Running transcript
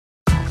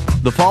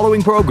The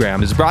following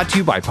program is brought to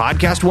you by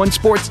Podcast One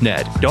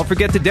Sportsnet. Don't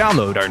forget to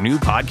download our new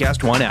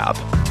Podcast One app.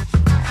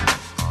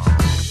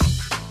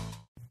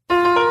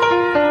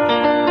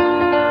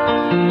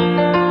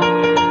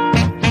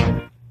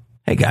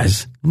 Hey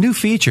guys, new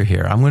feature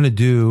here. I'm going to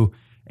do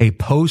a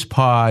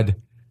post-pod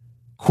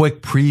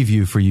quick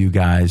preview for you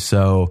guys.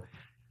 So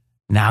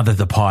now that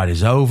the pod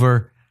is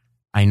over,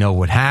 I know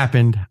what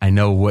happened. I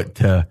know what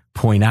to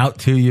point out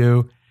to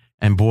you.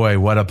 And boy,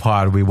 what a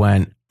pod. We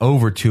went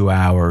over 2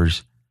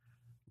 hours.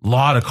 A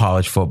lot of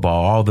college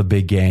football, all the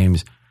big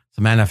games,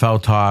 some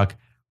NFL talk.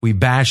 We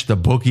bashed the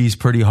bookies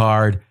pretty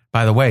hard.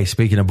 By the way,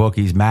 speaking of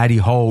bookies, Matty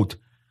Holt,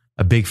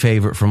 a big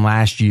favorite from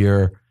last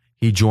year.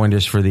 He joined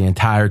us for the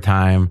entire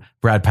time.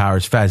 Brad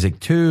Powers, Fezzik,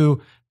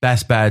 too.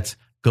 Best bets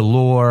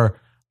galore.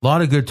 A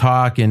lot of good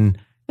talk and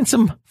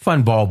some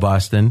fun ball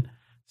busting.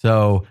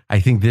 So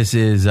I think this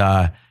is,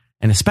 and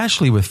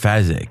especially with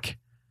Fezzik,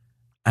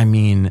 I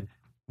mean,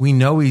 we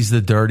know he's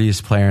the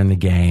dirtiest player in the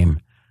game,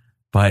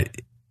 but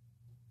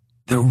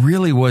there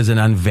really was an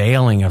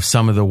unveiling of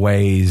some of the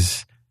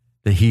ways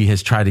that he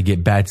has tried to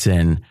get bets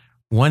in.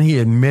 One he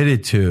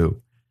admitted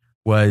to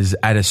was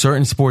at a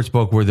certain sports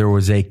book where there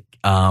was a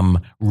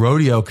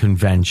rodeo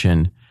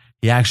convention.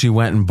 He actually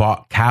went and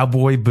bought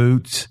cowboy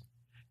boots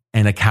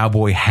and a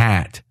cowboy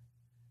hat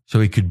so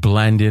he could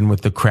blend in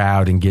with the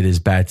crowd and get his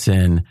bets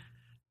in.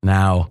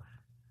 Now,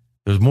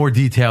 there's more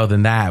detail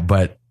than that,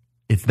 but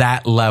it's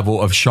that level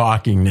of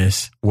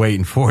shockingness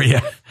waiting for you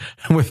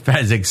with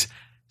Fezzik's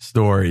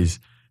stories.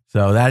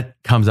 So that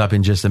comes up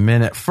in just a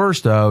minute.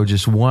 First, though,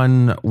 just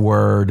one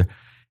word,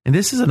 and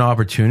this is an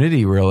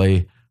opportunity,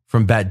 really,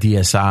 from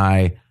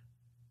BetDSI.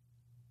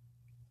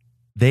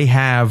 They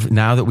have,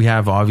 now that we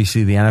have,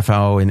 obviously, the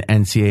NFL and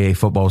NCAA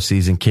football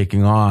season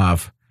kicking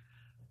off,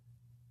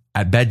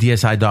 at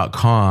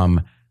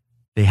BetDSI.com,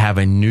 they have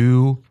a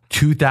new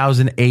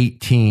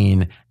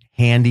 2018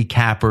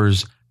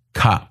 Handicappers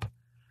Cup.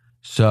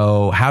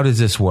 So how does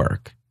this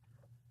work?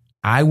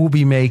 I will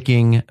be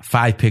making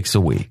 5 picks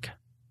a week.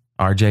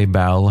 RJ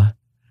Bell,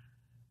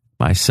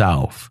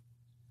 myself.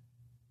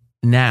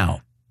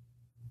 Now,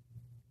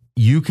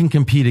 you can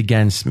compete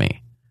against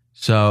me.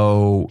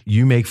 So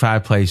you make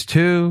 5 plays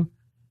too,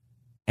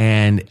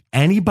 and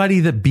anybody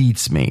that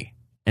beats me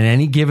in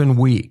any given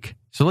week.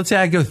 So let's say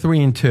I go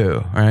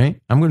 3-2, all right?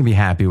 I'm going to be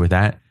happy with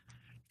that.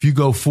 If you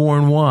go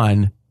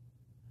 4-1,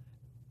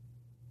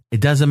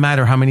 it doesn't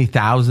matter how many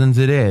thousands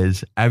it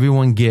is.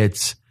 Everyone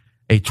gets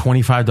a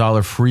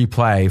 $25 free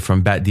play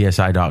from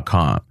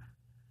BetDSI.com.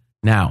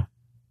 Now,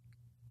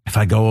 if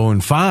I go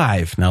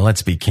 0-5, now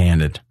let's be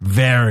candid,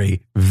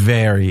 very,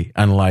 very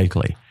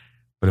unlikely.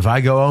 But if I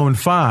go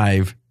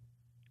 0-5,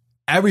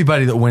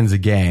 everybody that wins a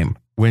game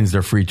wins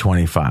their free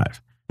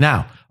 25.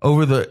 Now,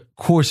 over the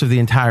course of the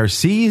entire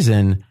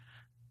season,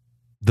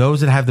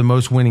 those that have the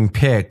most winning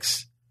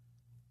picks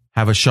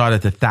have a shot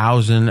at the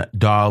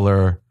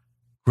 $1,000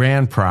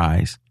 grand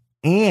prize.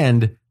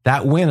 And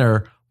that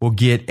winner will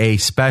get a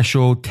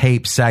special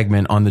tape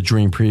segment on the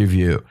Dream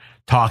Preview,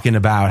 talking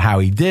about how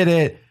he did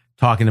it,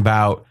 talking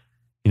about,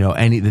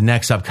 the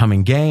next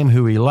upcoming game,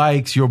 who he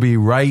likes. You'll be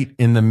right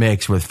in the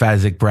mix with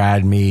Fezzik,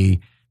 Brad, me,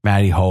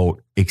 Matty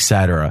Holt,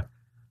 etc.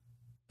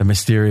 The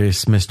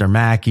mysterious Mr.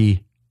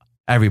 Mackey,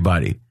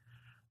 everybody.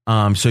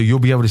 So you'll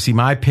be able to see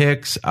my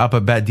picks up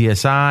at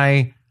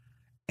BetDSI,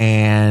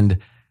 and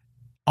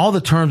all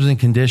the terms and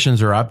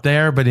conditions are up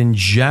there. But in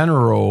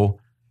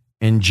general,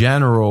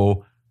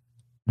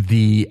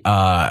 the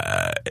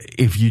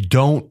if you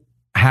don't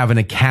have an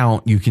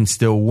account, you can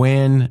still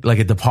win, like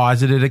a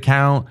deposited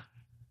account,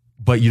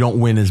 but you don't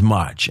win as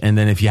much. And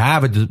then if you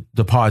have a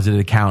deposited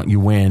account,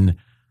 you win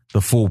the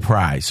full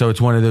prize. So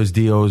it's one of those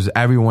deals.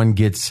 Everyone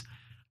gets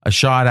a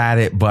shot at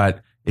it,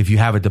 but if you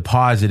have a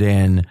deposit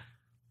in,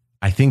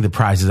 I think the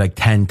prize is like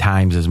 10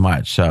 times as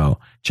much. So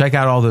check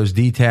out all those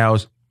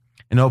details.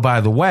 And oh, by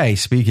the way,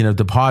 speaking of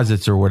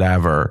deposits or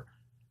whatever,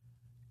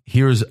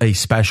 here's a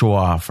special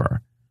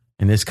offer.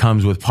 And this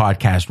comes with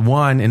Podcast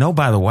One. And oh,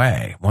 by the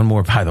way, one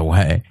more, by the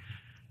way,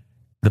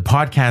 the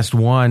Podcast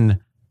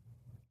One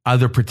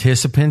other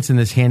participants in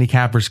this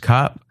Handicappers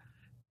Cup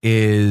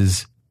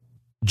is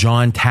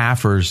John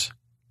Taffer's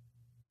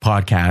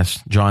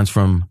podcast. John's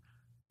from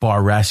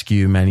Bar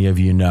Rescue, many of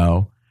you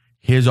know.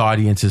 His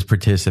audience is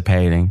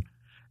participating.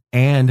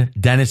 And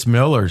Dennis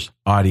Miller's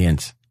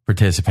audience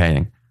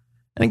participating.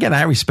 And again,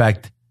 I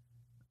respect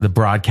the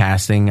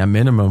broadcasting, a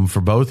minimum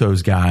for both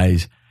those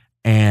guys.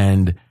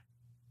 And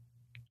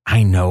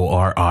I know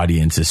our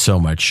audience is so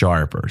much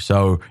sharper.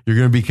 So you're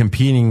going to be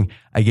competing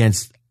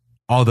against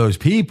all those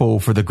people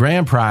for the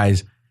grand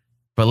prize.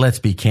 But let's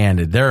be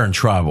candid, they're in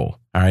trouble.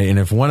 All right. And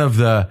if one of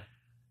the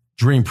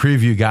Dream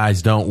Preview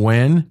guys don't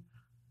win,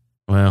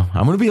 well,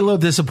 I'm going to be a little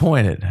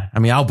disappointed. I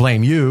mean, I'll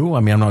blame you.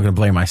 I mean, I'm not going to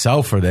blame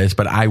myself for this,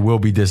 but I will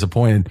be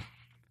disappointed.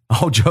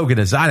 All joking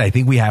aside, I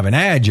think we have an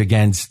edge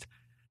against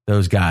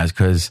those guys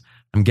because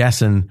I'm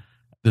guessing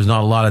there's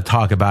not a lot of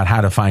talk about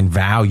how to find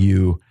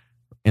value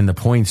in the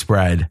point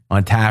spread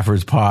on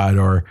Taffer's pod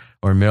or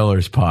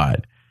Miller's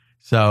pod.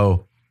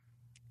 So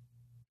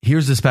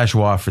here's the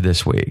special offer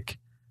this week.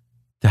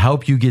 To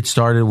help you get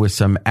started with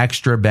some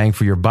extra bang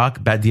for your buck,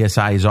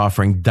 BetDSI is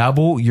offering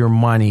double your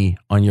money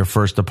on your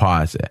first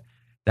deposit.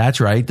 That's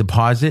right.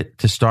 Deposit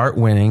to start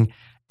winning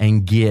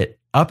and get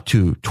up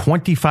to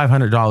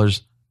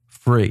 $2,500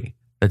 free.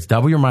 That's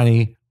double your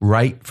money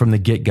right from the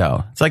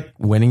get-go. It's like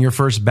winning your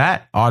first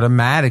bet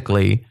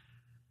automatically.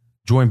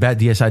 Join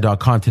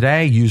BetDSI.com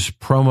today. Use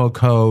promo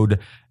code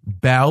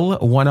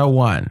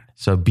BELL101.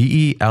 So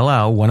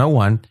BELL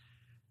 101.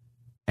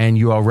 And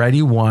you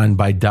already won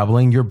by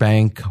doubling your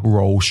bank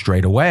roll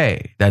straight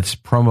away. That's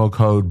promo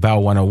code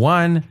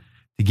BELL101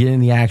 to get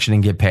in the action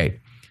and get paid.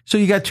 So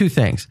you got two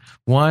things.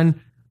 One,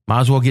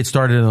 might as well get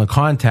started in the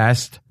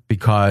contest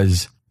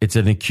because it's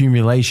an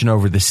accumulation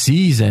over the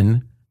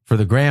season for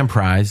the grand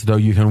prize, though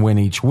you can win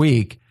each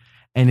week.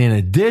 And in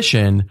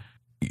addition,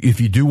 if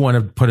you do want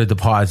to put a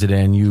deposit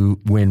in, you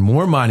win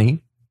more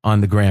money on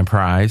the grand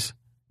prize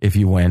if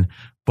you win,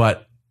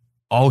 but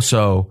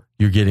also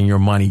you're getting your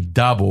money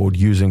doubled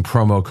using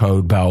promo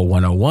code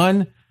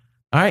BELL101.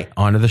 All right,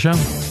 on to the show.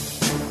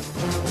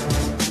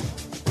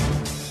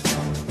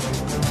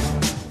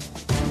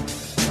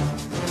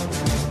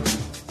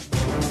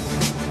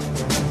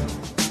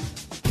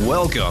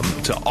 Welcome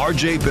to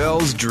RJ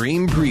Bell's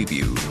Dream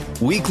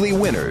Preview. Weekly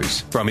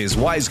winners from his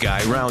Wise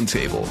Guy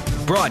Roundtable.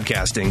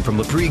 Broadcasting from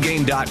the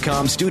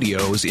pregame.com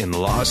studios in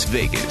Las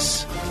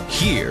Vegas.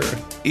 Here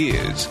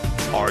is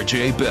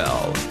RJ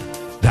Bell.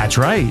 That's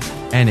right.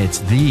 And it's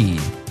the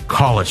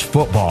college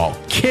football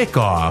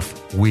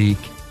kickoff week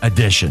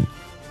edition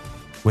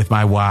with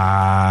my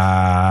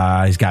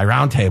Wise Guy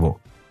Roundtable.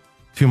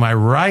 To my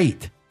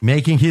right,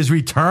 making his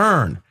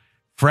return,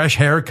 fresh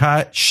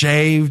haircut,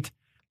 shaved,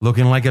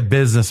 looking like a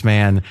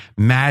businessman,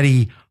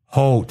 Matty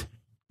Holt,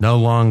 no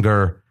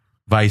longer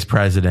vice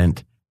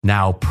president,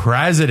 now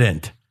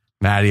president,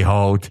 Matty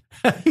Holt.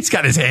 He's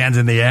got his hands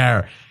in the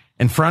air.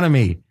 In front of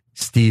me,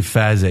 Steve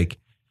Fezzik.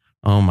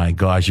 Oh my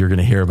gosh, you're going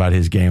to hear about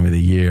his game of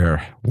the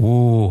year.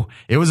 Ooh,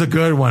 it was a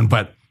good one,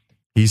 but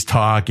he's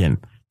talking.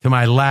 To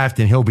my left,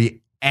 and he'll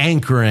be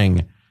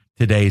anchoring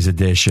today's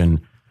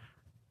edition,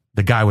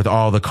 the guy with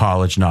all the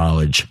college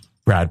knowledge,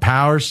 Brad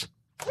Powers.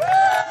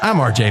 I'm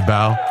RJ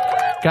Bell.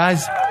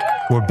 Guys,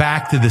 we're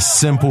back to the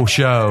simple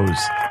shows.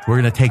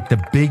 We're going to take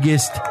the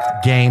biggest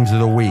games of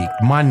the week,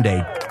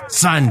 Monday,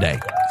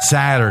 Sunday,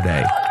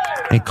 Saturday,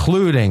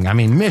 including,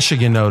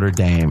 Michigan, Notre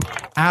Dame,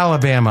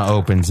 Alabama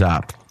opens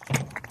up,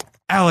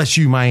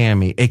 LSU,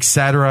 Miami, et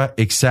cetera,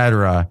 et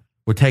cetera.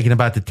 We're taking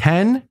about the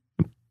 10.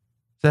 Does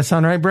that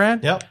sound right,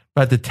 Brad? Yep.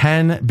 About the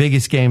 10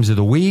 biggest games of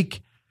the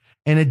week.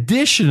 And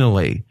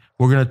additionally,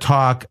 we're going to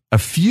talk a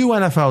few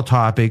NFL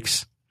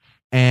topics.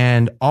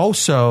 And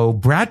also,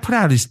 Brad put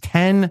out his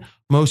 10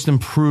 most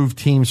improved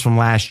teams from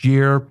last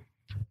year.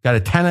 Got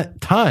a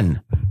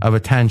ton of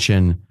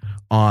attention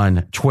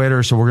on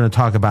Twitter. So we're going to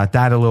talk about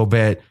that a little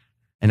bit.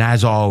 And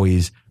as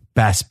always,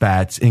 best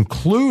bets,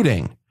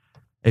 including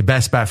a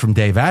best bet from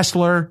Dave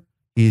Essler.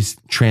 He's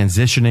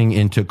transitioning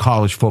into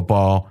college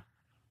football,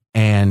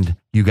 and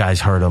you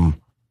guys heard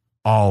him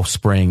all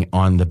spring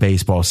on the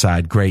baseball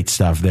side. Great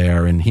stuff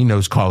there, and he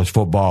knows college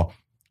football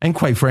and,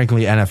 quite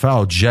frankly,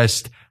 NFL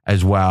just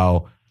as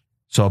well.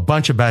 So a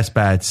bunch of best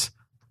bets.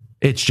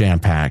 It's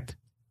jam-packed.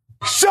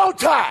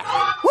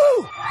 Showtime!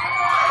 Woo!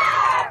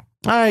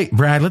 All right,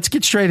 Brad, let's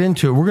get straight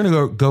into it. We're going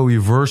to go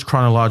reverse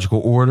chronological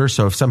order,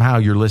 so if somehow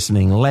you're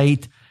listening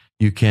late,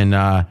 you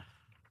can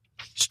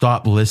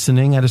stop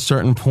listening at a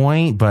certain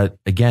point, but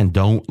again,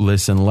 don't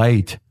listen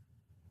late.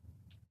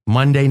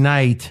 Monday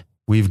night,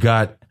 we've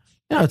got,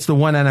 it's the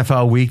one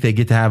NFL week they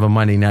get to have a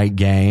Monday night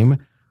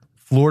game.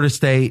 Florida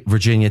State,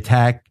 Virginia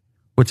Tech.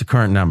 What's the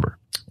current number?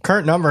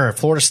 Current number,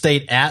 Florida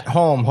State at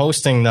home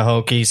hosting the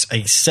Hokies,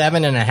 a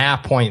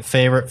 7.5 point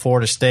favorite,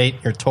 Florida State.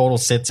 Your total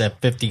sits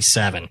at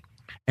 57.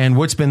 And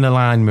what's been the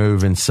line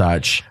move and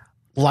such?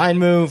 Line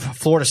move,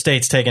 Florida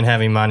State's taking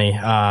heavy money.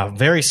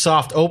 Very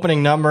soft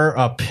opening number,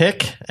 a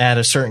pick at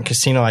a certain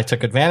casino I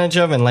took advantage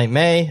of in late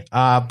May,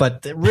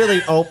 but it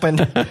really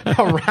opened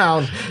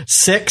around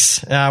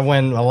 6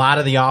 when a lot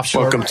of the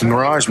offshore... Welcome to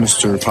Mirage,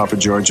 Mr. Papa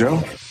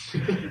Giorgio.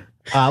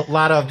 A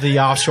lot of the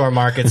offshore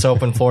markets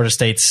open Florida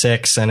State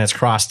 6, and it's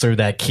crossed through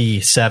that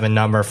key 7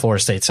 number,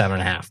 Florida State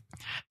 7.5.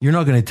 You're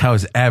not going to tell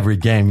us every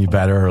game you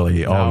bet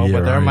early all year.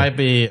 But there might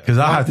be... Because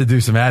I'll have to do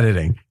some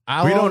editing.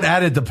 We don't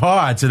edit the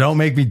pod, so don't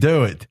make me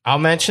do it. I'll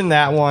mention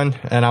that one,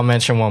 and I'll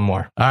mention one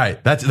more. All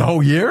right. That's the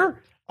whole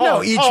year?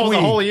 No, each week.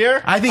 The whole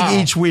year? I think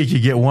each week you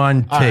get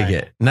one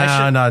ticket. Right.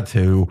 No, not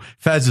 2.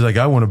 Fez is like,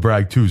 I want to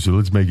brag 2, so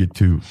let's make it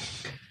 2.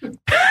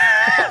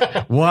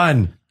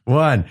 One.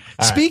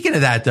 Speaking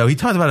of that, though, he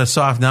talked about a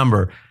soft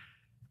number.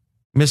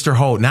 Mr.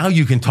 Holt, now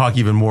you can talk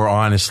even more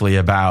honestly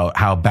about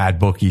how bad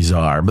bookies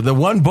are. But the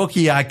one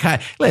bookie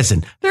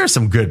listen, there are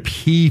some good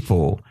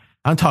people.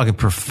 I'm talking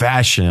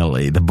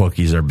professionally. The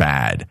bookies are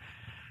bad.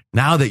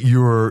 Now that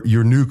your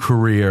new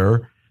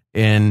career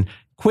in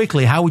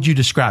quickly, how would you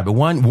describe it?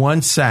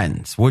 One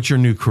sentence. What's your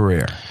new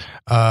career?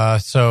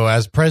 So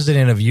as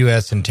president of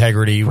U.S.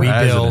 Integrity, we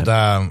build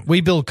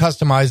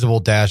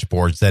customizable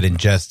dashboards that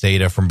ingest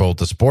data from both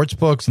the sports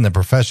books and the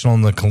professional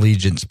and the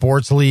collegiate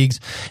sports leagues.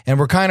 And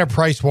we're kind of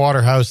Price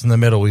Waterhouse in the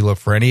middle. We look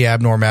for any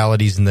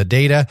abnormalities in the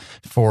data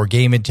for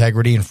game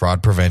integrity and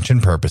fraud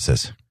prevention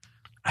purposes.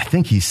 I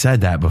think he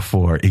said that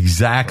before,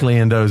 exactly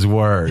in those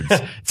words.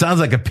 It sounds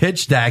like a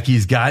pitch deck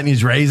he's got, and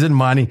he's raising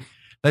money.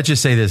 Let's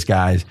just say this,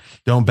 guys.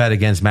 Don't bet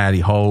against Matty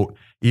Holt.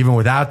 Even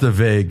without the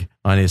VIG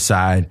on his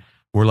side,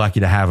 we're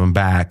lucky to have him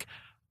back.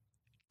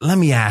 Let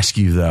me ask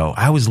you, though.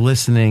 I was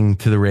listening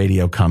to the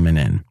radio coming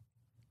in,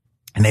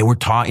 and they were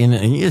talking,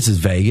 and this is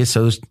Vegas,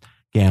 so it's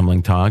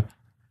gambling talk.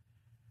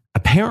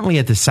 Apparently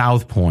at the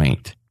South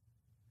Point,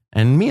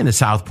 and me and the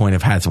South Point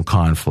have had some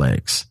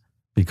conflicts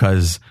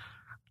because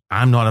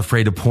I'm not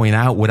afraid to point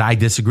out what I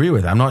disagree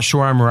with. I'm not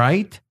sure I'm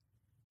right.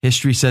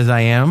 History says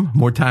I am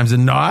more times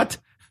than not,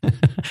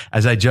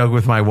 as I joke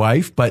with my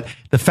wife. But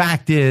the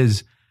fact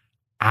is,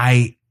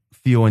 I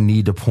feel a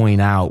need to point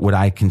out what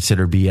I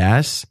consider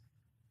BS.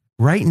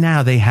 Right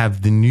now, they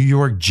have the New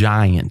York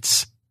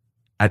Giants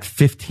at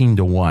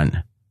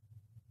 15-1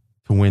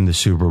 to win the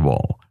Super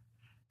Bowl.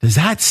 Does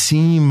that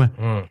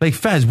seem like,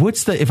 Fez,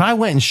 if I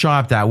went and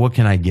shopped that, what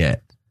can I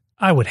get?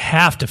 I would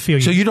have to feel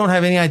you. So you don't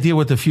have any idea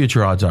what the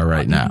future odds are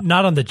right now?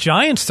 Not on the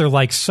Giants. They're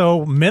like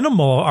so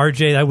minimal,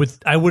 RJ.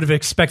 I would have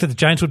expected the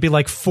Giants would be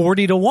like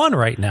 40-1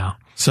 right now.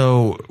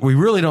 So we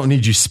really don't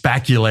need you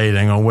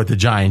speculating on what the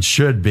Giants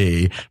should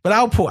be. But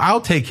I'll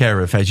take care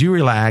of it, Fez. You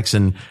relax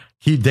and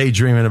keep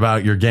daydreaming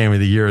about your game of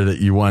the year that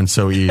you won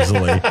so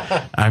easily.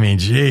 I mean,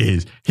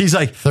 geez. He's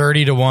like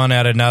 30-1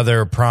 at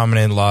another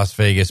prominent Las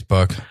Vegas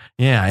book.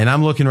 Yeah, and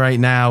I'm looking right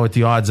now at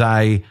the odds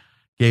I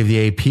gave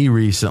the AP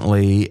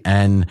recently,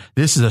 and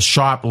this is a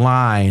sharp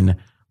line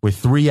with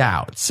 3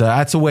 outs. So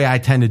that's the way I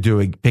tend to do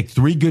it. Pick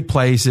 3 good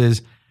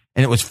places,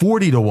 and it was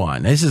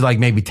 40-1. This is like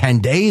maybe 10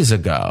 days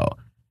ago.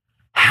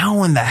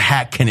 How in the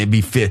heck can it be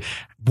fit?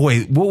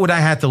 Boy, what would I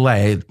have to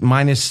lay?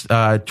 Minus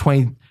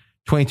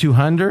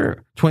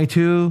 2,200?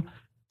 22?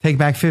 Take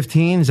back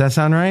 15? Does that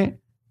sound right?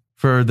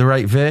 For the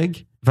right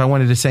VIG? If I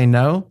wanted to say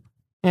no?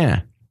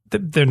 Yeah.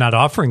 They're not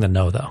offering the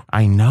no, though.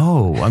 I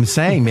know. I'm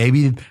saying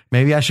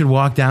maybe I should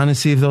walk down and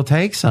see if they'll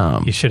take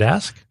some. You should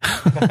ask.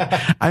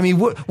 I mean,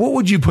 what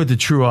would you put the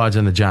true odds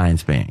on the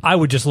Giants being? I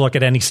would just look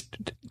at any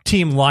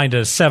team lined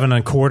at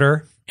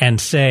 7.25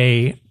 and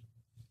say,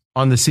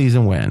 on the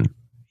season win.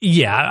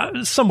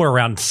 Yeah, somewhere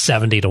around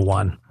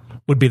 70-1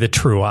 would be the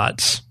true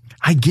odds.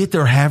 I get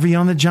they're heavy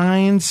on the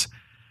Giants,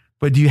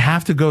 but do you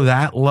have to go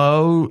that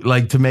low,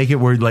 like to make it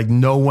where like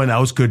no one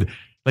else could?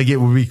 Like, it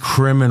would be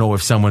criminal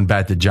if someone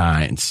bet the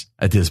Giants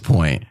at this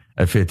point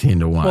at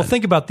 15-1. Well,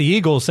 think about the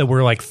Eagles that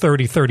were like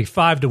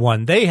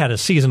 35-1. They had a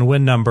season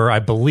win number, I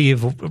believe,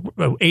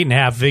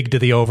 8.5 VIG to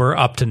the over,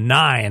 up to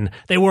 9.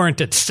 They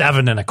weren't at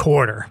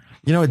 7.25.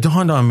 You know, it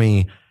dawned on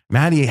me,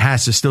 Matty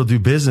has to still do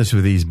business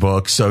with these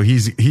books, so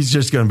he's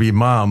just going to be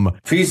mum.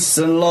 Peace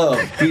and love.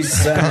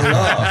 Peace and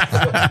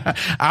love.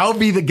 I'll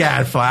be the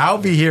gadfly. I'll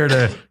be here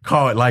to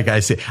call it like I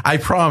say. I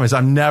promise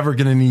I'm never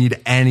going to need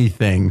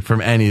anything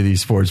from any of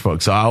these sports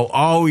books, so I'll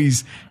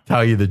always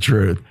tell you the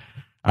truth.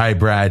 All right,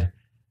 Brad,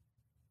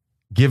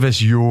 give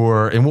us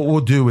and what we'll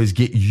do is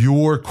get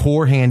your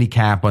core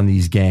handicap on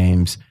these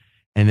games,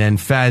 and then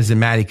Fez and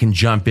Matty can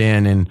jump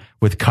in and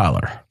with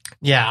color.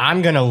 Yeah,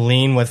 I'm going to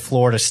lean with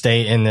Florida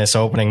State in this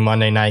opening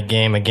Monday night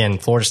game. Again,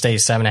 Florida State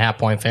 7.5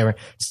 point favorite.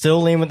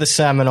 Still lean with the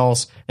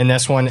Seminoles in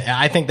this one.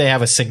 I think they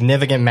have a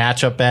significant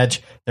matchup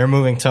edge. They're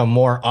moving to a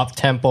more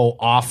up-tempo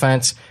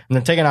offense, and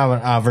they're taking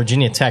on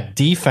Virginia Tech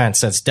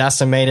defense that's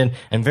decimated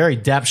and very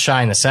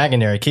depth-shy in the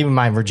secondary. Keep in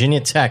mind, Virginia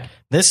Tech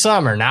this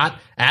summer, not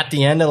at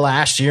the end of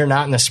last year,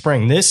 not in the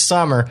spring, this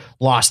summer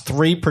lost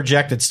 3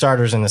 projected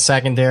starters in the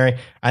secondary.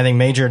 I think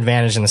major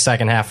advantage in the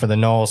second half for the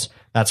Noles.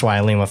 That's why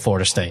I lean with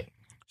Florida State.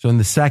 So in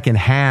the second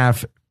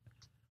half,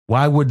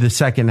 why would the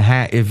second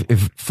half,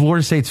 if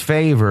Florida State's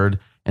favored,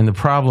 and the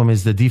problem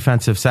is the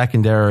defensive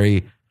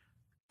secondary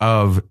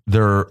of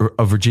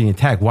Virginia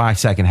Tech, why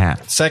second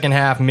half? Second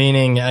half,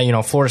 meaning,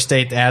 Florida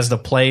State, as the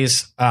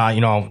plays,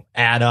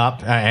 add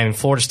up, and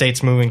Florida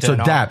State's moving to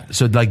depth.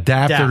 So like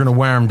depth, they're going to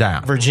wear them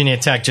down. Virginia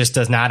Tech just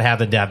does not have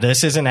the depth.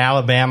 This isn't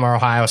Alabama or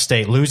Ohio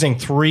State losing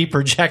 3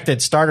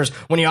 projected starters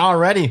when you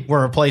already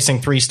were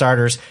replacing 3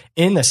 starters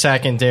in the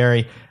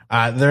secondary.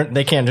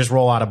 They can't just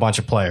roll out a bunch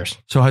of players.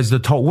 So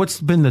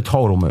what's been the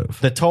total move?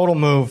 The total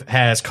move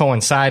has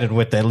coincided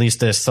with at least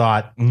this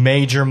thought.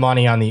 Major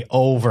money on the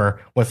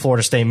over with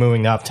Florida State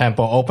moving up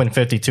tempo. Open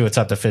 52, it's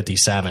up to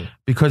 57.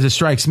 Because it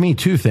strikes me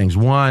 2 things.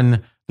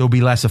 1, they'll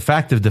be less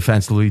effective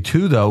defensively.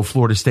 2, though,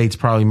 Florida State's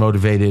probably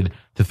motivated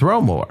to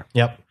throw more.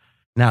 Yep.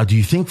 Now, do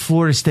you think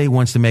Florida State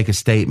wants to make a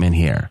statement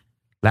here?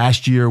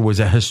 Last year was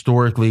a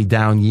historically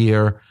down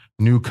year,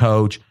 new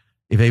coach.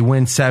 If they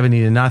win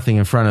 70-0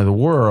 in front of the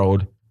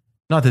world,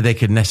 not that they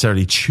could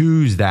necessarily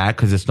choose that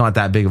because it's not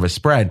that big of a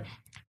spread,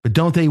 but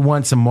don't they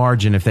want some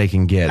margin if they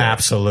can get it?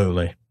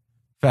 Absolutely.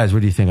 Faz,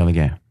 what do you think on the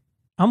game?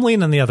 I'm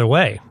leaning the other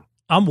way.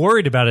 I'm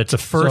worried about it. It's a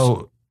first.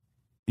 So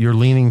you're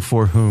leaning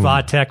for whom?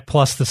 Vatek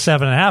plus the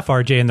 7.5,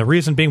 RJ, and the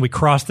reason being we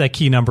crossed that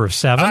key number of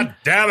 7. God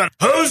damn it.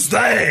 Who's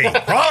they?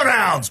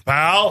 Pronouns,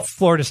 pal.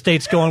 Florida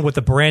State's going with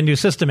a brand new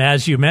system,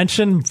 as you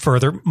mentioned,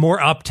 further, more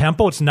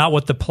up-tempo. It's not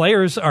what the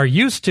players are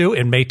used to.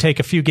 It may take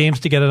a few games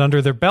to get it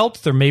under their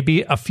belt. There may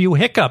be a few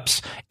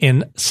hiccups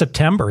in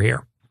September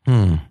here.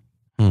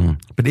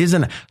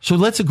 But so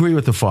let's agree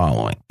with the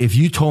following. If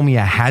you told me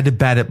I had to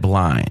bet it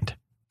blind,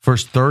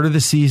 first third of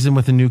the season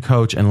with a new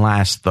coach and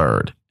last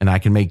third, and I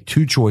can make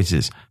two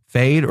choices,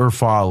 fade or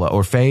follow,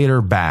 or fade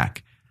or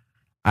back,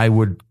 I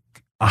would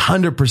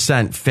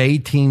 100%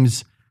 fade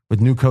teams with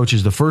new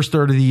coaches the first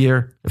third of the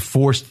year,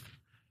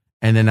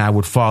 and then I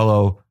would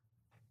follow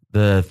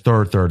the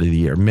third of the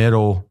year.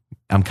 Middle,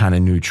 I'm kind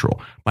of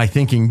neutral. My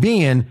thinking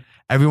being,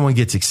 everyone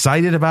gets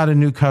excited about a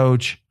new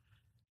coach.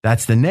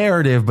 That's the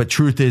narrative, but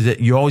truth is that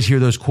you always hear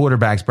those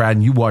quarterbacks, Brad,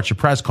 and you watch the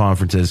press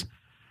conferences.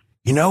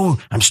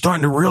 I'm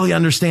starting to really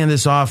understand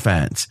this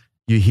offense.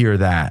 You hear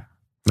that.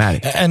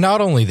 Matty. And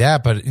not only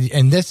that, but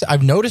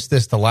I've noticed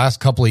this the last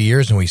couple of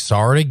years, and we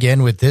saw it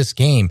again with this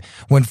game.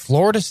 When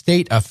Florida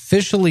State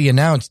officially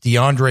announced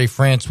DeAndre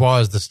Francois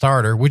as the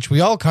starter, which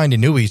we all kind of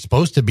knew he's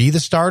supposed to be the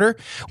starter,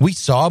 we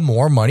saw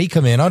more money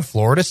come in on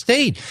Florida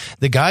State.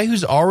 The guy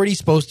who's already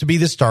supposed to be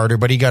the starter,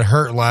 but he got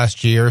hurt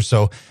last year,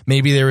 so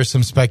maybe there was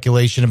some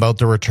speculation about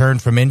the return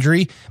from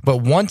injury. But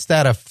once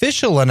that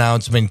official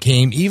announcement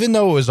came, even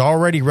though it was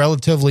already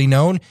relatively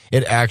known,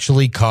 it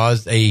actually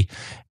caused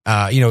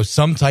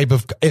some type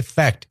of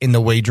effect in the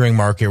wagering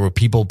market where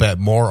people bet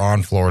more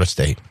on Florida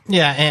State.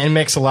 Yeah, and it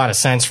makes a lot of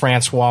sense.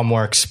 Francois,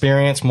 more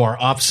experience, more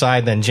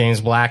upside than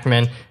James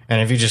Blackman.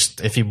 And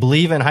if you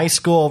believe in high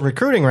school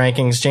recruiting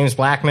rankings, James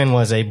Blackman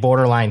was a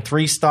borderline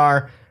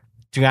 3-star.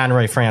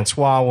 DeAndre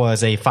Francois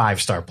was a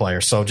 5-star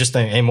player. So just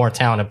a more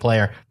talented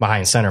player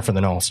behind center for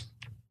the Noles.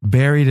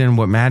 Buried in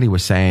what Matty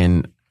was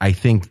saying, I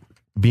think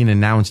being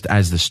announced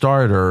as the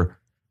starter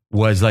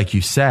was, like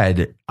you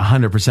said,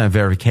 100%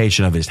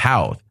 verification of his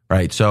health,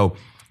 right? So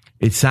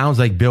it sounds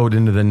like built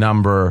into the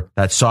number,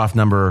 that soft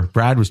number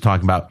Brad was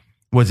talking about,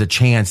 was a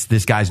chance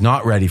this guy's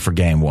not ready for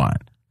game one,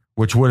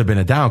 which would have been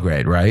a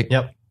downgrade, right?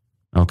 Yep.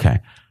 Okay.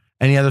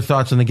 Any other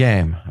thoughts on the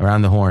game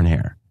around the horn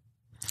here?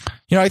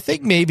 I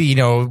think maybe,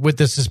 with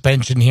the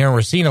suspension here,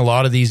 we're seeing a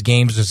lot of these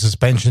games with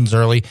suspensions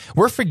early.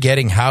 We're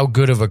forgetting how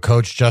good of a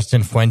coach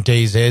Justin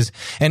Fuentes is.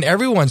 And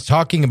everyone's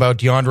talking about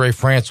DeAndre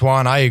Francois,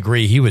 and I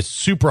agree. He was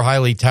super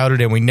highly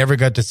touted, and we never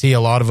got to see a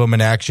lot of him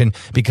in action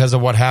because of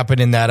what happened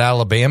in that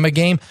Alabama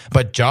game.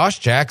 But Josh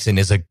Jackson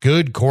is a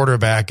good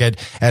quarterback at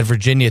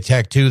Virginia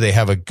Tech, too. They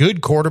have a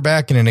good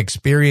quarterback and an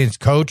experienced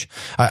coach.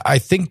 I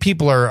think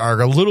people are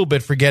a little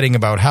bit forgetting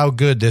about how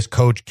good this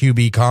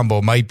coach-QB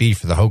combo might be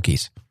for the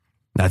Hokies.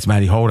 That's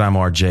Matty Hold'em,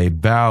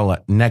 RJ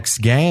Bell. Next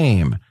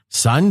game,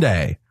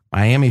 Sunday,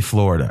 Miami,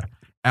 Florida,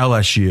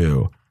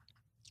 LSU.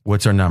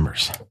 What's our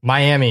numbers?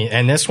 Miami,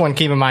 and this one,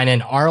 keep in mind,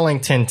 in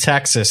Arlington,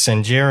 Texas,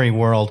 in Jerry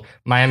World,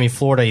 Miami,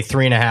 Florida, a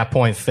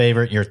 3.5-point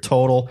favorite. Your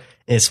total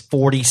is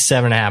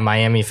 47.5.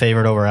 Miami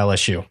favored over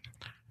LSU.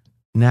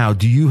 Now,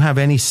 do you have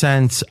any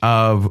sense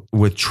of,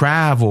 with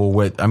travel,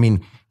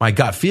 my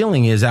gut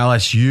feeling is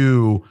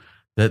LSU,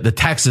 the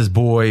Texas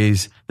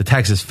boys, the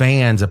Texas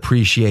fans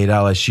appreciate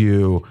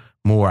LSU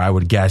more, I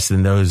would guess,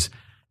 than those,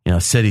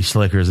 city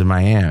slickers in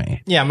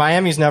Miami. Yeah,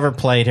 Miami's never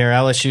played here.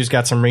 LSU's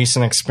got some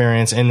recent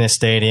experience in this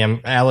stadium.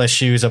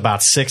 LSU's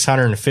about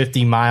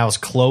 650 miles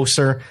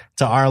closer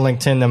to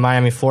Arlington than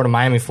Miami, Florida.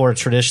 Miami, Florida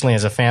traditionally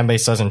as a fan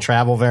base doesn't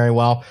travel very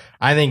well.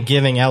 I think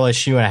giving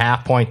LSU a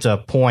 0.5 point to a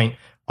point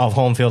of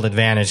home field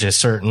advantage is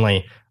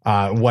certainly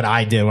what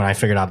I did when I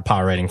figured out the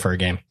power rating for a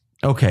game.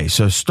 Okay,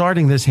 so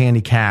starting this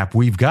handicap,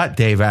 we've got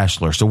Dave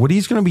Eschler. So what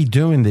he's going to be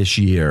doing this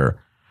year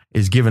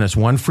is giving us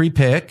one free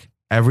pick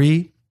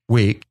every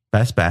week,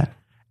 best bet,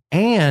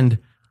 and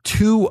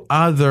two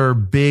other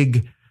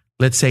big,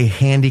 let's say,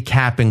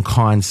 handicapping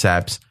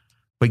concepts,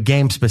 but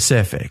game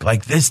specific.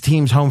 Like, this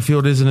team's home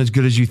field isn't as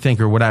good as you think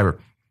or whatever.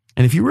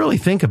 And if you really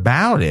think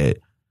about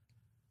it,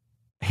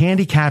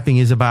 handicapping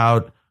is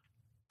about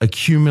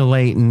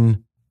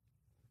accumulating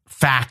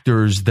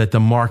factors that the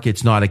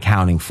market's not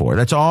accounting for.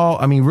 That's all.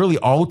 Really,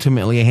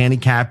 ultimately, a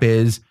handicap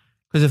is,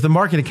 because if the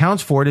market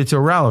accounts for it, it's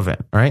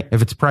irrelevant, right?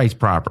 If it's priced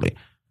properly,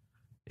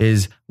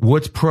 is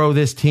what's pro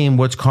this team,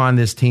 what's con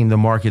this team, the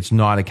market's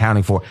not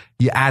accounting for.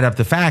 You add up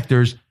the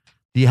factors,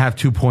 you have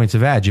 2 points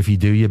of edge. If you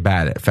do, you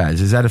bat it, Fez.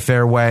 Is that a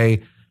fair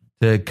way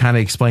to kind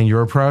of explain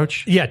your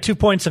approach? Yeah, 2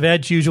 points of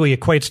edge usually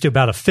equates to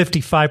about a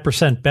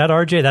 55% bet,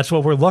 RJ. That's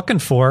what we're looking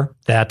for.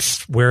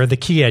 That's where the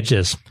key edge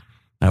is.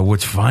 Now,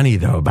 what's funny,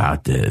 though,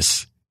 about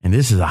this, and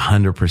this is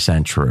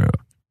 100% true,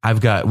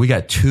 we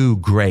got two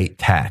great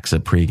techs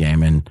at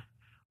pregame, and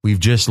we've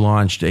just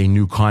launched a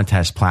new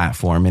contest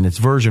platform, and it's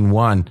version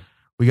 1.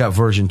 We got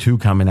version 2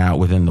 coming out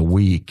within the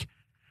week.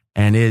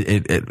 And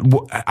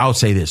I'll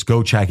say this,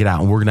 go check it out.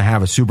 And we're going to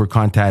have a super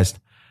contest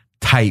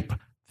type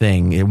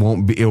thing.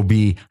 It'll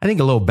be, I think,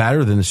 a little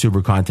better than the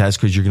super contest,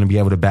 because you're going to be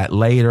able to bet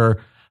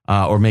later,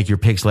 or make your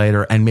picks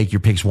later and make your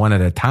picks one at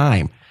a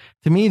time.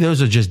 To me,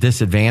 those are just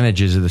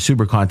disadvantages of the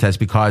Super Contest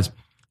because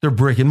they're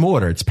brick and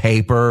mortar. It's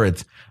paper.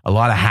 It's a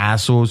lot of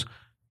hassles.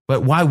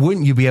 But why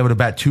wouldn't you be able to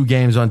bet 2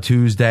 games on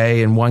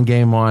Tuesday and 1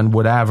 game on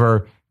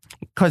whatever?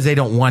 Because they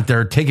don't want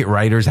their ticket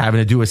writers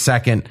having to do a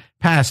second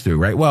pass through,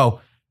 right?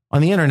 Well,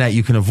 on the internet,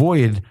 you can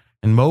avoid,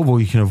 and mobile,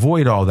 you can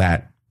avoid all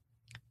that.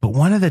 But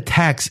one of the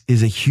techs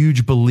is a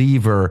huge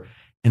believer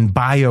in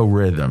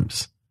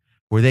biorhythms,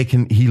 where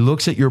he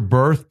looks at your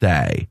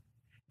birthday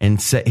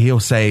and he'll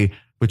say,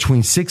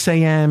 between 6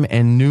 a.m.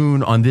 and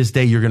noon on this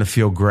day, you're going to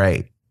feel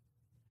great.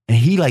 And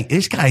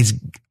this guy's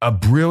a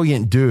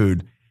brilliant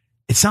dude.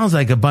 It sounds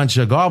like a bunch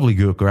of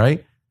gobbledygook,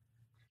 right?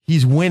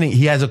 He's winning.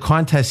 He has a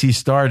contest he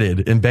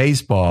started in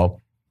baseball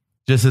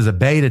just as a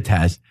beta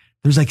test.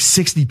 There's like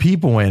 60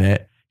 people in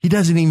it. He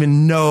doesn't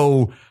even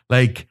know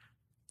like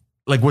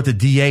what the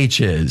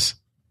DH is.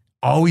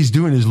 All he's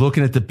doing is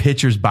looking at the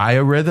pitcher's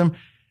biorhythm.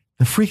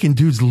 The freaking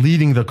dude's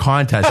leading the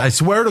contest. I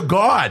swear to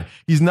God,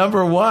 he's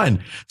number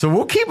 1. So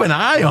we'll keep an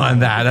eye on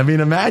that. I mean,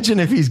 imagine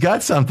if he's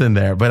got something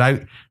there.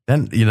 But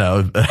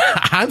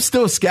I'm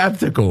still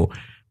skeptical,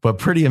 but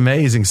pretty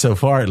amazing so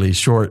far, at least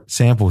short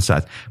sample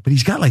size. But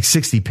he's got like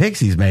 60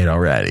 picks he's made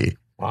already.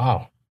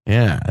 Wow.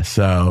 Yeah.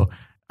 So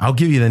I'll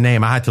give you the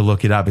name. I had to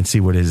look it up and see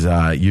what his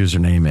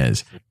username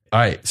is. All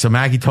right. So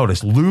Maggie told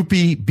us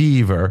Loopy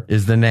Beaver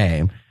is the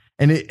name.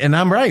 And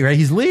I'm right?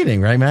 He's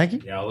leading, right,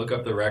 Maggie? Yeah, I'll look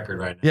up the record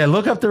right now. Yeah,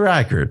 look up the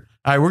record.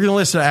 All right, we're going to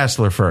listen to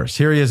Essler first.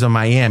 Here he is on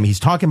Miami. He's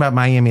talking about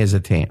Miami as a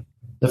team.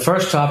 The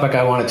first topic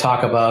I want to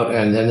talk about,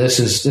 and this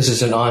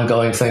is an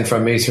ongoing thing for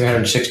me,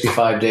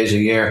 365 days a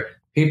year.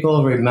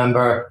 People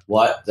remember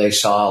what they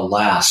saw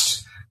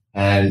last.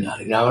 And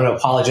now I'm going to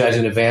apologize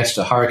in advance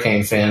to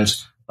Hurricane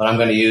fans, but I'm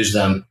going to use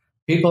them.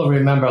 People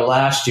remember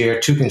last year,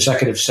 2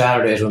 consecutive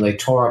Saturdays when they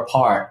tore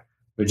apart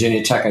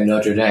Virginia Tech and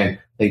Notre Dame.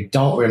 They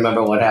don't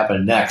remember what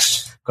happened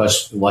next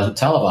because it wasn't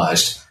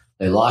televised.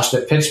 They lost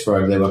at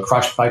Pittsburgh. They were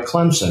crushed by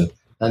Clemson.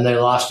 Then they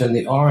lost in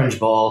the Orange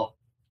Bowl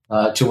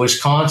to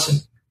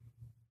Wisconsin.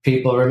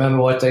 People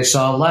remember what they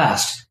saw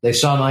last. They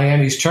saw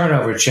Miami's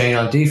turnover chain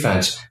on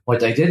defense. What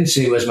they didn't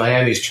see was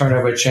Miami's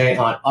turnover chain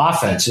on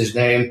offense. His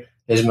name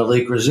is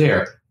Malik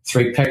Razier.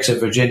 3 picks at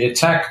Virginia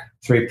Tech,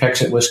 3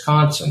 picks at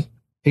Wisconsin.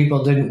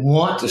 People didn't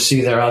want to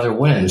see their other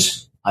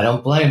wins. I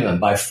don't blame them.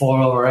 By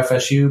 4 over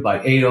FSU,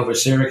 by 8 over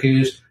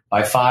Syracuse,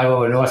 by 5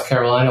 over North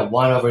Carolina,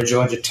 1 over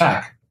Georgia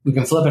Tech. We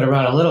can flip it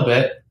around a little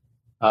bit.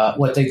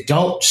 What they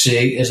don't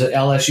see is that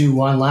LSU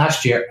won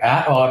last year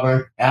at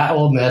Auburn, at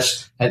Ole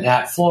Miss, and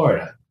at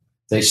Florida.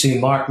 They see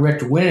Mark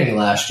Richt winning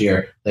last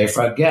year. They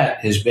forget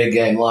his big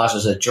game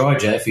losses at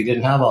Georgia. If he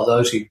didn't have all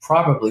those, he'd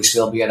probably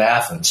still be at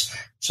Athens.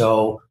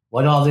 So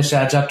what all this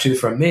adds up to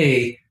for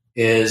me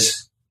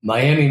is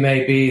Miami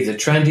may be the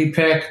trendy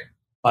pick,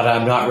 but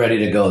I'm not ready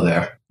to go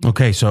there.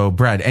 Okay, so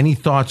Brad, any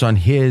thoughts on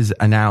his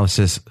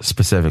analysis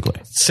specifically?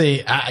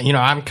 See,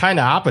 I'm kind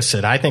of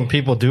opposite. I think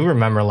people do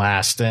remember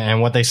last, and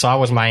what they saw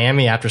was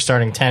Miami after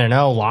starting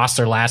 10-0, lost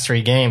their last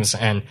 3 games,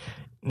 and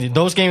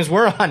those games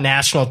were on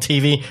national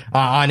TV,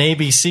 on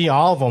ABC,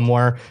 all of them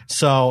were.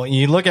 So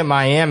you look at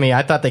Miami,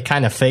 I thought they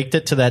kind of faked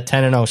it to that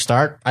 10-0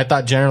 start. I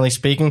thought, generally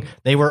speaking,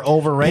 they were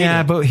overrated.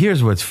 Yeah, but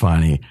here's what's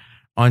funny.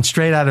 On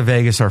Straight Outta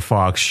Vegas, our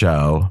Fox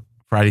show,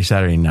 Friday,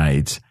 Saturday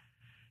nights,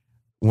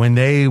 when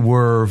they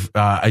were,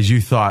 as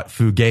you thought,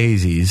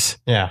 fugazis,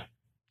 yeah,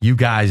 you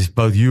guys,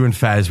 both you and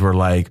Fez, were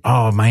like,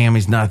 oh,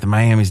 Miami's nothing,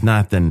 Miami's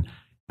nothing,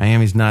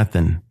 Miami's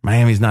nothing,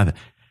 Miami's nothing.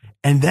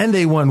 And then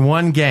they won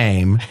 1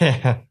 game.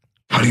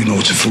 How do you know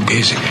it's a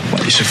fugazi?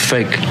 Well, it's a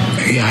fake.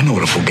 Yeah, I know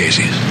what a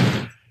fugazi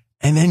is.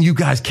 And then you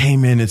guys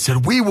came in and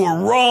said, we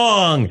were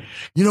wrong.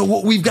 You know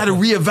what we've got to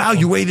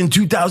reevaluate in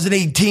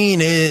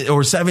 2018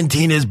 or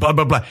 17 is blah,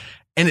 blah, blah.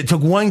 And it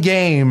took 1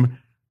 game.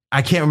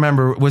 I can't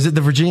remember. Was it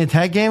the Virginia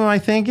Tech game, am I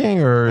thinking?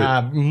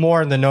 Or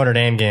more the Notre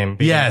Dame game.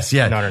 Yes,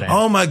 yeah. Notre Dame.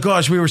 Oh, my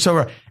gosh, we were so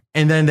wrong.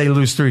 And then they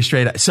lose 3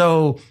 straight.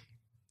 So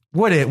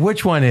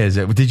which one is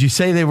it? Did you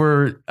say they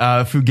were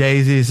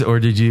fugazis or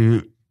did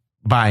you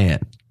buy in?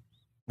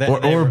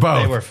 Or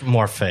both? They were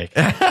more fake.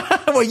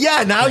 Well,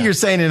 yeah, now you're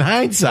saying in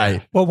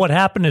hindsight. Well, what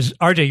happened is,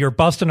 RJ, you're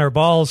busting our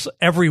balls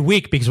every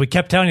week because we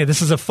kept telling you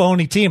this is a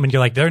phony team. And you're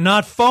like, they're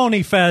not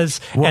phony,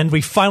 Fez. Well, and we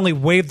finally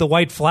waved the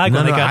white flag.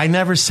 I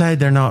never said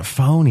they're not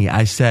phony.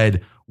 I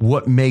said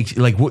what makes,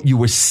 like what you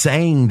were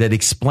saying that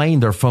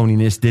explained their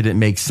phoniness didn't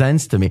make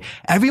sense to me.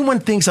 Everyone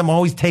thinks I'm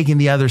always taking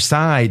the other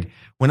side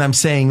when I'm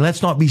saying,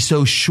 let's not be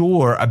so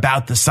sure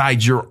about the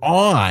side you're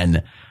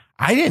on.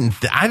 I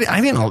didn't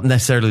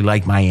necessarily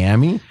like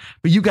Miami,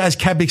 but you guys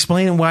kept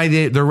explaining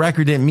why their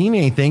record didn't mean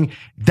anything.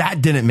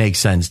 That didn't make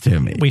sense to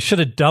me. We should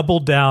have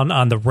doubled down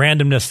on the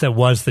randomness that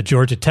was the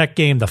Georgia Tech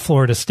game, the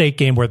Florida State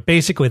game, where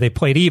basically they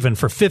played even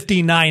for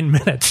 59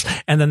 minutes,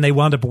 and then they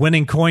wound up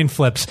winning coin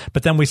flips.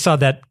 But then we saw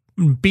that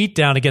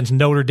beatdown against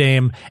Notre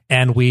Dame,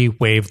 and we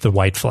waved the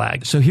white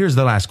flag. So here's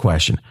the last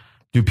question.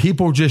 Do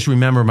people just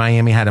remember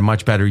Miami had a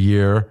much better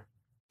year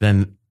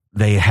than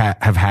they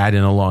have had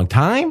in a long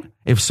time?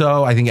 If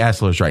so, I think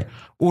Essler's right.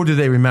 Or do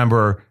they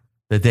remember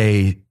that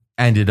they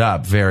ended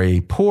up very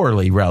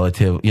poorly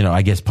relative,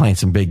 I guess playing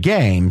some big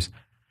games?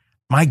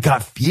 my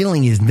gut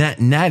feeling is net,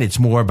 it's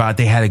more about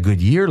they had a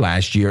good year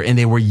last year and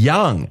they were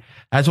young.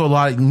 That's what a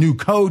lot of new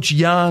coach,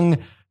 young,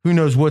 who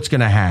knows what's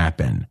going to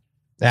happen.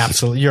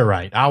 Absolutely. You're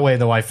right. I'll wave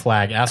the white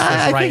flag.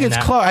 I think it's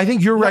close. I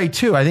think you're right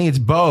too. I think it's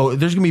both.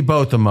 There's going to be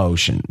both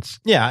emotions.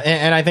 Yeah.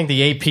 And I think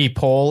the AP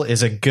poll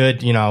is a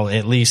good,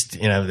 at least,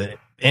 the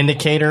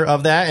indicator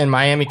of that. And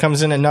Miami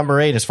comes in at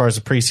number 8 as far as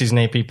the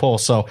preseason AP poll.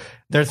 So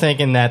they're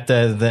thinking that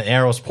the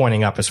arrow's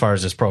pointing up as far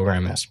as this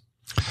program is.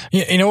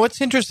 What's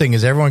interesting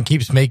is everyone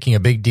keeps making a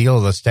big deal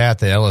of the stat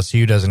that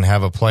LSU doesn't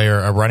have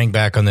a running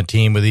back on the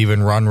team with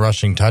even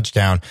rushing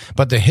touchdown.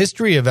 But the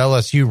history of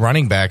LSU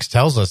running backs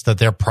tells us that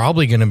they're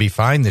probably going to be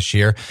fine this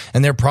year,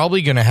 and they're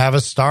probably going to have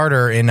a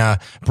starter in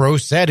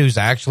Brosette, who's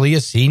actually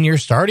a senior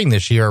starting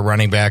this year, a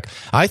running back.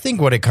 I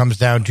think what it comes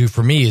down to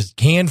for me is,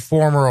 can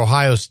former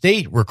Ohio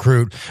State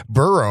recruit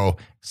Burrow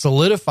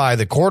solidify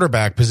the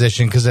quarterback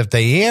position? Because if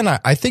they can,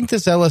 I think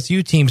this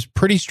LSU team's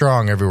pretty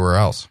strong everywhere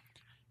else.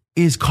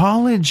 Is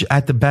college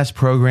at the best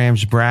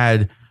programs,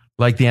 Brad,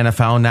 like the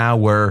NFL now,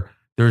 where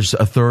there's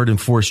a third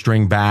and fourth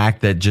string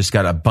back that just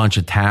got a bunch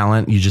of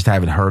talent? You just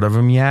haven't heard of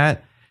them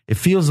yet. It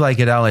feels like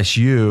at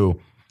LSU,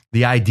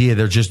 the idea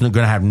they're just going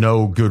to have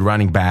no good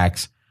running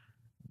backs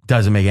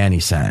doesn't make any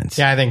sense.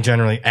 Yeah, I think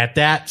generally at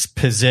that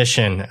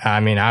position,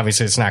 I mean,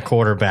 obviously it's not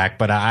quarterback,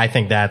 but I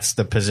think that's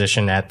the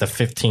position at the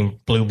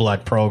 15 blue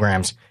blood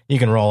programs. You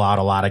can roll out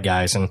a lot of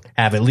guys and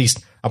have at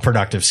least a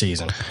productive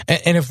season.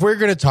 And if we're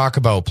going to talk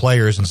about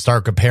players and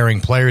start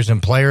comparing players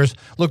and players,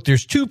 look,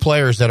 there's 2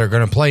 players that are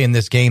going to play in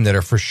this game that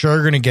are for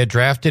sure going to get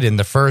drafted in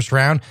the first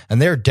round, and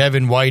they're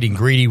Devin White and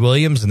Greedy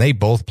Williams, and they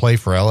both play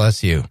for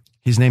LSU.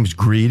 His name's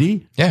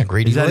Greedy? Yeah,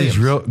 Greedy Williams. Is that his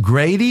real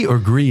Grady or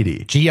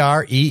Greedy?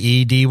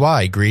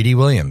 Greedy, Greedy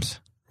Williams.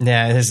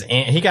 Yeah,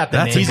 he got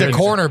the name. He's a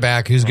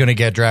cornerback who's going to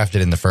get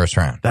drafted in the first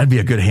round. That'd be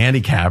a good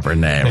handicapper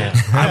name. Yeah.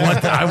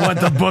 I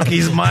want the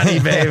bookies' money,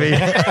 baby.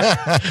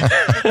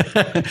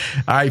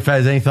 All right,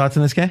 Fez, any thoughts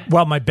on this game?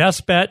 Well, my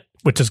best bet,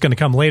 which is going to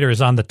come later,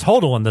 is on the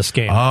total in this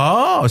game.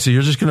 Oh, so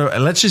you're just going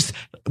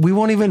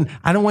to,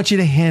 I don't want you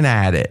to hint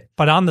at it.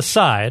 But on the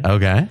side.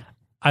 Okay.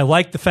 I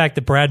like the fact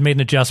that Brad made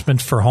an adjustment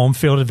for home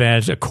field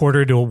advantage, a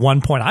quarter to a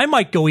 1 point. I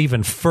might go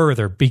even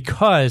further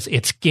because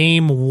it's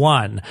game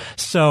 1.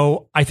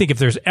 So I think if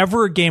there's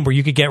ever a game where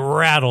you could get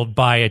rattled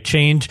by a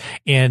change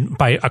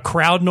by a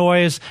crowd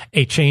noise,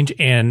 a change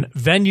in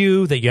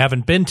venue that you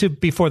haven't been to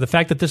before, the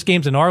fact that this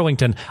game's in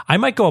Arlington, I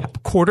might go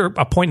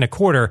a point and a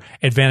quarter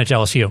advantage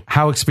LSU.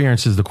 How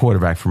experienced is the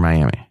quarterback for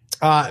Miami?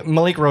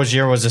 Malik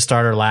Rozier was the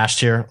starter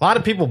last year. A lot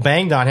of people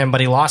banged on him,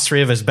 but he lost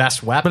 3 of his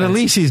best weapons. But at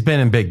least he's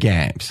been in big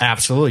games.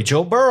 Absolutely.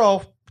 Joe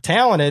Burrow,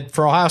 talented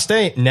for Ohio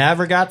State,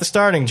 never got the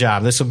starting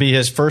job. This will be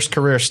his first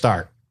career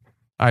start.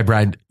 All right,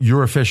 Brad,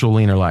 your official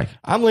leaner like?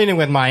 I'm leaning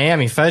with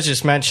Miami. Fez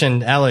just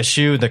mentioned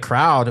LSU, the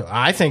crowd.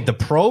 I think the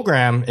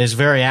program is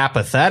very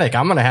apathetic.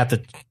 I'm going to have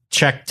to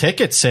check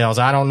ticket sales.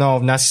 I don't know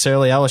if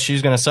necessarily LSU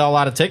is going to sell a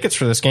lot of tickets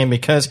for this game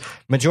because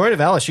majority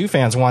of LSU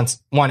fans want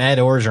Ed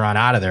Orgeron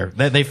out of there.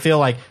 They feel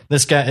like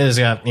this guy is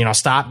a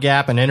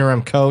stopgap, an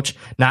interim coach.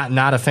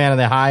 Not a fan of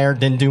the hire.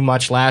 Didn't do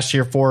much last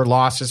year. 4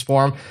 losses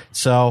for him.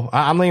 So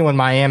I'm leaning with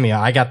Miami.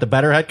 I got the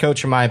better head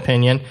coach in my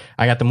opinion.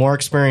 I got the more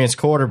experienced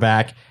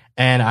quarterback.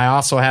 And I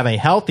also have a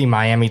healthy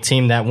Miami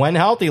team that, when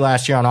healthy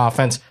last year on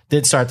offense,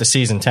 did start the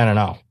season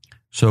 10-0.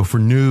 So for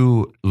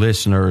new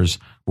listeners,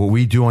 what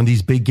we do on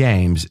these big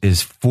games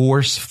is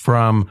force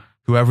from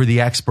whoever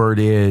the expert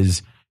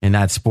is in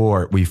that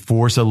sport. We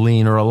force a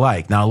lean or a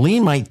like. Now, a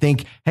lean might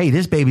think, hey,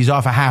 this baby's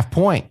off a half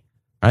point,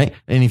 right?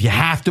 And if you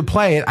have to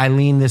play it, I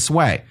lean this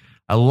way.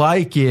 A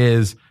like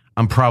is,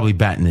 I'm probably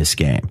betting this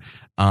game,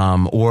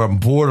 or I'm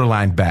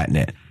borderline betting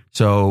it.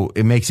 So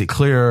it makes it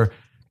clear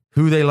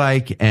who they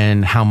like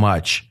and how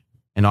much.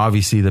 And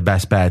obviously the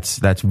best bets,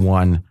 that's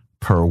 1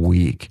 per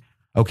week.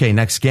 Okay,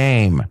 next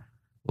game,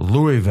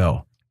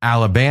 Louisville,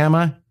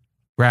 Alabama.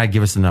 Brad,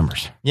 give us the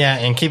numbers. Yeah,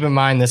 and keep in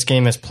mind this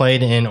game is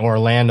played in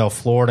Orlando,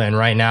 Florida, and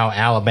right now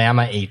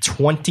Alabama a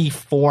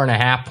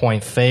 24.5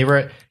 point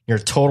favorite. Your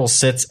total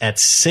sits at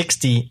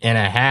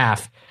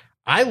 60.5.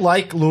 I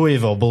like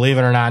Louisville, believe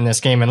it or not, in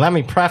this game. And let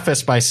me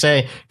preface by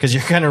saying, because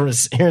you're going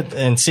to hear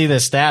and see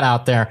this stat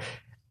out there,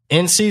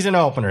 in season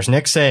openers,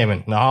 Nick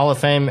Saban, the Hall of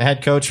Fame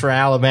head coach for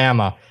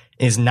Alabama,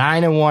 is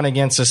 9-1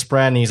 against the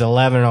spread, and he's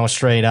 11-0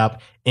 straight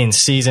up in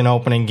season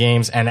opening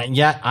games. And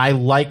yet I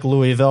like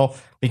Louisville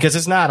because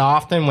it's not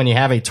often when you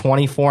have a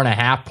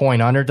 24.5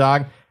 point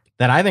underdog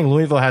that I think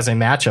Louisville has a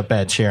matchup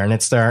edge here, and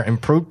it's their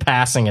improved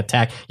passing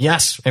attack.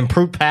 Yes,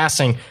 improved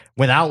passing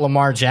without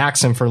Lamar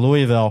Jackson for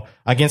Louisville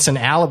against an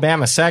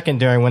Alabama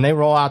secondary. When they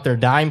roll out their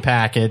dime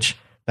package,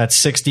 that's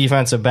 6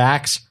 defensive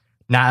backs,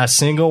 not a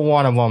single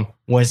one of them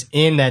was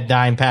in that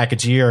dime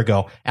package a year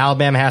ago.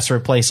 Alabama has to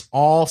replace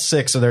all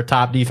 6 of their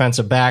top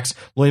defensive backs.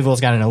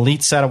 Louisville's got an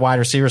elite set of wide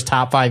receivers,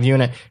 top 5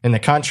 unit in the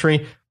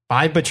country.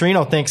 Mike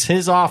Petrino thinks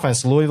his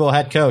offense, Louisville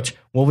head coach,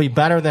 will be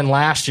better than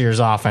last year's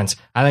offense.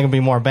 I think it'll be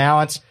more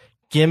balanced.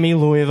 Give me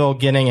Louisville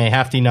getting a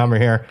hefty number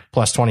here,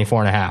 plus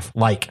 24.5,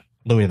 like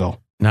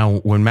Louisville. Now,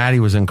 when Maddie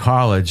was in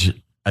college,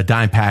 a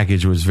dime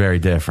package was very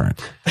different.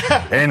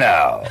 Hey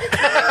now.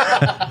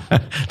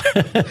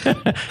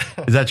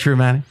 Is that true,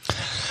 Manny?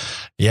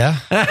 Yeah.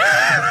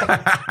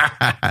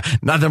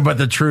 Nothing but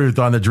the truth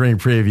on the Dream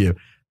Preview.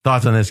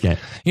 Thoughts on this game?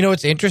 You know,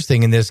 it's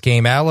interesting in this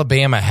game.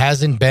 Alabama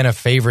hasn't been a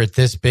favorite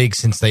this big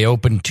since they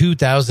opened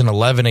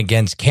 2011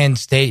 against Kent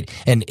State.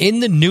 And in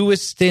the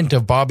newest stint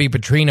of Bobby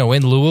Petrino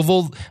in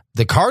Louisville,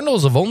 the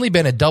Cardinals have only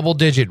been a double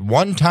digit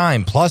one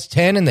time,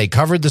 +10, and they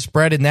covered the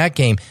spread in that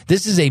game.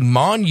 This is a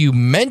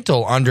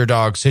monumental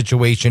underdog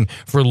situation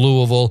for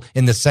Louisville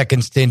in the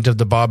second stint of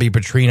the Bobby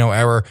Petrino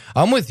era.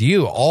 I'm with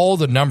you. All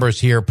the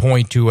numbers here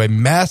point to a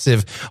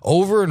massive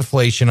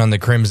overinflation on the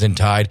Crimson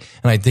Tide,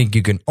 and I think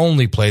you can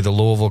only play the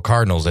Louisville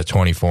Cardinals at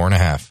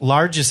 24.5.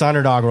 Largest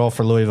underdog role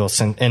for Louisville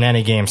in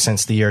any game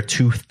since the year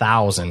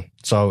 2000.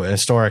 So a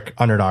historic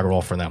underdog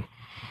role for them.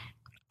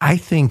 I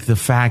think the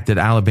fact that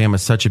Alabama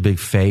is such a big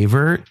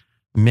favorite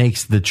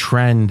makes the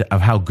trend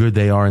of how good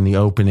they are in the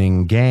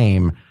opening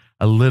game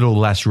a little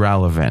less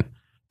relevant,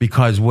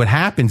 because what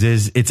happens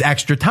is it's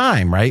extra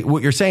time, right?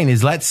 What you're saying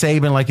is let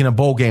Saban, like in a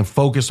bowl game,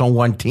 focus on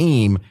one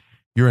team,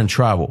 you're in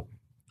trouble.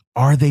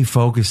 Are they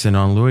focusing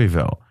on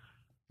Louisville?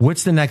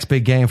 What's the next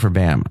big game for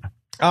Bama?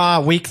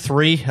 Week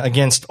 3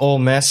 against Ole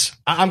Miss.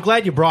 I'm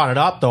glad you brought it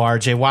up, though,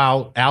 RJ.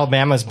 While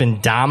Alabama's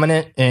been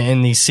dominant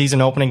in these season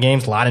opening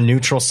games, a lot of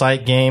neutral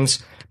site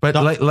games. But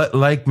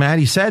like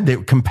Maddie said,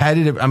 they're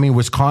competitive. I mean,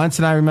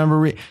 Wisconsin, I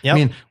remember, Yep. I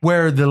mean,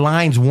 where the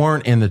lines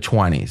weren't in the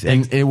 20s.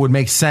 And it would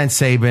make sense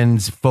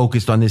Saban's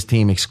focused on this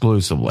team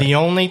exclusively. The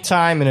only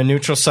time in a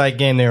neutral site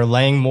game they were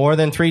laying more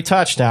than 3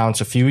 touchdowns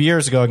a few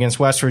years ago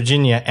against West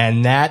Virginia,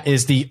 and that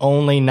is the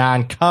only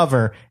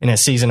non-cover in a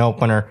season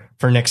opener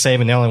for Nick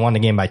Saban. They only won the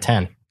game by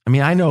 10. I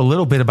mean, I know a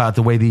little bit about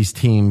the way these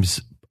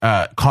teams,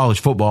 college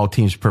football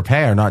teams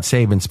prepare, not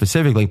Saban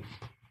specifically.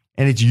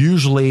 And it's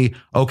usually,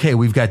 okay,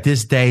 we've got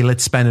this day,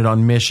 let's spend it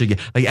on Michigan.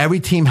 Like every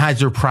team has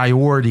their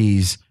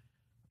priorities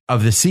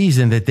of the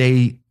season that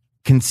they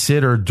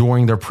consider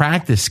during their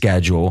practice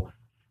schedule.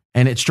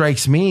 And it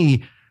strikes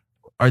me,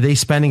 are they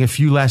spending a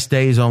few less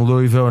days on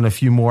Louisville and a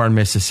few more on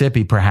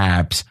Mississippi,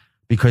 perhaps,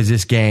 because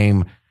this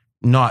game,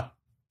 not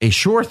a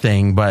sure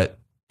thing, but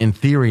in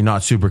theory,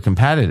 not super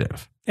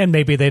competitive? And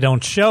maybe they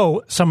don't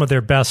show some of their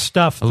best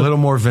stuff. A little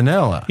more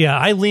vanilla. Yeah,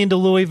 I lean to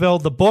Louisville.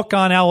 The book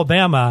on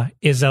Alabama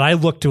is that I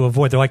look to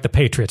avoid, they're like the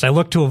Patriots. I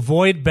look to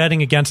avoid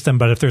betting against them.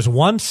 But if there's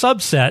one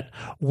subset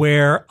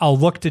where I'll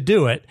look to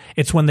do it,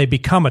 it's when they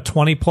become a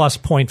 20-plus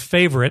point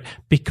favorite,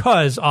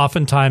 because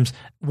oftentimes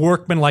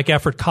workmanlike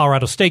effort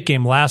Colorado State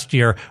game last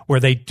year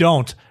where they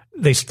don't,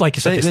 they like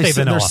you said, they stay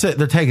vanilla.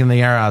 They're taking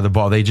the air out of the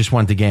ball. They just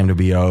want the game to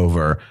be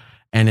over.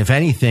 And if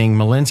anything,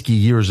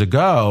 Malinsky years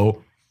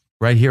ago,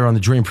 right here on the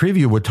Dream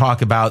Preview, would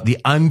talk about the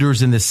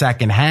unders in the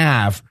second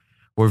half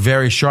were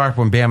very sharp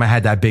when Bama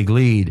had that big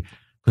lead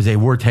because they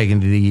were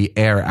taking the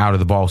air out of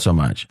the ball so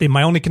much.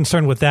 My only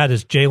concern with that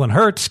is Jalen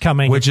Hurts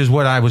coming. Which is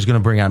what I was going to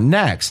bring up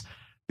next,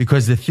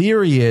 because the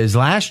theory is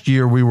last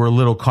year we were a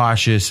little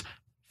cautious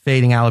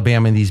fading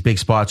Alabama in these big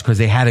spots because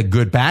they had a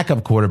good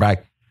backup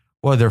quarterback.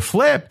 Well, they're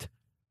flipped,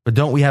 but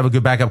don't we have a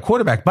good backup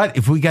quarterback? But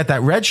if we got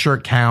that red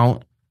shirt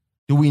count,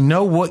 do we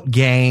know what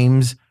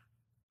games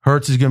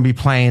Hurts is going to be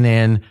playing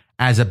in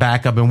as a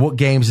backup, and what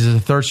games is a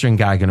third string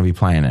guy going to be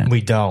playing in?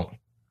 We don't.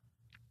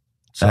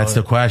 So that's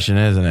the question,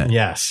 isn't it?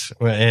 Yes,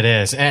 it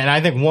is. And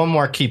I think one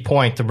more key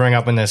point to bring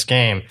up in this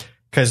game,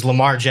 because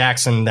Lamar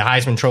Jackson, the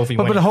Heisman Trophy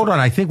winner. But hold on,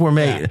 I think we're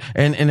made,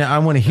 and I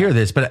want to hear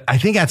this, but I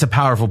think that's a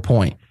powerful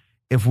point.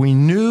 If we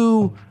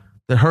knew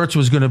that Hurts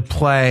was going to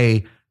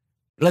play,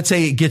 let's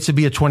say it gets to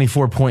be a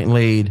 24-point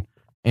lead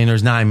and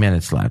there's 9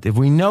 minutes left. If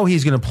we know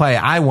he's going to play,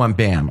 I want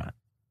Bama,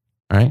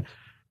 right?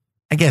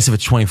 I guess if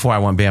it's 24, I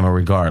want Bama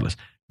regardless.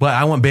 But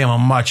I want Bama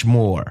much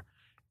more.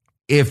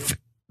 If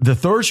the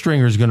third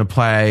stringer is going to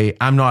play,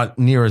 I'm not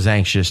near as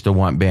anxious to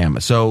want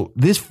Bama. So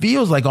this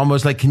feels like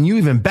almost like, can you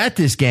even bet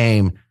this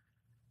game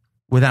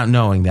without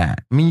knowing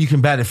that? I mean, you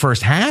can bet it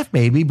first half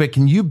maybe, but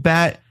can you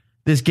bet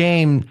this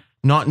game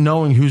not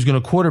knowing who's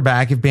going to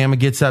quarterback if Bama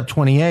gets up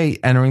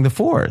 28 entering the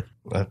fourth?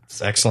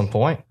 That's an excellent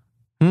point.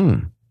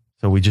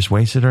 So we just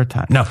wasted our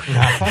time. No,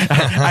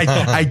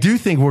 I do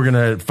think we're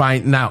going to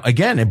find. Now,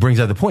 again, it brings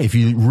up the point. If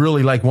you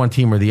really like one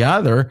team or the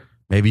other,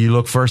 maybe you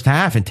look first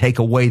half and take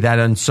away that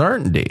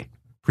uncertainty.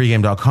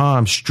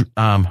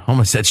 Pregame.com,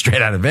 almost said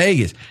straight out of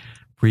Vegas.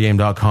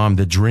 Pregame.com,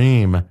 the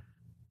Dream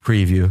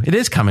Preview. It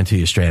is coming to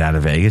you straight out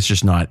of Vegas,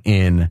 just not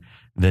in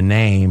the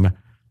name. All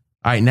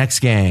right, next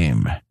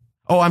game.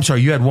 Oh, I'm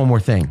sorry. You had one more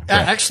thing.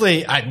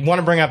 Actually, I want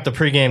to bring up the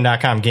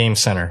pregame.com game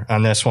center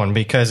on this one,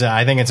 because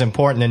I think it's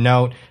important to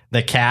note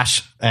the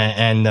cash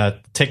and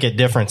the ticket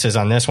differences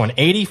on this one.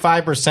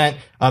 85%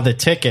 of the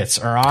tickets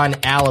are on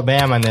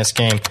Alabama in this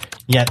game,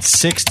 yet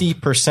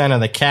 60% of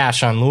the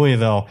cash on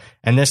Louisville.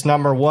 And this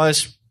number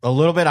was a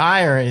little bit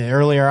higher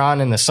earlier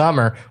on in the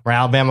summer, where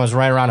Alabama was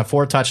right around a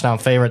 4-touchdown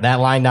favorite. That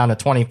line down to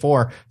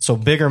 24. So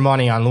bigger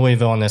money on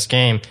Louisville in this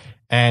game.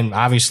 And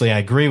obviously I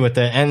agree with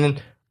it.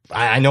 And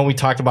I know we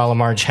talked about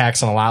Lamar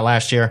Jackson a lot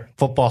last year.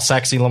 Football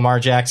sexy Lamar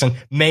Jackson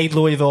made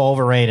Louisville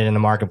overrated in the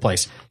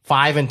marketplace.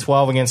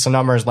 5-12 against the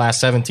number his last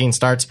 17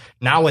 starts.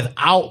 Now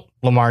without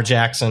Lamar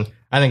Jackson,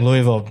 I think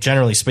Louisville,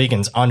 generally speaking,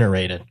 is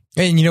underrated.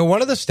 And,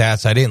 one of the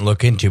stats I didn't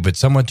look into, but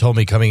someone told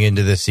me coming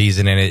into this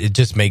season, and it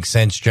just makes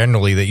sense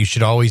generally, that you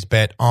should always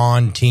bet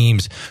on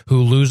teams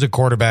who lose a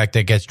quarterback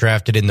that gets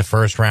drafted in the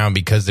first round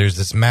because there's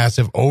this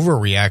massive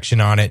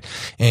overreaction on it.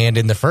 And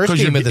in the first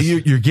game of the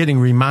you're getting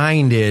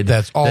reminded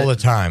that's all the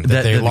time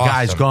that they the lost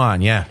guy's him.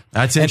 Gone. Yeah,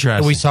 that's interesting.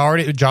 And we saw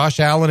already Josh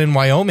Allen in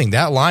Wyoming.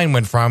 That line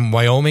went from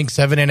Wyoming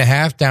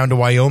 7.5 down to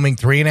Wyoming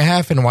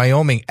 3.5, and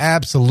Wyoming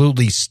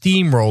absolutely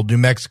steamrolled New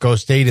Mexico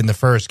State in the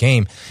first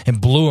game and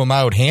blew them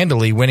out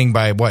handily, winning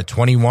by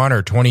 21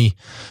 or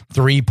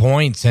 23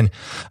 points. And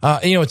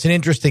it's an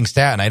interesting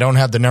stat, and I don't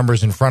have the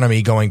numbers in front of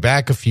me going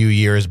back a few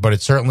years, but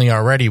it's certainly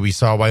already we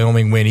saw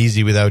Wyoming win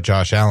easy without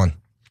Josh Allen.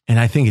 And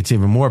I think it's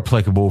even more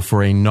applicable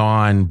for a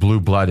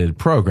non-blue-blooded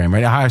program,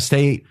 right? Ohio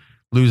State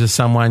loses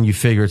someone, you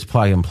figure it's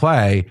plug and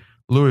play.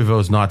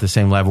 Louisville's not the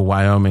same level.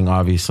 Wyoming,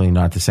 obviously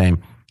not the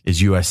same as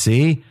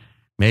USC.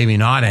 Maybe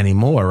not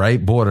anymore,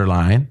 right?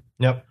 Borderline.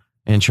 Yep.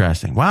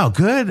 Interesting. Wow,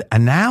 good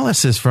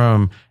analysis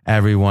from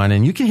everyone.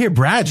 And you can hear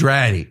Brad's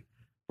ready.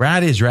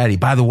 Brad is ready.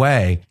 By the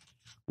way,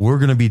 we're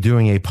going to be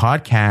doing a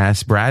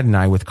podcast, Brad and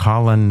I, with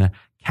Colin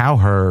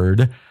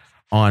Cowherd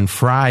on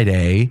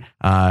Friday,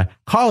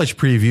 college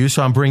preview.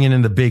 So I'm bringing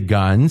in the big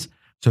guns.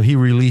 So he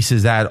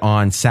releases that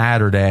on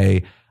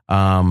Saturday.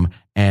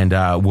 And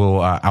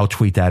I'll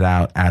tweet that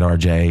out at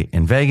RJ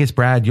in Vegas.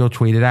 Brad, you'll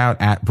tweet it out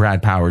at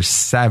Brad Powers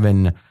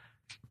 7.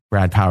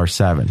 Brad Powers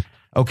 7.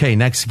 Okay,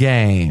 next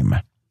game.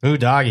 Ooh,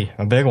 doggy,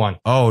 a big one.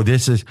 Oh,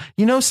 this is,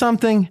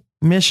 something?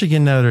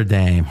 Michigan, Notre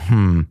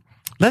Dame.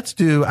 Let's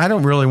do, I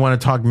don't really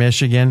want to talk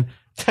Michigan,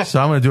 so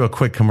I'm going to do a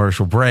quick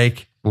commercial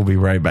break. We'll be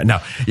right back. No,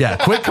 yeah,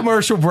 quick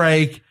commercial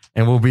break,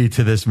 and we'll be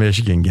to this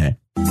Michigan game.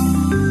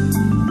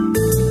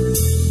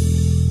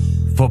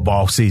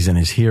 Football season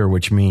is here,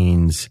 which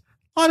means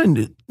a lot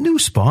of new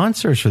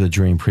sponsors for the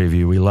Dream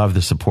Preview. We love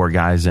the support,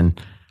 guys, and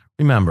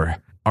remember,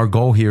 our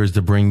goal here is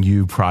to bring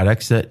you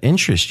products that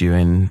interest you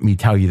and me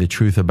tell you the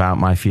truth about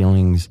my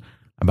feelings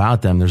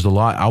about them. There's a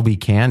lot, I'll be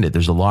candid.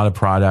 There's a lot of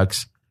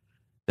products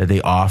that they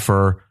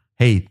offer.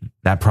 Hey,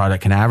 that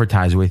product can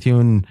advertise with you,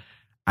 and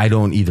I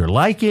don't either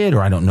like it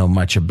or I don't know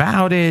much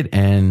about it,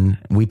 and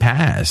we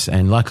pass.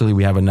 And luckily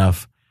we have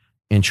enough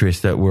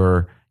interest that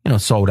we're,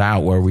 sold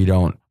out where we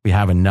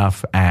have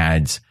enough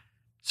ads.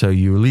 So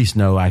you at least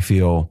know I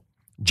feel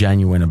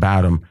genuine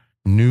about them.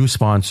 New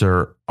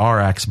sponsor,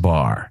 RX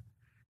Bar.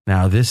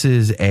 Now, this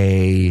is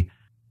a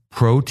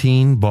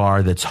protein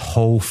bar that's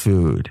whole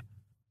food.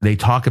 They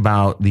talk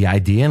about the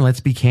idea, and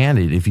let's be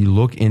candid. If you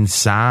look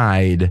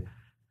inside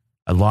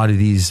a lot of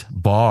these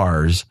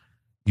bars,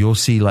 you'll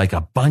see like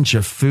a bunch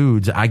of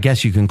foods. I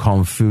guess you can call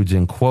them foods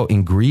in quote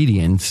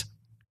ingredients.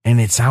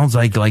 And it sounds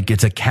like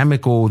it's a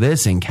chemical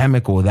this and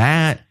chemical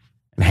that.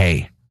 And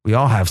hey, we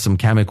all have some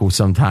chemicals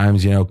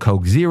sometimes,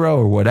 Coke Zero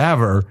or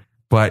whatever.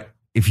 But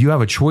if you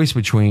have a choice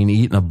between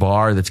eating a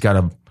bar that's got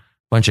a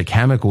bunch of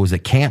chemicals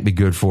that can't be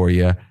good for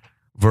you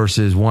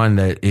versus one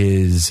that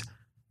is,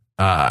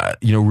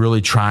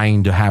 really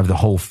trying to have the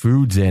whole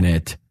foods in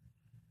it.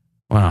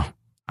 Well,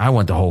 I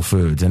want the whole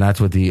foods, and that's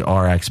what the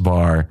RX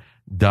Bar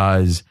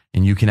does.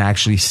 And you can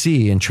actually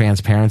see, and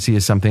transparency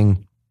is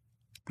something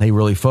they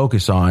really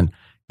focus on.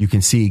 You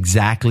can see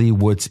exactly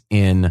what's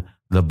in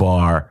the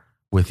bar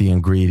with the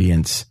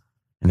ingredients,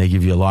 and they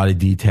give you a lot of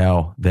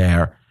detail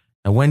there.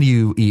 Now, when do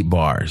you eat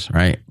bars,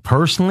 right?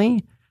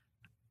 Personally,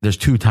 there's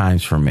 2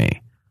 times for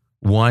me.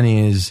 One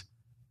is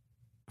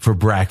for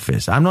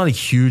breakfast. I'm not a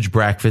huge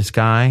breakfast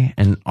guy,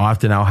 and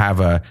often I'll have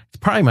it's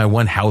probably my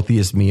one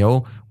healthiest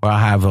meal where I'll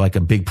have like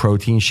a big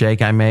protein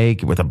shake I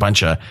make with a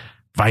bunch of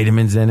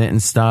vitamins in it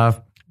and stuff.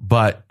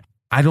 But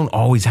I don't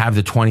always have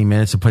the 20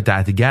 minutes to put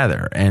that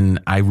together.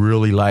 And I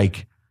really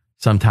like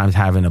sometimes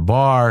having a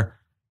bar,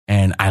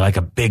 and I like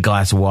a big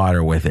glass of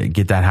water with it,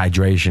 get that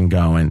hydration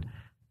going.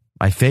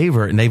 My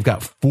favorite, and they've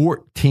got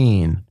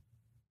 14.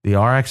 The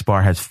RX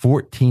Bar has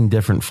 14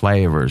 different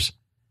flavors.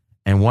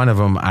 And one of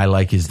them I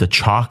like is the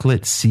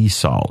chocolate sea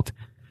salt,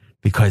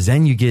 because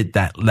then you get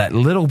that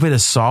little bit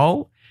of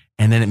salt,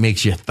 and then it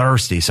makes you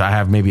thirsty. So I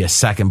have maybe a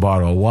second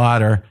bottle of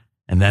water,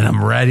 and then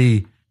I'm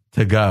ready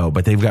to go.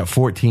 But they've got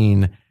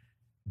 14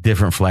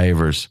 different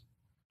flavors.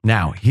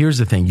 Now, here's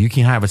the thing. You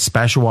can have a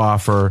special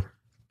offer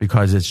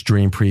because it's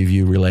Dream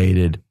Preview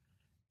related.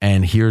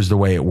 And here's the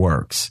way it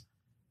works.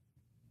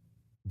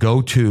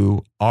 Go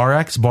to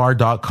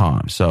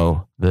rxbar.com.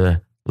 So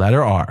the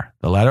letter R,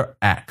 the letter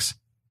X,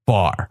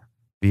 bar,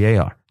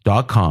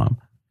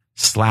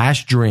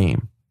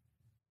 BAR.com/dream.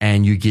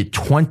 And you get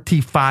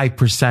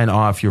 25%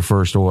 off your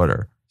first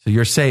order. So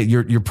you're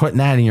putting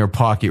that in your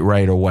pocket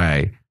right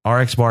away.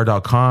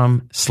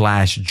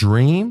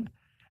 rxbar.com/dream.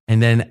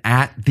 And then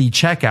at the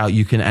checkout,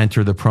 you can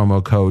enter the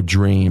promo code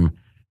DREAM.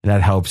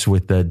 That helps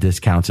with the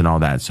discounts and all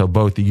that. So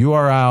both the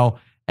URL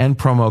and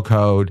promo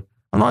code.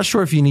 I'm not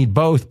sure if you need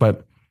both,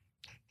 but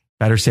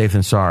Better safe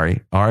than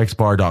sorry.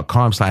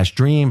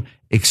 rxbar.com/dream.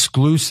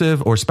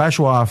 Exclusive or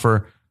special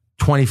offer,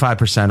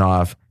 25%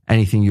 off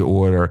anything you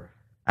order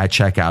at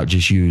checkout.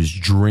 Just use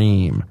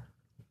DREAM.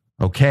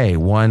 Okay,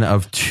 one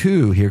of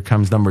two. Here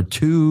comes number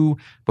 2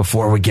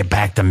 before we get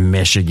back to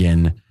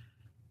Michigan.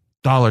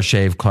 Dollar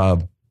Shave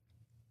Club.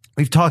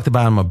 We've talked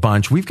about them a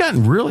bunch. We've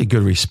gotten really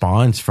good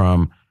response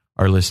from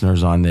our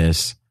listeners on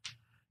this.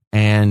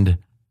 And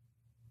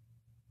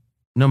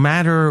no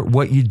matter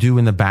what you do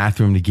in the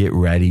bathroom to get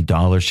ready,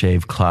 Dollar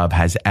Shave Club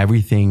has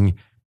everything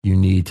you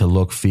need to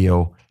look,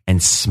 feel,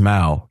 and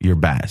smell your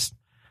best.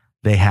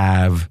 They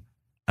have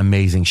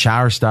amazing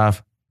shower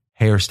stuff,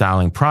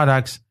 hairstyling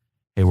products.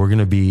 Hey, we're going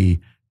to be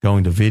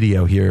going to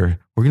video here.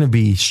 We're going to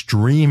be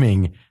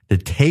streaming the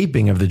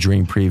taping of the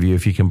Dream Preview,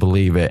 if you can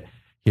believe it,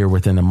 here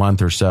within a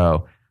month or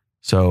so.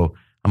 So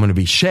I'm going to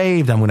be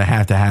shaved. I'm going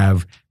to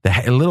have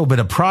a little bit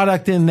of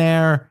product in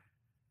there,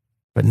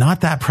 but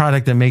not that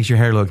product that makes your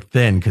hair look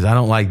thin, because I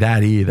don't like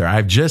that either. I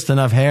have just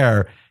enough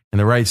hair in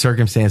the right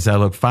circumstance that I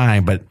look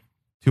fine, but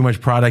too much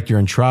product, you're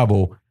in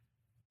trouble.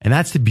 And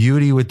that's the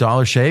beauty with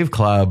Dollar Shave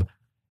Club,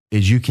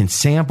 is you can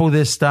sample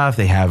this stuff.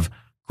 They have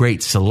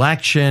great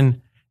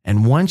selection.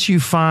 And once you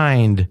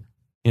find,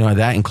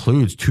 that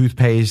includes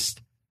toothpaste,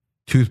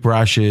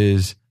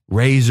 toothbrushes,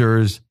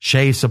 razors,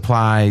 shave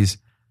supplies.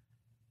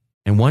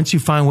 And once you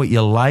find what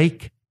you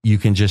like, you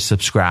can just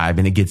subscribe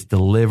and it gets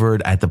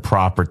delivered at the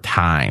proper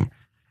time.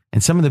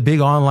 And some of the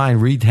big online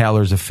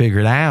retailers have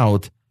figured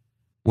out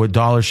what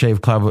Dollar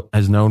Shave Club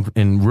has known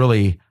and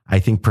really, I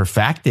think,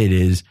 perfected,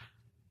 is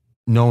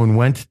knowing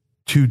when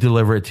to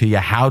deliver it to you,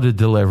 how to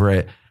deliver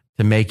it,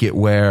 to make it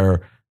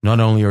where not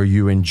only are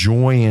you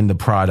enjoying the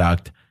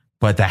product,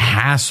 but the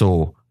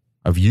hassle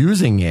of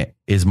using it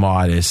is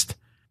modest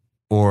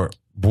or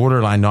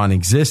borderline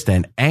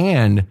non-existent.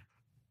 And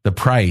the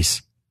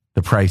price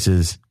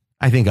is,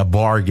 I think, a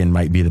bargain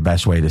might be the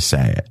best way to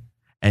say it.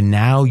 And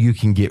now you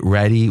can get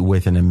ready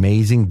with an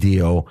amazing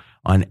deal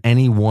on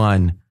any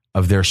one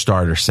of their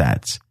starter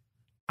sets.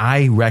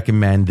 I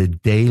recommend the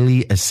Daily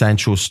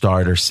Essential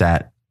Starter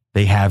Set.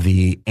 They have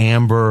the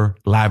Amber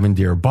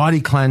Lavender Body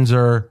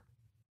Cleanser,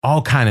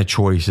 all kind of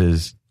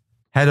choices.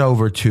 Head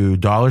over to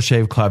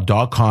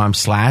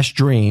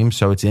dollarshaveclub.com/dream.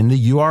 So it's in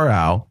the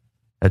URL.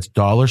 That's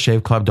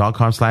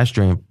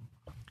dollarshaveclub.com/dream.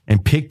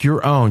 And pick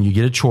your own. You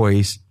get a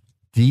choice.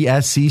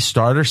 DSC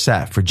starter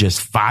set for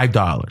just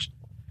 $5.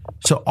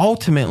 So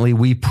ultimately,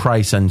 we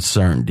price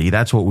uncertainty.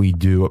 That's what we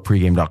do at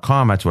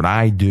pregame.com. That's what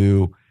I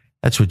do.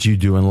 That's what you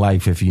do in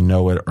life, if you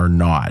know it or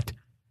not.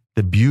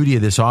 The beauty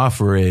of this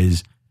offer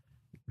is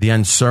the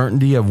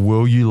uncertainty of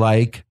will you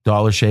like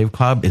Dollar Shave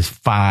Club is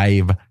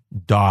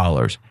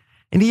 $5.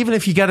 And even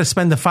if you got to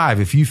spend the $5,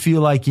 if you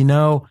feel like, we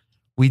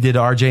did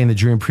RJ and the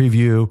Dream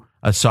Preview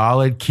a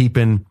solid,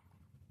 keeping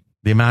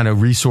the amount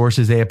of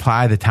resources they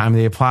apply, the time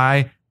they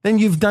apply, then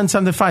you've done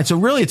something fine. So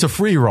really, it's a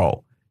free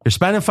roll. You're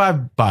spending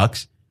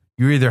 $5.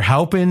 You're either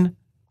helping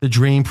the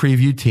Dream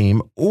Preview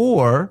team,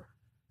 or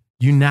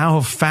you now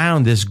have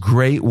found this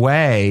great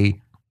way,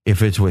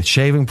 if it's with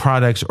shaving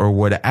products or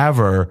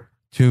whatever,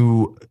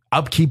 to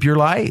upkeep your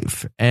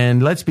life.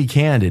 And let's be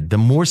candid, the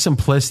more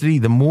simplicity,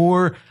 the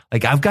more,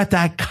 like, I've got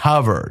that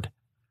covered.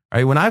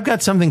 Right? When I've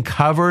got something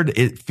covered,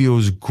 it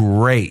feels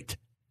great.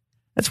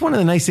 That's one of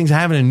the nice things of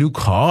having a new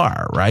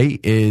car, right?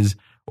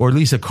 Or at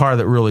least a car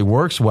that really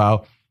works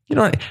well.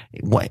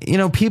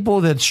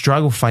 People that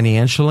struggle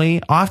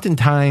financially,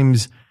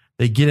 oftentimes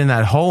they get in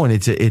that hole, and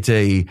it's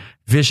a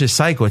vicious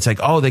cycle. It's like,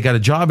 oh, they got a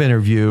job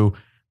interview,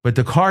 but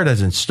the car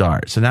doesn't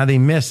start. So now they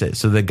miss it.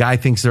 So the guy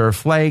thinks they're a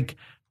flake,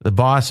 the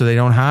boss, so they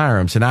don't hire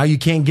him. So now you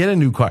can't get a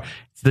new car.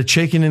 It's the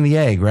chicken and the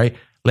egg, right?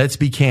 Let's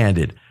be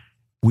candid.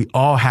 We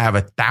all have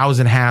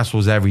 1,000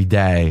 hassles every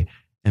day.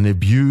 And the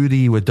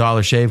beauty with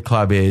Dollar Shave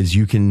Club is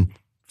you can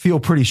feel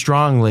pretty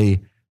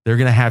strongly they're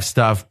going to have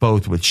stuff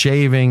both with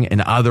shaving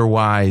and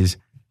otherwise.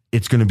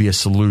 It's going to be a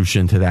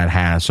solution to that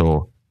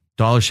hassle.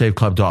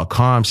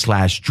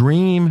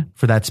 dollarshaveclub.com/dream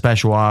for that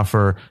special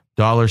offer.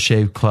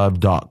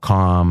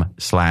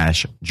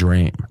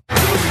 dollarshaveclub.com/dream.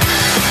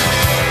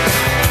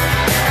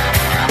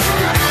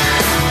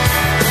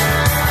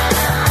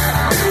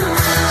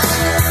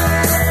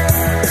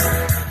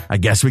 I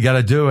guess we got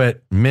to do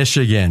it.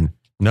 Michigan,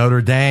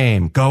 Notre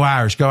Dame, go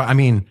Irish, go. I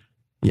mean,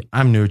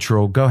 I'm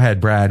neutral. Go ahead,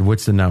 Brad.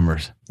 What's the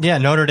numbers? Yeah,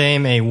 Notre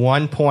Dame, a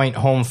 1-point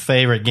home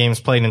favorite. Games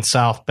played in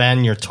South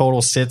Bend. Your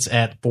total sits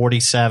at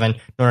 47.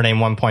 Notre Dame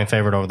 1-point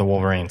favorite over the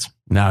Wolverines.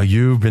 Now,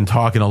 you've been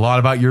talking a lot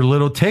about your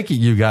little ticket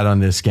you got on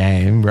this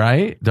game,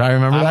 right? Do I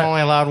remember that? I'm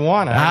only allowed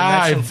one.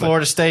 I mentioned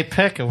Florida State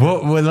pick.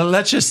 Well,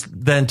 let's just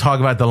then talk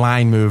about the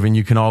line move, and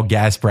you can all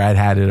guess Brad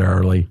had it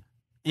early.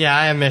 Yeah,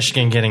 I have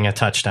Michigan getting a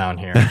touchdown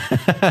here.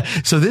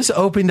 So this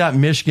opened up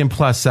Michigan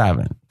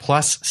 +7.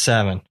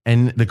 +7.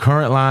 And the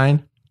current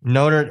line?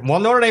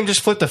 Notre Dame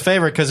just flipped the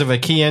favorite because of a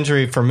key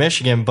injury for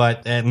Michigan,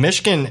 but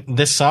Michigan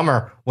this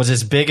summer was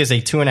as big as a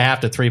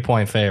 2.5 to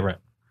 3-point favorite.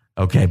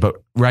 Okay,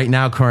 but right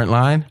now, current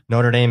line?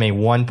 Notre Dame, a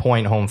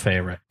 1-point home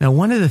favorite. Now,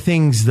 one of the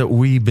things that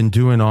we've been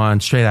doing on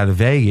Straight Out of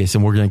Vegas,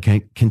 and we're going to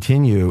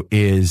continue,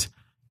 is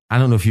I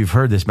don't know if you've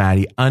heard this,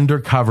 Maddie,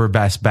 undercover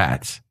best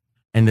bets.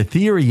 And the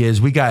theory is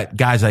we got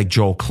guys like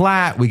Joel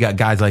Klatt, we got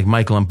guys like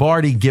Michael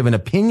Lombardi giving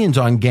opinions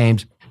on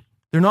games.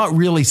 They're not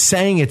really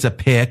saying it's a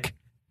pick,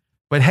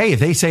 but hey, if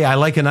they say I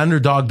like an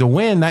underdog to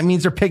win, that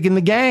means they're picking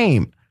the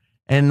game.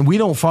 And we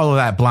don't follow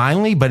that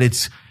blindly, but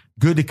it's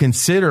good to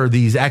consider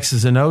these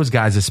X's and O's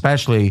guys,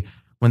 especially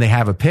when they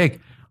have a pick.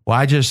 Well,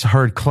 I just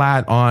heard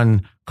Klatt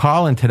on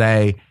Colin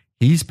today.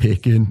 He's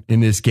picking in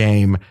this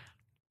game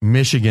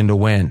Michigan to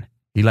win.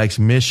 He likes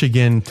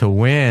Michigan to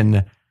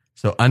win.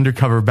 So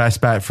undercover best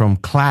bet from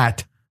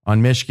Klatt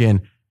on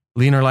Michigan.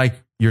 Leaner like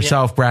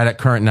yourself, Brad, at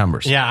current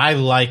numbers. Yeah, I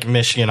like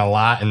Michigan a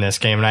lot in this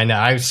game. And I know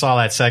I saw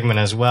that segment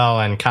as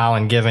well. And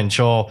Colin giving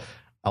Joel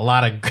a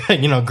lot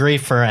of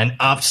grief for an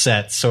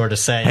upset, sort of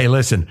say. Hey,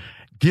 listen,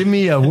 give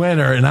me a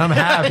winner and I'm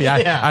happy.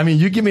 Yeah. I mean,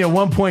 you give me a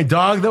 1-point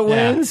dog that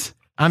wins,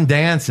 I'm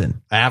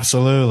dancing.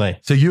 Absolutely.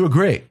 So you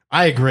agree?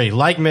 I agree.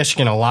 Like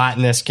Michigan a lot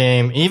in this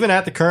game, even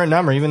at the current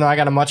number. Even though I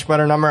got a much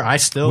better number, I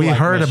still we like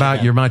heard Michigan.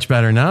 About your much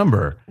better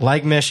number.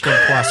 Like Michigan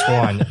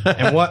 +1.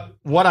 And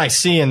what I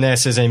see in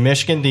this is a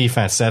Michigan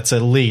defense that's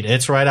elite.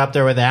 It's right up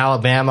there with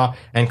Alabama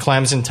and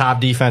Clemson, top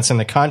defense in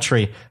the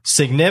country.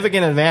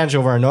 Significant advantage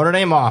over a Notre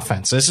Dame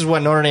offense. This is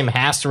what Notre Dame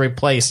has to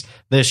replace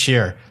this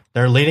year.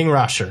 Their leading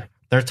rusher,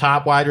 their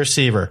top wide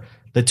receiver,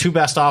 the two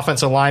best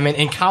offensive linemen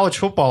in college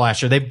football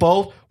last year. They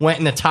both went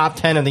in the top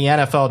 10 of the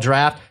NFL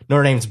draft.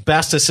 Notre Dame's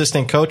best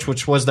assistant coach,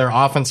 which was their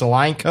offensive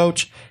line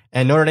coach.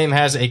 And Notre Dame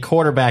has a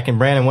quarterback in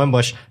Brandon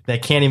Wimbush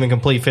that can't even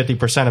complete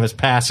 50% of his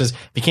passes.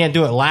 If he can't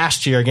do it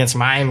last year against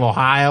Miami of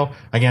Ohio,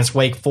 against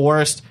Wake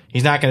Forest,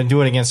 he's not going to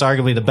do it against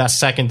arguably the best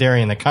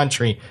secondary in the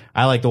country.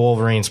 I like the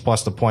Wolverines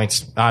plus the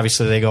points.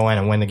 Obviously, they go in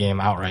and win the game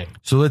outright.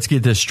 So let's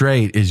get this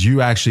straight. Is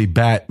you actually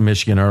bet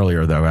Michigan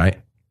earlier, though, right?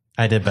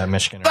 I did bet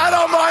Michigan. I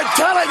don't mind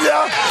telling you,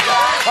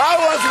 I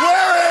was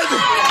wearing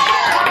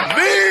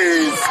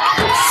these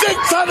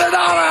 $600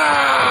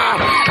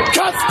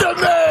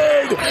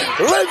 custom-made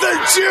leather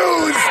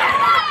shoes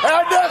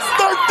and this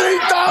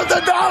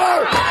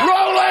 $13,000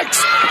 Rolex.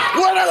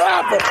 What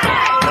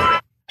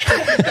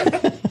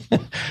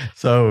happened?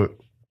 So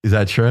is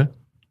that true?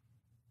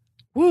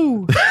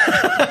 Woo.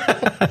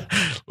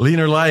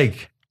 Leaner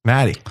like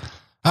Maddie.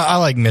 I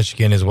like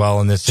Michigan as well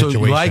in this situation.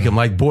 So you like him,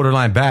 like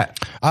borderline bet.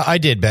 I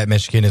did bet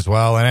Michigan as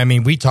well. And I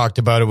mean, we talked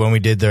about it when we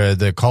did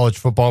the college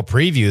football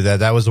preview,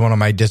 that was one of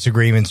my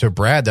disagreements with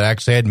Brad, that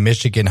actually had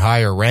Michigan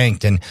higher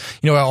ranked. And,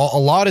 you know, a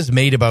lot is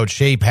made about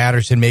Shea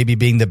Patterson maybe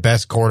being the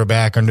best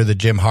quarterback under the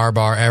Jim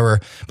Harbaugh era.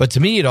 But to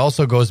me, it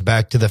also goes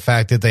back to the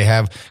fact that they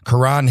have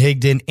Karan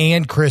Higdon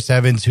and Chris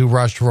Evans, who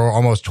rushed for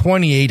almost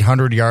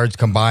 2,800 yards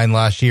combined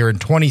last year and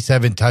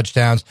 27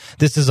 touchdowns.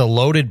 This is a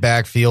loaded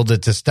backfield.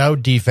 It's a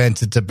stout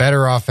defense. It's a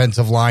better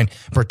offensive line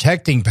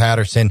protecting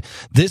Patterson.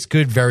 This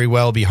could very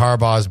well be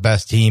Harbaugh's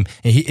best team.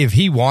 And if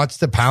he wants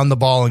to pound the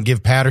ball and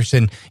give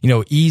Patterson,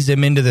 ease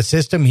him into the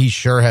system, he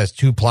sure has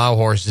two plow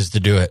horses to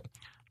do it.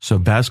 So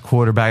best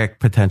quarterback,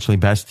 potentially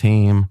best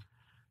team.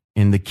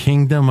 In the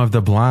kingdom of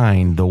the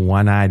blind, the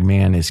one-eyed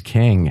man is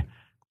king.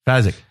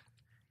 Fezzik.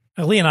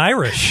 Leon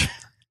Irish.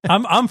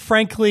 I'm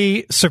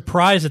frankly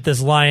surprised at this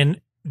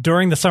line.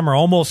 During the summer,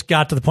 almost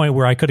got to the point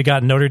where I could have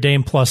gotten Notre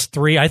Dame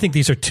 +3. I think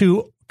these are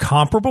two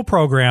comparable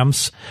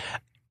programs.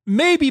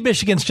 Maybe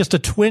Michigan's just a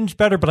twinge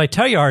better, but I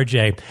tell you,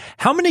 RJ,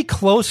 how many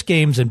close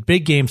games and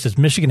big games does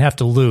Michigan have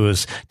to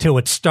lose till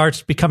it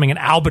starts becoming an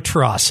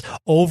albatross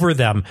over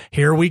them?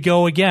 Here we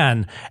go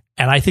again.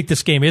 And I think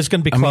this game is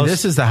going to be close. I mean,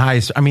 this is the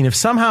highest. I mean, if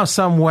somehow,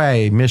 some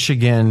way,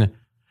 Michigan,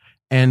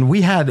 and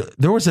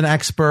there was an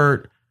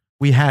expert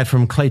we had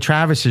from Clay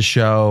Travis's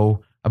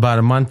show about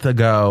a month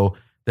ago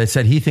that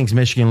said he thinks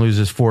Michigan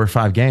loses 4 or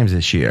 5 games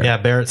this year. Yeah,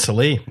 Barrett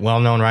Sallee,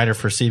 well-known writer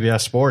for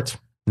CBS Sports.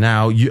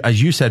 Now,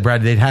 as you said,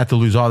 Brad, they'd have to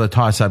lose all the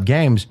toss-up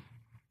games.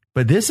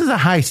 But this is a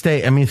high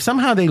stake. I mean, if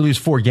somehow they lose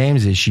 4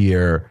 games this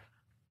year,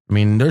 I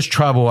mean, there's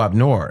trouble up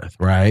north,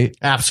 right?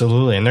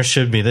 Absolutely, and there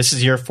should be. This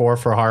is year 4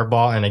 for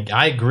Harbaugh, and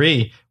I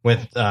agree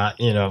with,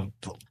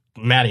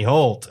 Matty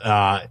Holt.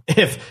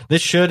 If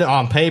this should,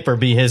 on paper,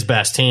 be his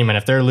best team, and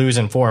if they're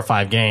losing 4 or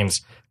 5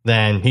 games,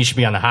 then he should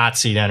be on the hot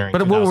seat entering.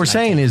 But what we're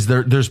saying is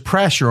there's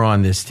pressure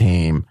on this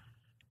team,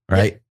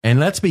 right? Yeah. And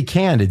let's be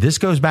candid. This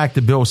goes back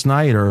to Bill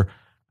Snyder.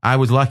 I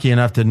was lucky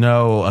enough to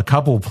know a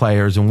couple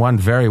players, and one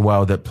very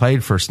well that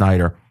played for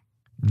Snyder.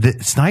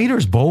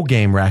 Snyder's bowl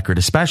game record,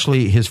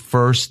 especially his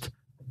first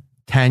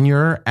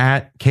tenure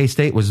at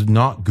K-State, was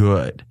not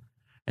good.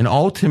 And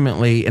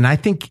ultimately, and I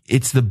think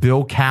it's the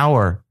Bill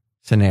Cowher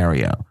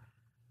scenario,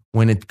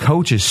 when a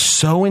coach is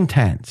so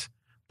intense,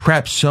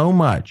 preps so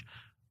much,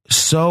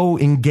 so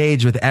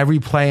engaged with every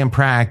play in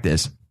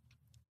practice,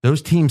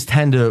 those teams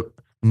tend to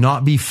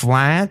not be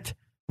flat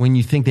when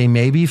you think they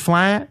may be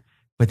flat,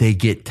 but they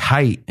get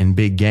tight in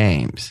big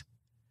games.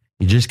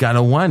 You just got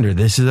to wonder,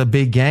 this is a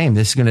big game.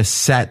 This is going to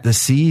set the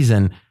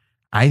season.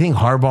 I think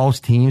Harbaugh's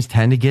teams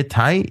tend to get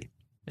tight,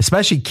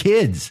 especially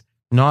kids.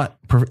 not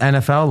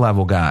NFL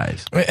level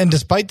guys. And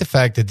despite the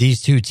fact that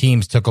these two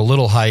teams took a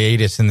little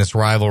hiatus in this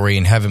rivalry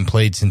and haven't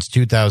played since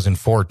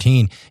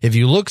 2014, if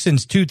you look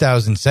since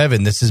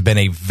 2007, this has been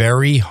a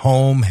very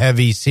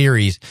home-heavy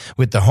series,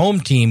 with the home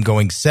team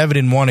going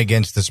 7-1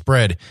 against the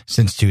spread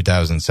since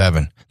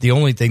 2007. The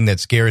only thing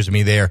that scares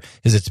me there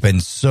is it's been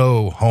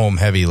so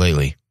home-heavy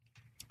lately.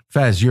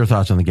 Fez, your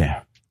thoughts on the game?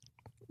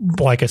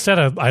 Like I said,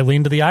 I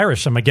lean to the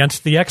Irish. I'm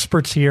against the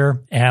experts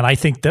here, and I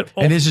think that...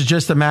 And this is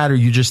just a matter,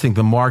 you just think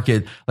the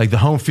market, like the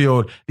home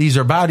field, these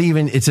are about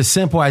even, it's as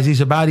simple as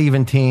these are about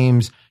even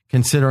teams,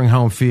 considering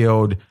home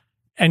field.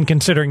 And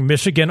considering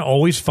Michigan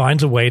always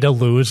finds a way to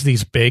lose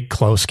these big,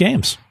 close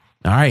games.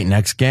 All right,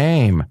 next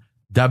game.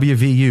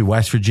 WVU,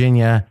 West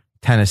Virginia,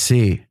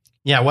 Tennessee.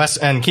 Yeah,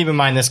 and keep in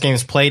mind, this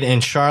game's played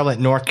in Charlotte,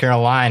 North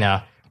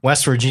Carolina.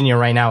 West Virginia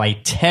right now a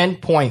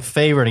 10-point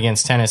favorite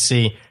against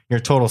Tennessee. Your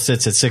total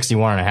sits at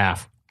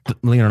 61.5.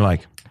 Lean or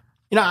like?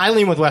 I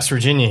lean with West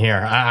Virginia here.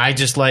 I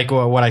just like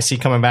what I see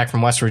coming back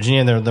from West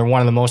Virginia. They're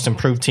one of the most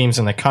improved teams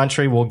in the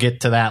country. We'll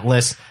get to that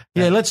list.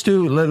 Yeah, let's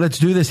do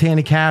this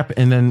handicap,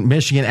 and then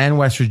Michigan and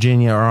West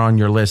Virginia are on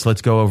your list.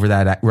 Let's go over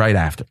that right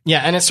after.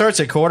 Yeah, and it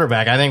starts at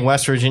quarterback. I think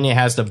West Virginia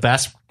has the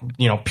best,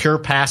 pure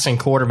passing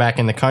quarterback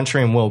in the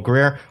country, and Will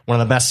Grier, one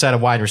of the best set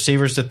of wide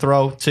receivers to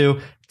throw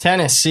to.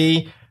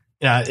 Tennessee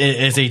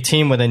is a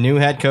team with a new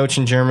head coach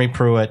in Jeremy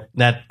Pruitt.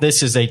 That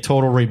this is a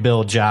total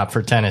rebuild job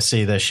for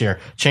Tennessee this year.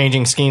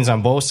 Changing schemes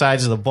on both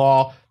sides of the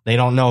ball. They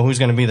don't know who's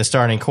going to be the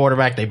starting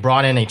quarterback. They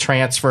brought in a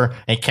transfer,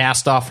 a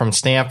cast-off from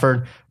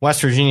Stanford.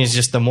 West Virginia is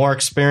just the more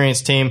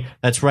experienced team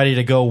that's ready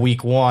to go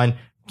week one.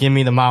 Give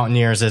me the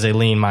Mountaineers as a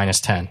lean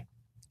 -10.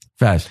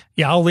 Fast.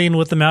 Yeah, I'll lean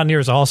with the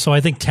Mountaineers also.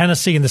 I think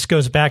Tennessee, and this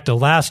goes back to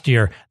last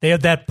year, they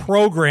had that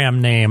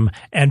program name,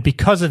 and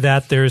because of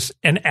that, there's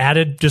an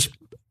added just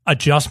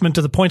adjustment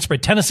to the point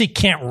spread. Tennessee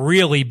can't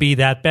really be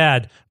that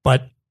bad,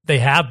 but they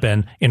have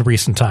been in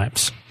recent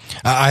times.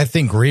 I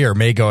think Grier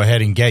may go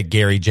ahead and get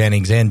Gary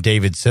Jennings and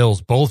David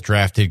Sills both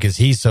drafted because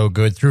he's so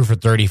good. Threw for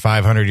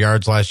 3,500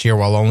 yards last year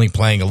while only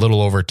playing a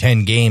little over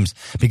 10 games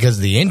because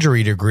of the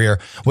injury to Grier.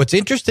 What's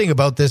interesting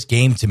about this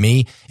game to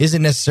me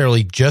isn't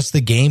necessarily just the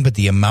game, but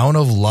the amount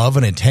of love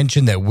and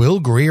attention that Will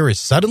Grier is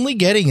suddenly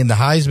getting in the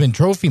Heisman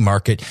Trophy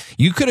market.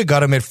 You could have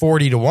got him at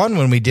 40-1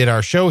 when we did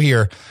our show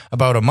here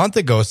about a month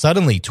ago.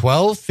 Suddenly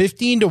 12,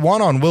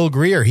 15-1 on Will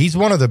Grier. He's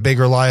one of the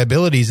bigger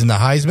liabilities in the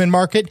Heisman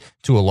market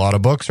to a lot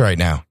of books right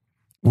now.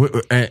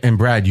 And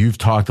Brad, you've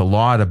talked a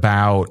lot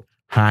about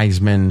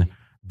Heisman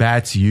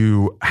bets.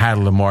 You had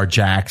Lamar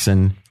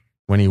Jackson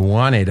when he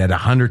won it at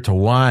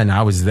 100-1.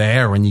 I was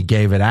there when you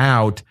gave it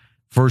out.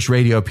 First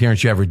radio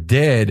appearance you ever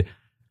did.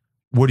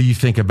 What do you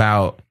think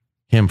about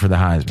him for the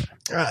Heisman?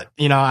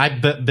 I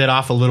bit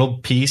off a little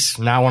piece.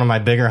 Not one of my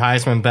bigger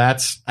Heisman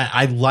bets.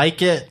 I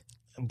like it,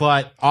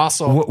 but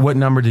also... What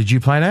number did you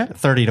play at?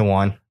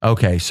 30-1.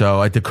 Okay,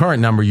 so at the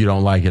current number, you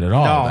don't like it at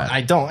all. No,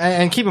 I don't.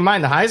 And keep in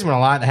mind, the Heisman a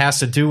lot has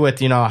to do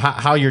with,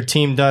 how your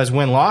team does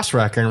win-loss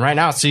record. And right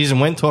now, season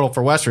win total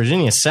for West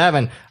Virginia is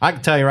 7. I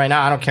can tell you right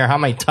now, I don't care how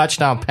many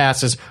touchdown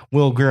passes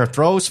Will Grier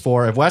throws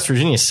for. If West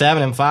Virginia is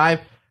 7-5,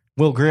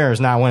 Will Grier is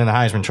not winning the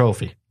Heisman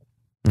Trophy.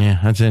 Yeah,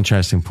 that's an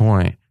interesting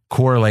point.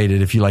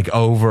 Correlated if you like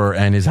over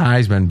and his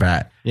Heisman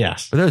bet.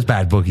 Yes. But those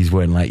bad bookies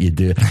wouldn't let you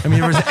do it. I mean, if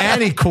there was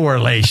any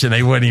correlation,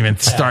 they wouldn't even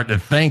start to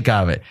think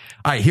of it.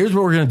 All right, here's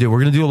what we're going to do. We're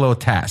going to do a little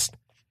test.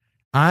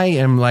 I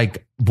am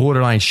like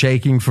borderline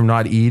shaking from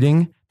not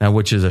eating, now,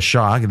 which is a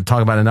shock. And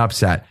talk about an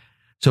upset.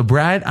 So,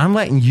 Brad, I'm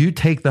letting you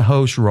take the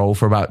host role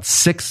for about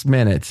 4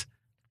 minutes.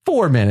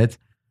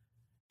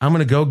 I'm going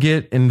to go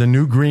get in the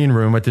new green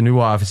room at the new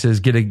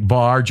offices, get a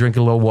bar, drink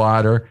a little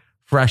water,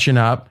 freshen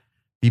up,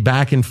 be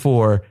back in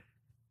 4.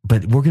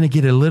 But we're going to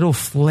get a little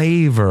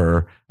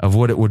flavor of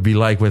what it would be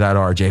like without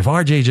RJ. If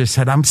RJ just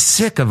said, I'm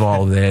sick of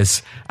all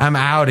this, I'm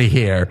out of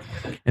here.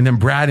 And then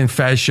Brad and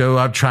Fez show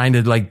up trying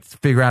to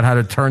figure out how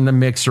to turn the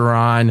mixer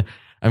on.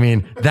 I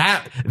mean,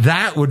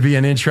 that would be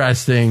an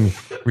interesting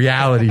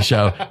reality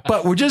show.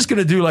 But we're just going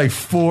to do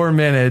 4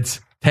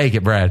 minutes. Take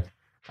it, Brad.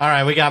 All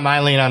right, we got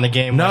my lean on the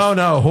game.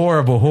 No,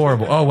 horrible.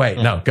 Oh, wait,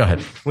 no, go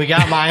ahead. We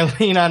got my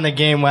lean on the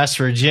game, West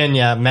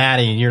Virginia.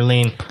 Maddie, your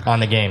lean on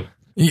the game.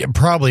 Yeah,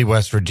 probably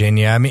West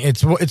Virginia. I mean,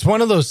 it's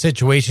one of those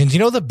situations.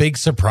 The big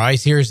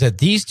surprise here is that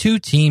these two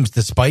teams,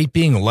 despite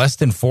being less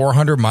than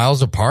 400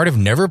 miles apart, have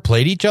never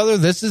played each other.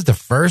 This is the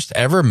first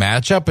ever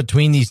matchup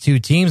between these two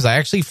teams. I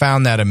actually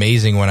found that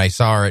amazing when I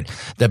saw it,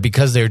 that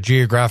because their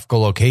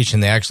geographical location,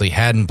 they actually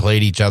hadn't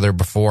played each other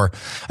before.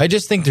 I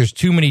just think there's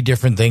too many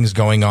different things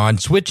going on.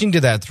 Switching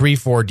to that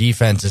 3-4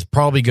 defense is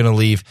probably going to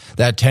leave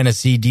that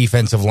Tennessee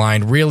defensive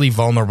line really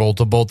vulnerable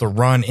to both the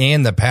run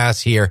and the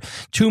pass here.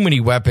 Too many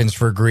weapons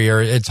for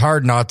Grier. It's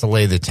hard not to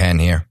lay the 10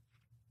 here.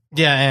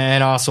 Yeah,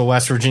 and also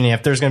West Virginia,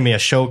 if there's going to be a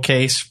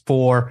showcase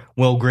for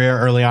Will Grier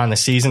early on in the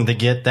season to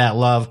get that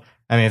love,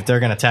 I mean, if they're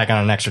going to tack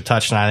on an extra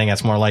touchdown, I think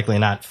that's more likely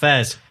not.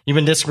 Fez, you've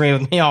been disagreeing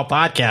with me all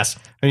podcast.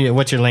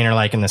 What's your leaner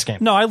like in this game?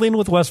 No, I lean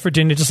with West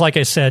Virginia. Just like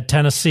I said,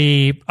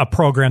 Tennessee, a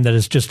program that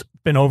has just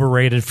been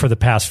overrated for the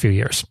past few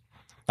years.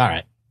 All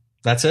right.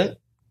 That's it?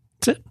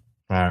 That's it.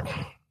 All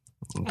right.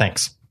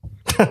 Thanks.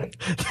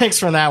 Thanks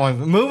for that one.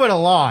 Moving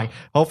along.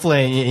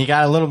 Hopefully you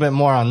got a little bit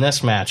more on this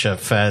matchup,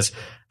 Fez.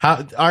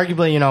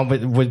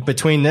 Arguably,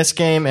 between this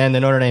game and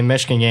the Notre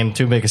Dame-Michigan game,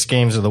 two biggest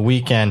games of the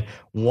weekend,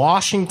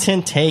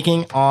 Washington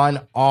taking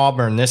on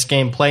Auburn. This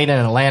game played in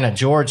Atlanta,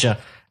 Georgia.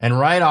 And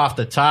right off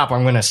the top,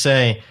 I'm going to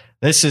say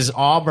this is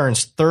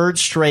Auburn's third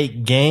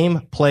straight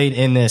game played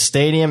in this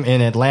stadium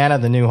in Atlanta,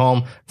 the new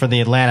home for the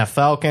Atlanta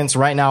Falcons.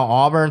 Right now,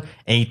 Auburn,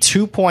 a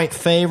 2-point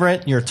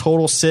favorite. Your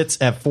total sits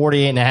at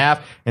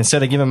 48.5.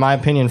 Instead of giving my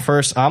opinion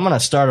first, I'm going to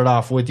start it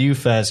off with you,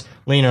 Fez.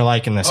 Lean or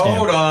like in this game?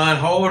 Hold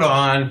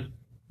on.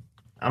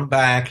 I'm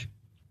back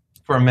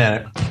for a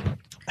minute.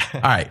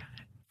 All right.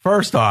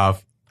 First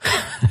off,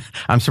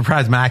 I'm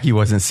surprised Mackie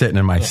wasn't sitting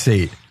in my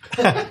seat.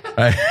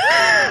 Like,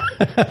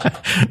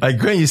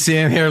 couldn't you see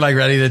him here, like,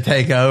 ready to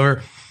take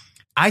over?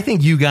 I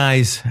think you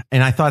guys,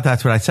 and I thought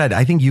that's what I said,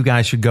 I think you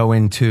guys should go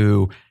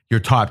into your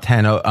top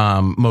 10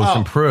 most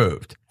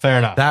improved. Fair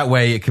enough. That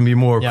way it can be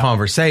more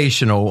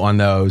conversational on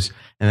those,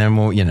 and then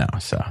we'll,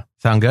 so.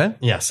 Sound good?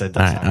 Yes, it does.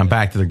 All right, I'm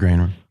back to the green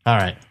room. All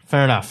right.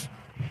 Fair enough.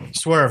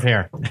 Swerve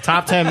here.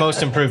 Top 10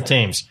 most improved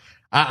teams.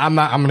 I'm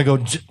going to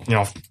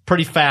go,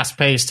 pretty fast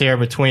paced here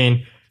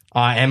between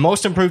and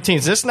most improved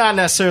teams. This is not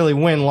necessarily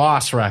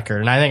win-loss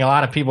record, and I think a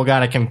lot of people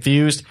got it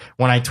confused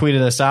when I tweeted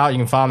this out. You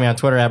can follow me on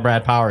Twitter at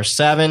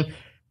BradPowers7.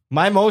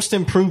 My most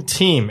improved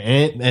team,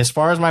 as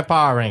far as my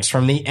power ranks,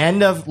 from the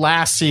end of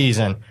last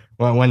season,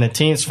 when the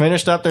teams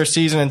finished up their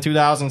season in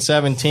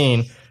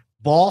 2017,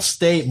 Ball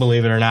State,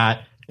 believe it or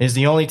not, is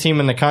the only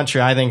team in the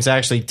country I think is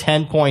actually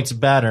 10 points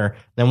better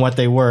than what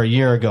they were a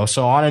year ago.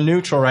 So on a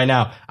neutral right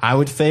now, I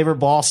would favor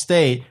Ball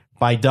State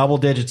by double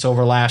digits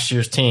over last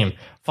year's team.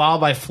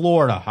 Followed by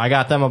Florida. I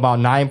got them about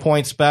 9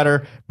 points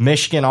better.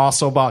 Michigan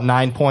also about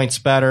 9 points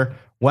better.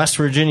 West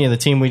Virginia, the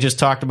team we just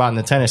talked about in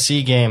the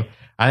Tennessee game,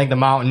 I think the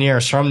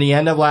Mountaineers from the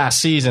end of last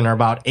season are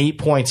about 8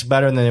 points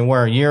better than they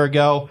were a year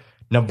ago.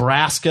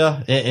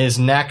 Nebraska is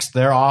next.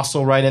 They're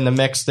also right in the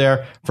mix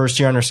there. First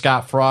year under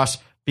Scott Frost.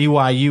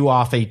 BYU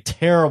off a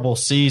terrible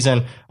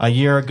season a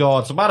year ago.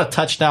 It's about a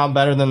touchdown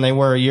better than they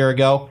were a year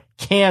ago.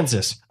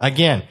 Kansas,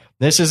 again,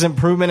 this is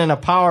improvement in a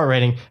power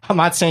rating. I'm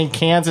not saying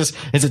Kansas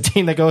is a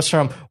team that goes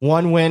from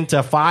 1 win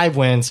to 5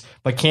 wins,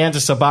 but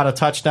Kansas about a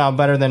touchdown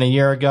better than a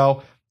year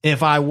ago.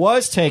 If I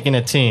was taking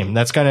a team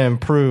that's going to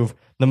improve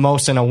the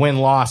most in a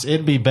win-loss,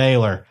 it'd be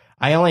Baylor.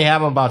 I only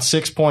have them about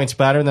 6 points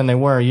better than they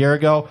were a year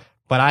ago,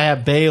 but I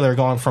have Baylor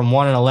going from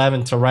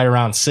 1-11 to right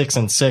around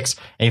 6-6,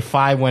 a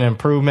 5-win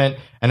improvement.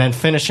 And then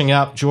finishing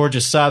up Georgia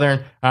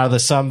Southern out of the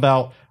Sun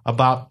Belt,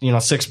 about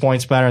 6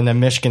 points better, and then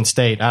Michigan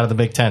State out of the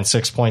Big Ten,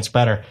 6 points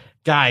better.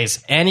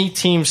 Guys, any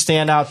team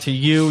stand out to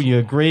you? You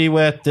agree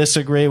with,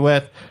 disagree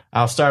with?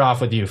 I'll start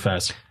off with you,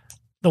 Fez.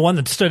 The one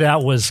that stood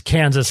out was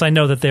Kansas. I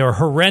know that they were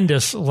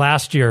horrendous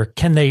last year.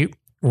 Can they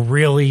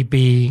really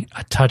be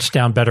a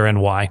touchdown better,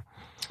 and why?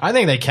 I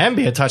think they can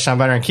be a touchdown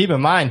better. And keep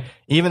in mind,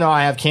 even though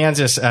I have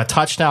Kansas a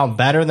touchdown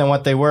better than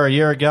what they were a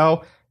year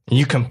ago, and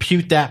you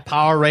compute that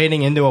power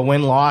rating into a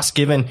win-loss,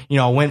 given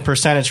a win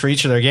percentage for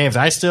each of their games,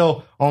 I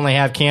still only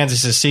have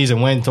Kansas's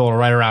season win total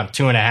right around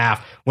 2.5,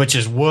 which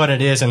is what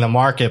it is in the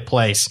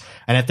marketplace.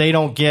 And if they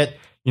don't get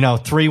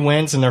 3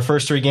 wins in their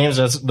first 3 games,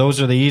 those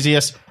are the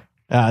easiest.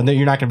 You're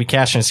not going to be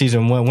cashing a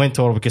season win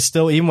total, because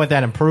still, even with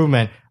that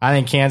improvement, I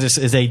think Kansas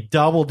is a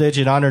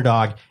double-digit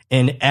underdog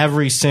in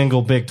every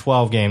single Big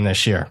 12 game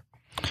this year.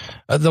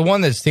 The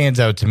one that stands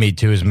out to me,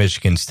 too, is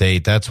Michigan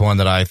State. That's one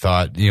that I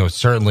thought,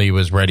 certainly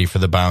was ready for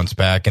the bounce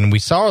back. And we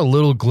saw a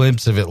little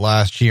glimpse of it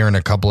last year in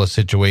a couple of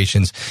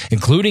situations,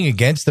 including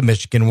against the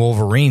Michigan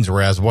Wolverines,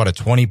 whereas, a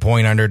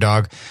 20-point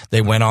underdog.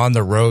 They went on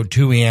the road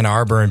to Ann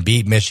Arbor and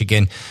beat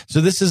Michigan.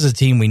 So this is a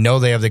team, we know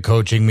they have the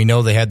coaching. We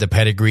know they had the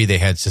pedigree. They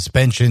had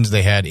suspensions.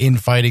 They had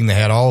infighting. They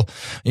had all,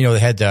 they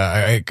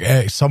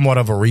had somewhat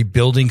of a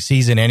rebuilding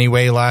season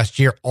anyway last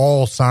year.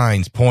 All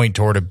signs point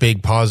toward a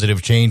big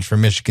positive change for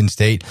Michigan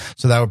State.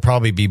 So that would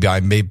probably be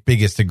my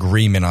biggest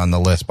agreement on the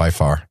list by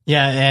far.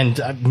 Yeah,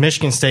 and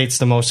Michigan State's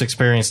the most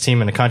experienced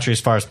team in the country as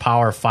far as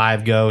Power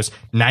 5 goes,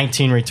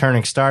 19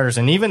 returning starters.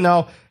 And even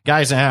though,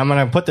 guys, I'm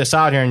going to put this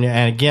out here, and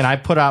again, I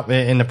put up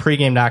in the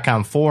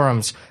pregame.com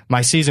forums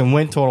my season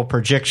win total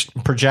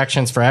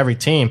projections for every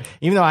team.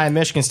 Even though I have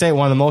Michigan State,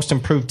 one of the most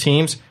improved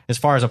teams as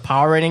far as a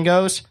power rating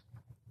goes,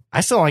 I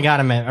still only got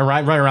them at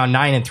right around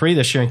 9-3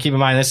 this year. And keep in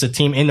mind, this is a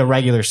team in the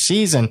regular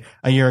season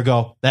a year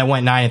ago that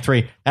went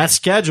 9-3. That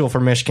schedule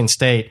for Michigan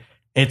State,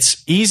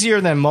 it's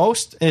easier than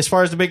most as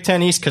far as the Big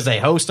Ten East, because they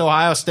host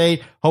Ohio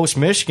State, host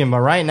Michigan.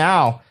 But right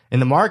now, in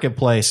the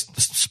marketplace,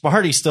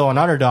 Sparty's still an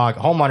underdog,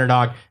 home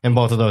underdog in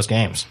both of those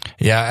games.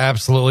 Yeah,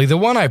 absolutely. The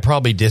one I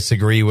probably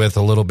disagree with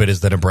a little bit is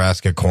the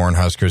Nebraska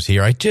Cornhuskers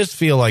here. I just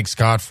feel like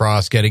Scott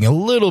Frost getting a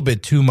little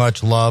bit too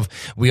much love.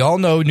 We all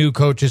know new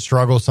coaches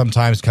struggle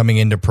sometimes coming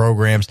into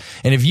programs.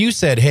 And if you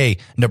said, hey,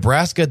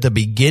 Nebraska at the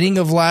beginning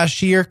of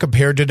last year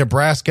compared to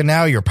Nebraska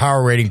now, your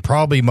power rating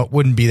probably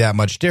wouldn't be that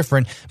much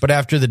different. But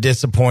after the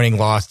disappointing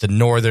loss to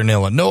Northern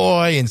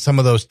Illinois and some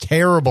of those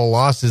terrible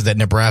losses that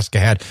Nebraska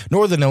had,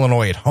 Northern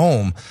Illinois at home,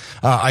 home.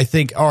 I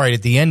think, all right,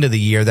 at the end of the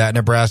year, that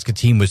Nebraska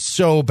team was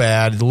so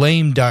bad,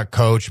 lame duck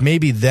coach.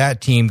 Maybe that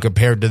team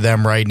compared to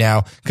them right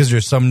now, because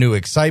there's some new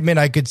excitement,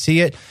 I could see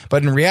it.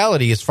 But in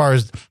reality, as far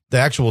as the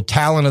actual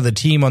talent of the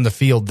team on the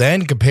field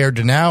then compared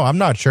to now, I'm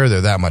not sure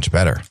they're that much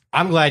better.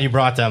 I'm glad you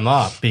brought them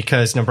up,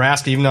 because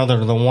Nebraska, even though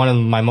they're the one of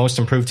my most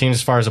improved teams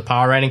as far as a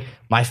power rating,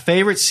 my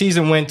favorite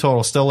season win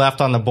total still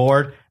left on the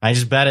board. I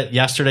just bet it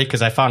yesterday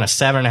because I found a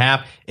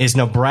 7.5 is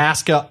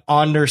Nebraska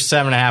under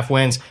 7.5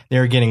 wins.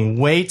 They're getting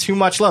way too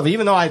much love,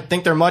 even though I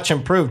think they're much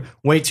improved.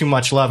 Way too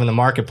much love in the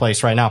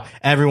marketplace right now.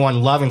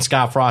 Everyone loving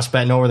Scott Frost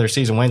betting over their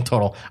season win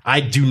total.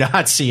 I do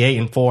not see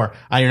 8-4.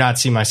 I do not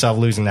see myself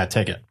losing that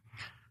ticket.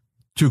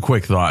 2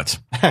 quick thoughts.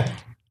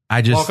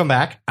 Welcome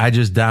back. I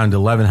just downed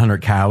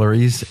 1,100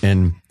 calories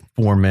in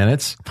 4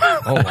 minutes.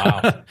 Oh,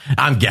 wow.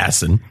 I'm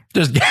guessing.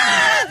 Just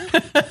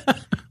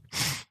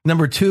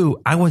Number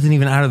 2, I wasn't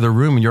even out of the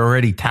room and you're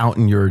already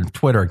touting your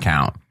Twitter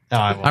account. Oh,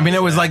 I mean,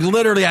 it was like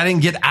literally I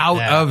didn't get out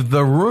of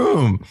the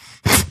room.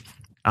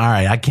 All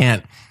right, I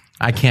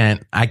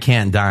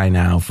can't die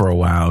now for a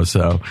while.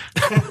 So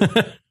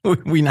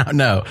we now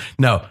know.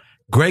 No,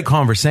 great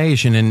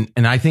conversation.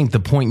 And I think the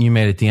point you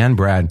made at the end,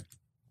 Brad,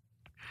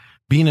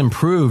 being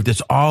improved,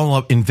 it's all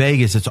up in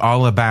Vegas. It's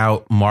all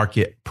about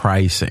market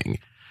pricing.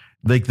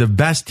 Like the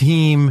best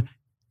team,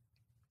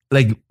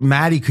 like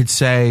Maddie could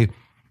say,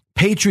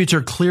 Patriots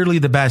are clearly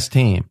the best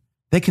team.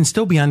 They can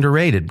still be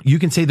underrated. You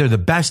can say they're the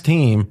best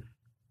team,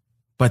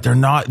 but they're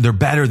not. They're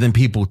better than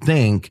people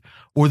think.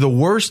 Or the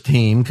worst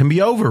team can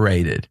be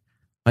overrated.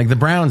 Like the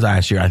Browns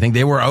last year, I think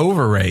they were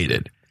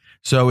overrated.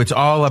 So it's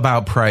all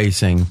about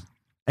pricing.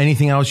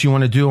 Anything else you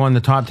want to do on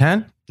the top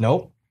 10?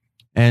 Nope.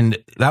 And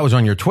that was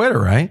on your Twitter,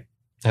 right?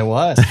 It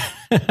was.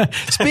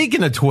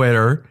 Speaking of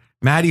Twitter,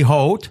 Maddie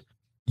Holt,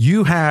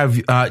 you have,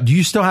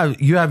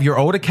 you have your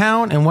old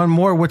account and one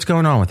more? What's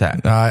going on with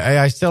that?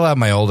 I still have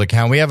my old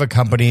account. We have a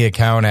company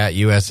account at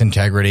US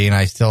Integrity, and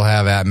I still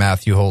have at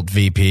Matthew Holt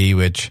VP,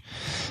 which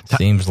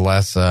seems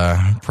less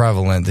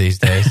prevalent these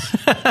days.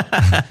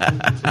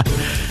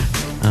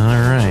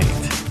 All right.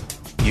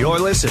 You're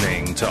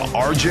listening to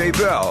RJ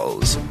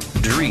Bell's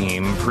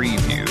Dream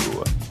Preview.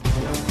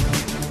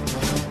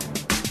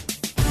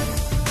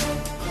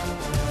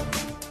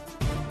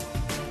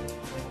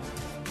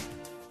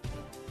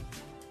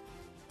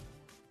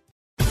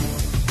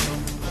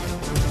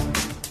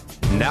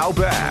 Now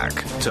back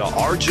to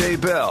RJ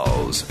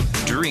Bell's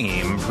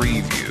Dream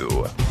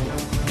Preview.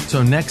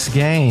 So next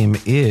game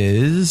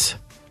is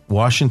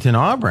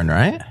Washington-Auburn,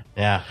 right?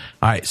 Yeah.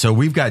 All right, so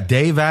we've got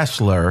Dave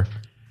Essler.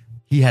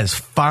 He has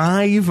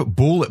 5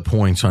 bullet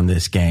points on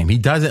this game. He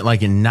does it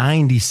like in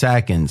 90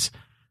 seconds,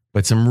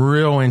 but some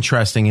real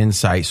interesting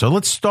insight. So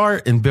let's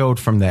start and build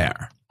from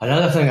there.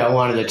 Another thing I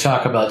wanted to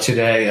talk about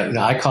today,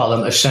 I call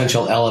them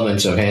essential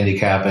elements of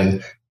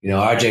handicapping.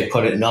 RJ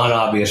put it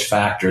non-obvious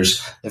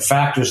factors, the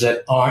factors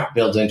that aren't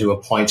built into a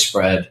point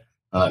spread.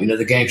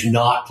 The game's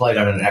not played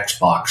on an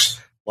Xbox.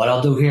 What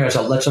I'll do here is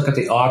let's look at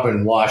the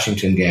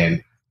Auburn-Washington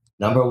game.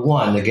 Number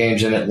 1, the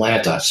game's in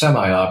Atlanta.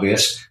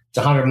 Semi-obvious. It's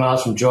 100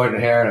 miles from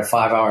Jordan-Hare and a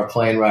 5-hour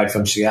plane ride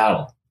from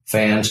Seattle.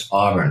 Fans,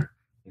 Auburn.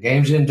 The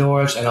game's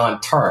indoors and on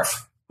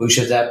turf. Who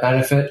should that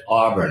benefit?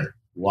 Auburn.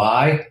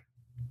 Why?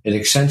 It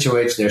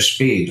accentuates their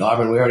speed.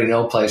 Auburn, we already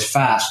know, plays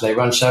fast. They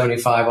run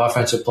 75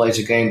 offensive plays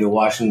a game to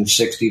Washington's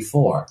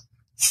 64.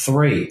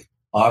 3,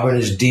 Auburn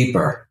is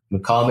deeper. We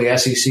call me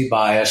SEC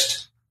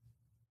biased,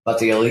 but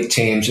the elite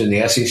teams in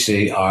the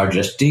SEC are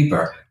just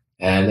deeper.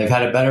 And they've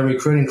had a better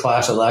recruiting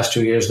class the last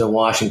 2 years than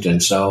Washington.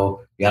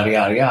 So yada,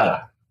 yada,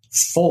 yada.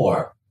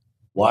 4,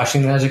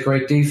 Washington has a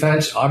great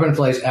defense. Auburn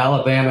plays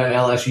Alabama and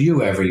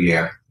LSU every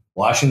year.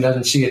 Washington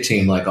doesn't see a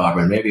team like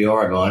Auburn, maybe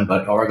Oregon,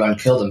 but Oregon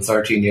killed them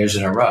 13 years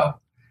in a row.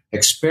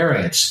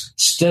 Experience,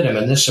 Stidham,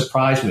 and this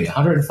surprised me,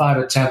 105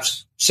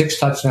 attempts, 6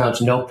 touchdowns,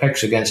 no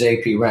picks against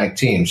AP-ranked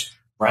teams.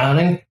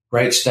 Browning,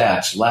 great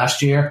stats.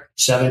 Last year,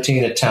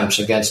 17 attempts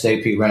against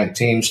AP-ranked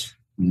teams,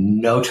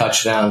 no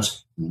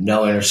touchdowns,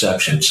 no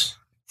interceptions.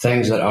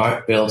 Things that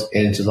aren't built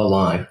into the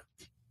line.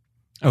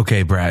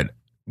 Okay, Brad,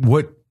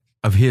 what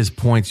of his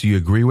points do you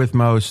agree with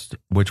most?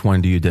 Which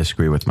one do you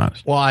disagree with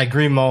most? Well, I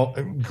agree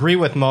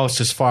with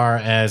most as far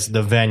as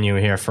the venue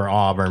here for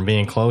Auburn,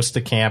 being close to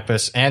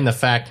campus, and the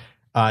fact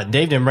Dave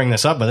didn't bring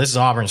this up, but this is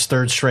Auburn's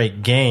 3rd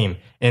straight game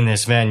in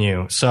this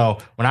venue. So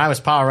when I was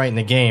power rating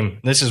the game,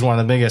 this is one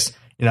of the biggest,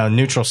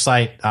 neutral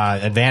site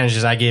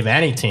advantages I gave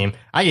any team.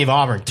 I gave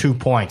Auburn 2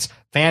 points.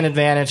 Fan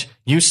advantage,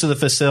 use of the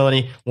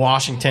facility.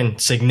 Washington,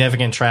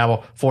 significant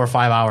travel, 4 or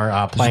 5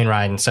 hour plane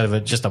ride instead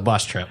of just a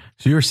bus trip.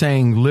 So you're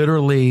saying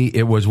literally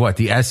it was what,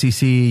 the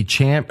SEC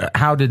champ?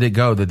 How did it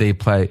go that they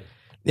play?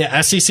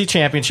 Yeah, SEC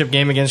championship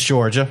game against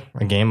Georgia,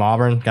 a game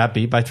Auburn got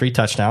beat by 3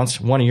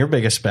 touchdowns. One of your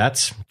biggest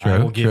bets. True, I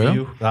will give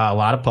you a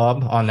lot of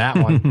pub on that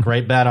one.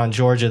 Great bet on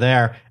Georgia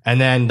there.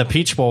 And then the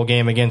Peach Bowl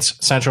game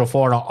against Central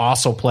Florida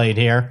also played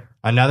here.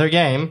 Another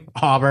game,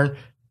 Auburn,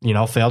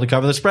 failed to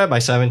cover the spread by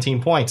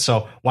 17 points.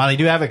 So while they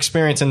do have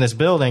experience in this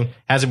building,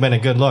 hasn't been a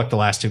good look the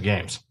last 2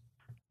 games.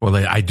 Well,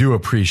 I do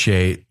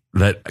appreciate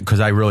because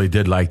I really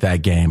did like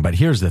that game. But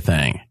here's the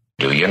thing.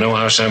 Do you know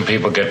how some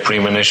people get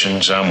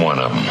premonitions? I'm one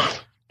of them.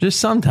 Just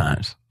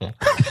sometimes.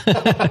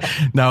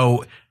 Now,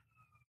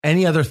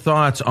 any other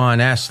thoughts on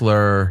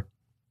Essler?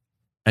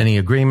 Any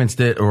agreements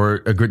or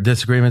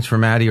disagreements for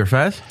Maddie or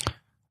Fez?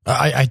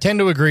 I tend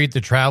to agree with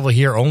the travel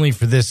here only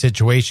for this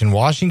situation.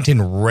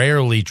 Washington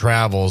rarely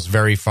travels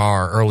very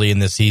far early in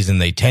the season.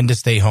 They tend to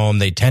stay home.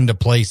 They tend to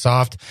play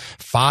soft.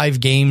 5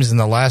 games in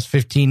the last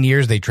 15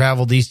 years. They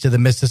traveled east of the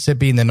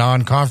Mississippi in the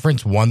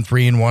non-conference,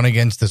 1-3-1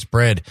 against the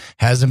spread.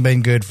 Hasn't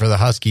been good for the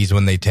Huskies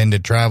when they tend to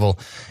travel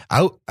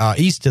out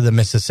east of the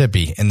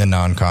Mississippi in the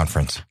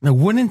non-conference. Now,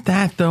 wouldn't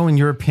that, though, in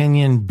your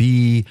opinion,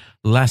 be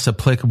less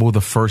applicable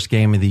the first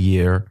game of the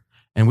year?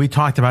 And we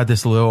talked about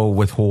this a little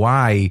with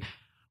Hawaii,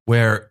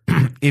 where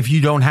if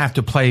you don't have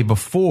to play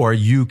before,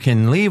 you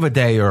can leave a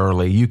day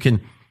early. You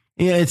can,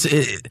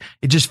 it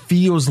just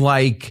feels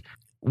like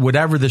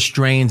whatever the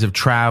strains of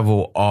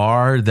travel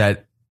are,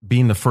 that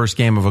being the first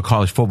game of a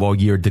college football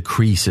year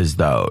decreases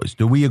those.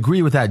 Do we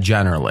agree with that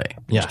generally?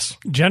 Yes.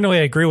 Generally,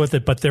 I agree with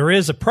it, but there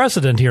is a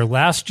precedent here.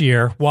 Last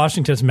year,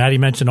 Washington, as Maddie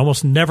mentioned,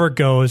 almost never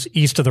goes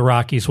east of the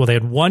Rockies. Well, they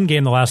had one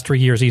game the last 3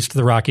 years east of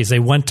the Rockies. They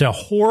went to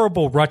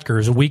horrible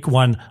Rutgers week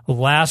 1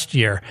 last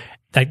year.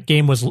 That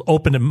game was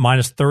open at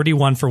minus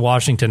 31 for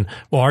Washington.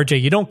 Well, RJ,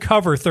 you don't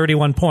cover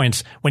 31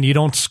 points when you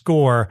don't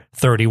score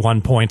 31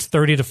 points.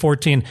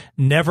 30-14,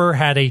 never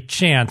had a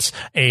chance.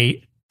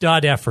 A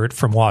dud effort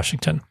from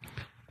Washington.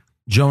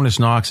 Jonas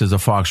Knox is a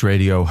Fox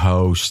Radio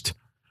host,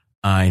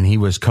 and he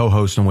was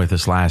co-hosting with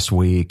us last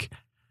week.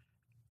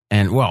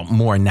 And, well,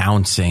 more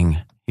announcing.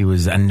 He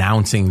was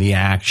announcing the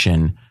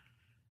action.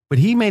 But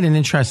he made an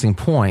interesting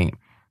point.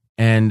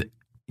 And,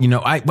 you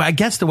know, I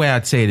guess the way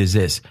I'd say it is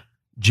this.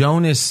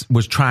 Jonas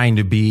was trying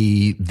to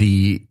be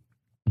the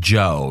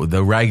Joe,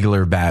 the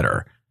regular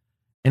batter.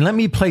 And let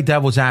me play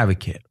devil's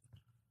advocate.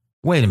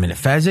 Wait a minute,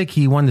 Fezzik,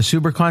 he won the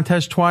Super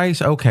Contest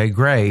twice? Okay,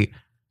 great.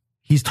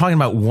 He's talking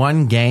about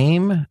one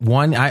game.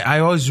 I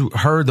always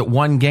heard that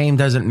one game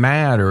doesn't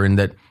matter and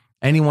that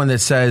anyone that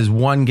says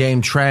one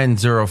game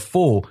trends are a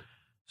fool.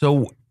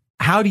 So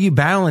how do you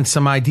balance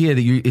some idea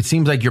that it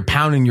seems like you're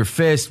pounding your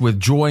fist with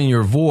joy in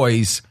your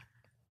voice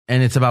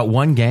and it's about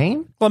one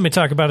game? Let me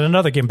talk about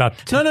another game. No.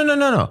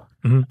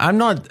 Mm-hmm. I'm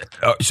not.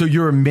 So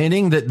you're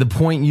admitting that the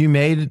point you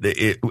made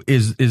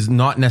is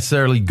not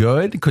necessarily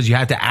good because you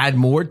had to add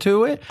more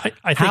to it?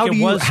 I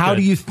think How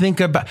do you think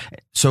about?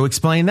 So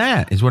explain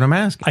that is what I'm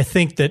asking. I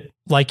think that,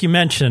 like you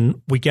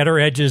mentioned, we get our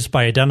edges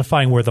by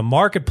identifying where the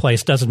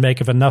marketplace doesn't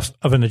make enough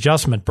of an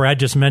adjustment. Brad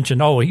just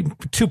mentioned,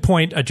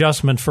 2-point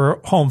adjustment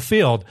for home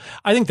field.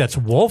 I think that's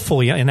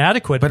woefully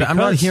inadequate. But I'm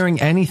not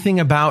hearing anything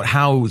about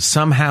how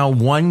somehow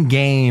one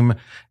game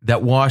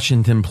that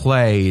Washington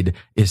played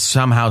is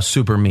somehow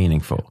super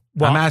meaningful.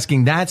 Well, I'm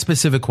asking that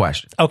specific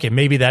question. Okay,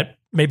 maybe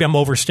I'm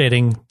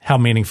overstating how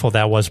meaningful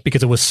that was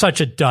because it was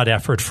such a dud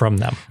effort from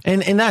them.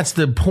 And that's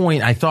the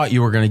point I thought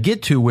you were going to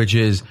get to, which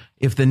is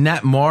if the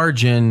net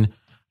margin,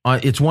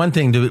 it's one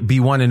thing to be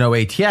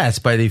 1-0 ATS,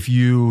 but if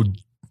you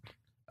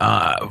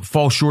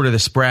fall short of the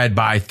spread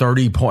by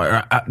 30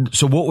 points.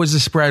 So what was the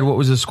spread? What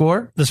was the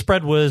score? The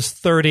spread was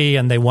 30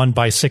 and they won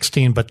by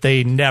 16, but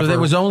they never. So there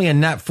was only a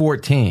net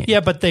 14. Yeah,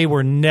 but they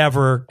were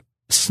never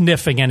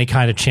sniffing any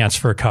kind of chance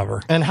for a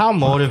cover. And how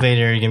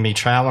motivated are you going to be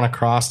traveling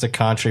across the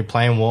country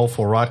playing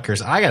woeful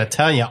Rutgers? I got to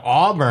tell you,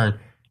 Auburn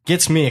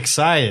gets me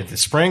excited. The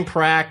spring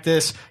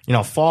practice,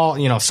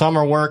 fall,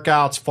 summer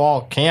workouts,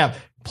 fall camp,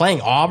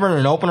 playing Auburn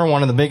in opener,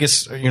 one of the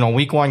biggest,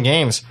 week 1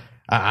 games.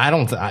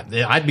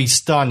 I'd be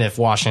stunned if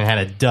Washington had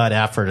a dud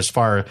effort as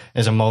far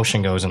as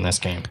emotion goes in this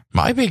game.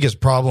 My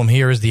biggest problem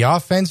here is the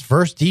offense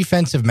versus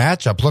defensive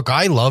matchup. Look,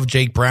 I love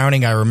Jake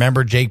Browning. I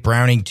remember Jake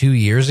Browning 2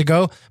 years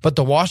ago, but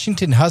the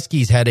Washington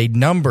Huskies had a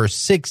number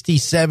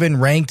 67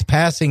 ranked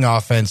passing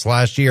offense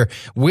last year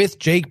with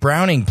Jake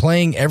Browning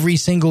playing every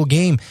single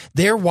game.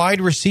 Their wide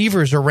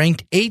receivers are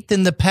ranked 8th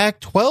in the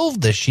Pac-12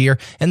 this year,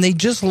 and they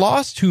just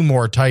lost 2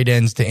 more tight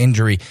ends to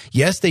injury.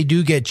 Yes, they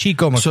do get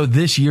Chico. So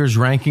this year's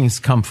rankings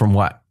come from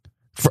what?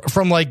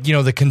 From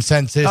the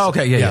consensus. Oh,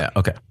 okay. Yeah.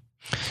 Okay.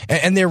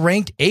 And they're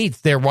ranked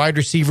 8th. They're wide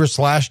receivers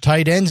 /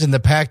 tight ends in the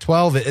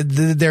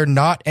Pac-12. They're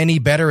not any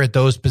better at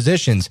those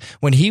positions.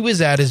 When he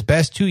was at his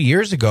best 2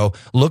 years ago,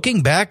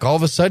 looking back, all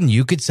of a sudden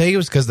you could say it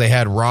was because they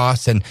had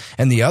Ross and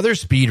the other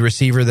speed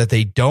receiver that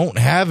they don't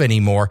have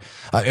anymore.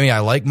 I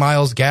like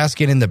Myles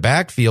Gaskin in the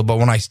backfield, but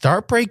when I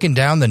start breaking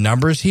down the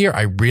numbers here,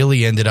 I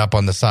really ended up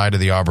on the side of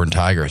the Auburn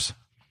Tigers.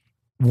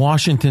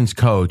 Washington's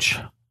coach.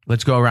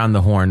 Let's go around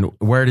the horn.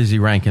 Where does he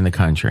rank in the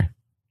country?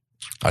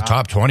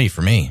 Top 20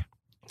 for me.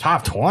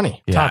 Top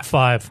 20? Yeah. Top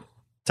 5.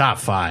 Top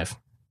 5.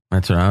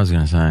 That's what I was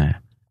going to say.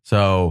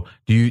 So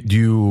do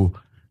you,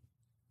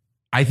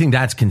 I think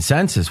that's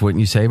consensus, wouldn't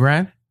you say,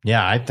 Brad?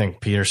 Yeah, I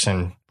think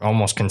Peterson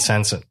almost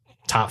consensus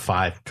top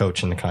 5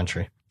 coach in the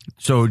country.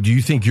 So do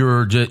you think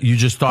you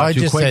just thought I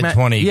too just quick? said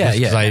 20. Yeah.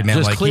 I meant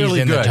Just like clearly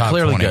he's in good. the top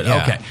Clearly 20. good.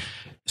 Yeah. Okay.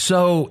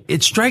 So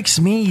it strikes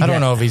me. I don't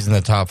know if he's in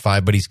the top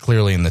 5, but he's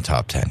clearly in the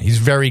top 10. He's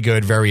very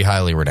good, very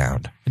highly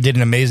renowned. Did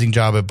an amazing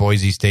job at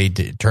Boise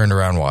State, turned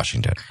around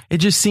Washington. It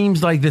just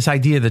seems like this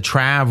idea of the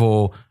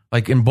travel,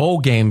 like in bowl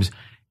games,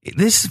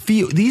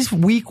 these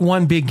week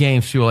 1 big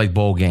games feel like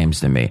bowl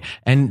games to me.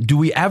 And do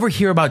we ever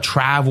hear about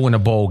travel in a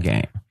bowl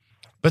game?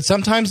 But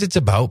sometimes it's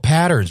about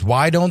patterns.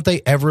 Why don't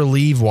they ever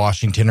leave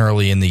Washington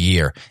early in the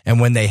year?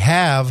 And when they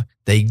have,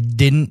 they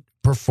didn't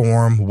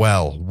perform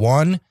well.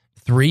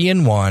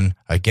 3-1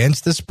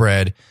 against the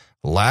spread.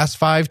 Last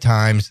 5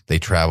 times they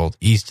traveled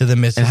east of the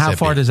Mississippi. And how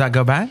far does that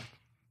go back?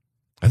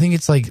 I think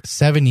it's like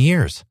 7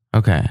 years.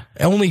 Okay.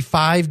 Only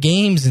 5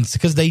 games, and it's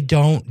because they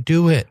don't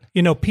do it.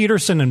 You know,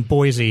 Peterson and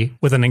Boise,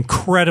 with an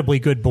incredibly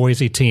good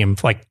Boise team,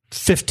 like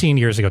 15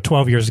 years ago,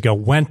 12 years ago,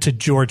 went to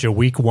Georgia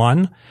week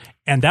 1,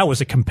 and that was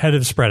a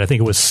competitive spread. I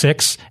think it was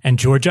 6, and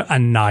Georgia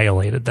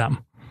annihilated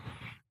them.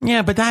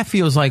 Yeah, but that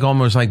feels like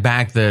almost like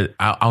back that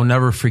I'll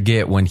never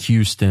forget when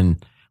Houston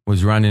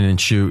was running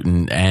and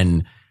shooting,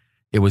 and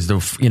it was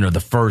the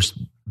first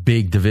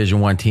big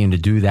Division I team to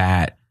do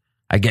that.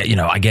 I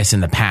guess in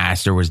the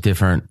past there was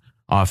different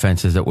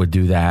offenses that would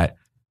do that,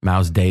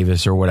 Miles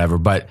Davis or whatever,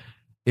 but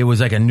it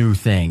was like a new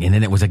thing. And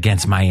then it was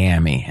against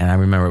Miami, and I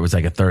remember it was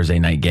like a Thursday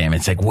night game.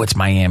 It's like, what's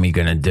Miami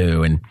going to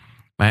do? And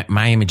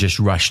Miami just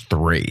rushed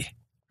 3,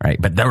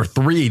 right? But there were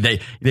 3.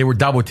 They were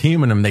double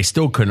teaming them. They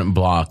still couldn't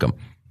block them.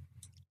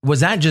 Was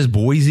that just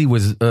Boise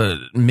was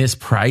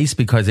mispriced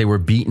because they were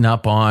beating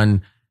up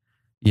on,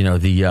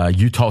 the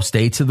Utah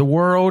States of the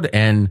world,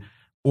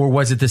 or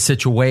was it the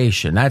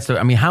situation?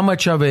 How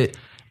much of it,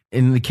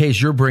 in the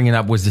case you're bringing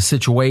up, was the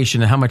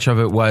situation, and how much of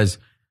it was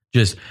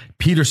just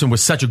Peterson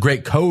was such a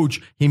great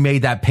coach, he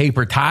made that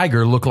paper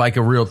tiger look like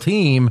a real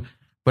team,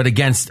 but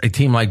against a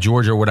team like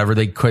Georgia or whatever,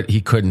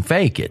 he couldn't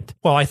fake it.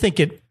 Well, I think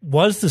it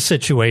was the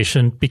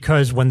situation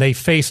because when they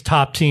faced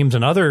top teams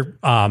in other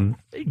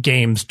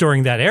games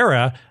during that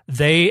era,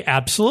 they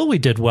absolutely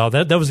did well.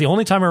 That was the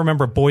only time I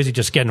remember Boise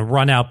just getting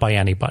run out by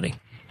anybody.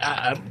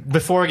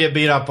 Before we get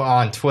beat up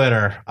on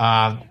Twitter,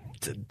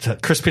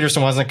 Chris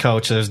Peterson wasn't a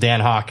coach. It was Dan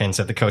Hawkins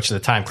at the coach at the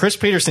time. Chris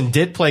Peterson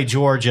did play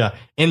Georgia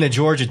in the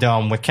Georgia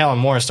Dome with Kellen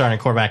Moore starting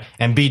quarterback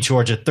and beat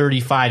Georgia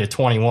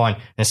 35-21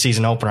 in a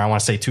season opener. I want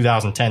to say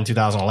 2010,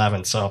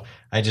 2011. So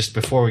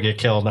before we get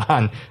killed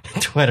on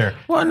Twitter.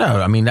 Well,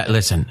 no,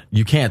 listen,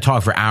 you can't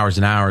talk for hours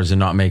and hours and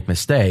not make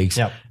mistakes.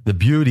 Yep. The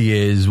beauty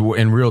is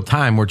in real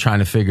time, we're trying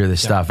to figure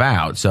this stuff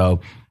out.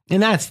 So,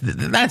 and that's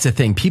the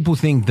thing. People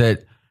think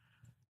that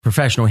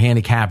professional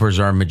handicappers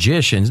are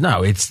magicians.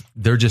 No,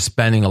 they're just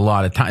spending a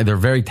lot of time. They're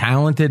very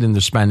talented, and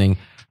they're spending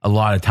a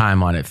lot of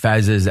time on it.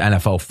 Fez is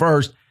NFL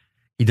first.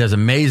 He does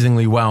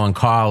amazingly well in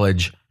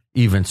college,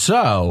 even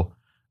so.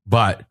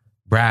 But,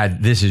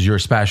 Brad, this is your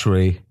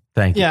specialty.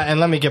 Thank you. Yeah, and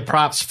let me give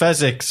props.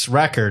 Fezzik's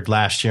record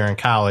last year in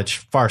college,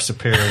 far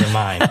superior to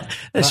mine.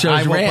 It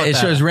shows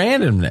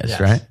randomness, yes.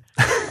 Right?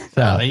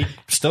 So. He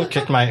still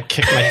kicked my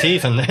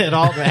teeth, and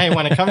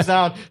when it comes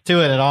down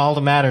to it, all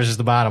that matters is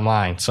the bottom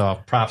line. So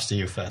props to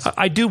you, Fez.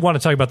 I do want to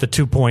talk about the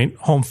 2-point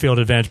home field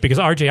advantage because,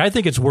 RJ, I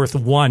think it's worth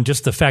 1,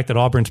 just the fact that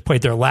Auburn's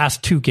played their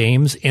last 2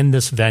 games in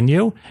this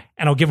venue,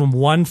 and I'll give them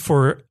 1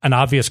 for an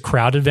obvious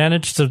crowd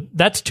advantage. So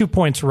that's 2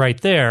 points right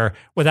there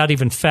without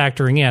even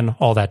factoring in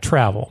all that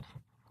travel.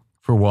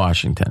 For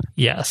Washington.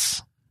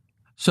 Yes.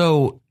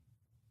 So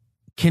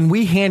can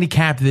we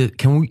handicap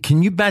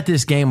can you bet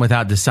this game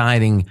without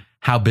deciding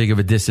how big of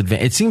a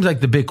disadvantage? It seems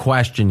like the big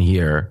question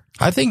here.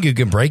 I think you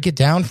can break it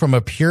down from a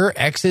pure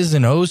X's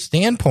and O's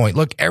standpoint.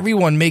 Look,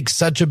 everyone makes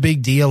such a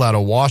big deal out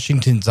of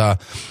Washington's, a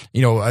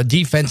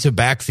defensive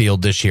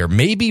backfield this year.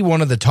 Maybe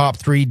one of the top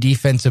 3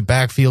 defensive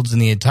backfields in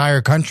the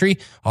entire country.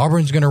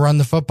 Auburn's going to run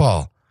the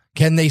football.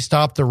 Can they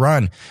stop the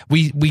run?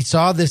 We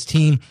saw this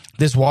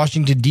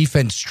Washington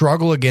defense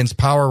struggle against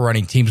power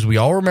running teams. We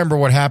all remember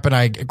what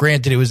happened.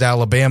 Granted, it was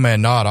Alabama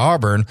and not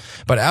Auburn,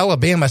 but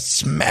Alabama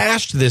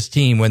smashed this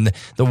team when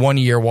the 1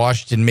 year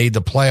Washington made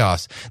the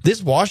playoffs.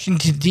 This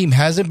Washington team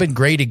hasn't been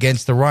great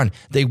against the run.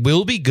 They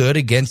will be good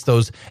against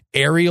those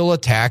aerial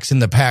attacks in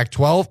the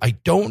Pac-12. I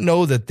don't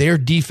know that their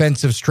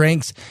defensive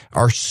strengths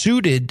are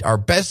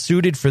best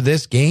suited for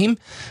this game.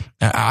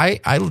 I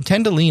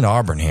tend to lean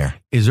Auburn here.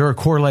 Is there a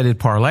correlated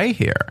parlay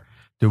here?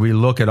 Do we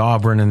look at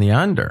Auburn in the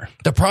under?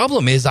 The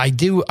problem is I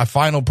do a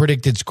final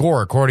predicted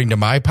score according to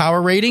my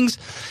power ratings,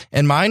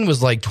 and mine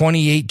was like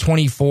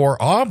 28-24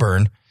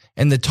 Auburn,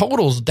 and the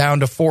total's down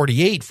to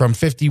 48 from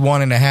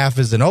 51.5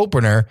 as an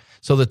opener,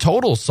 so the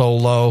total's so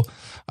low,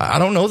 I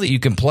don't know that you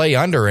can play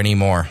under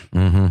anymore.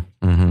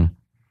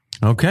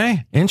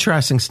 Okay,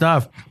 interesting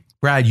stuff.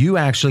 Brad, you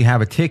actually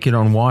have a ticket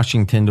on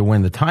Washington to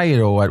win the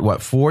title at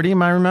what, 40,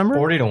 am I remember?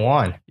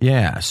 40-1.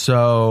 Yeah,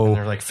 so... And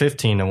they're like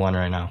 15-1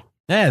 right now.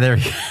 Yeah, there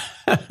you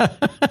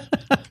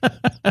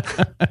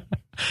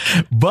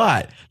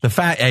But the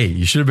fact,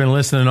 you should have been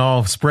listening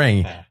all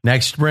spring.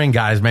 Next spring,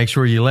 guys, make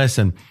sure you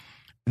listen.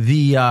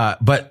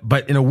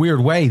 But in a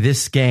weird way,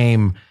 this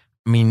game,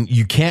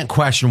 you can't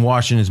question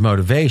Washington's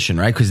motivation,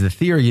 right? Because the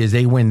theory is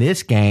they win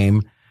this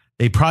game,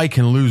 they probably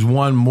can lose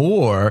one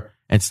more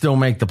and still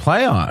make the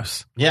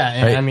playoffs. Yeah,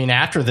 and right? I mean,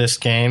 after this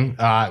game,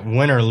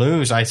 win or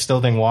lose, I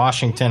still think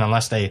Washington,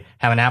 unless they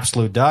have an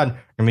absolute dud, are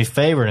going to be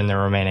favored in their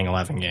remaining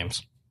 11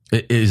 games.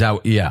 Is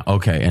that, yeah,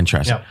 okay,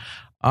 interesting. Yep.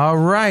 All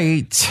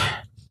right,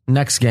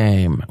 next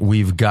game,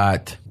 we've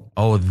got,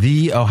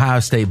 the Ohio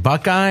State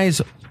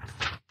Buckeyes,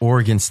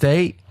 Oregon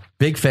State.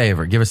 Big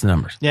favorite. Give us the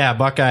numbers. Yeah,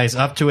 Buckeyes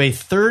up to a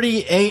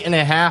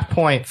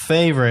 38.5-point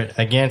favorite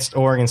against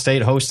Oregon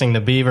State, hosting the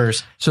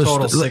Beavers. So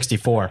total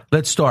 64.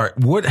 Let's start.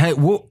 What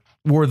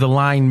were the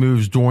line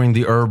moves during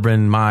the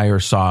Urban Meyer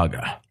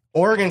saga?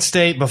 Oregon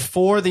State,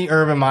 before the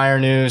Urban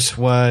Meyer news,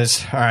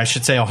 was, or I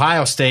should say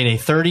Ohio State, a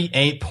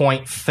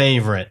 38-point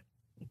favorite.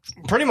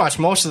 Pretty much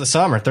most of the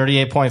summer,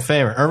 38-point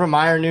favorite. Urban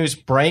Meyer news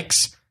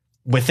breaks.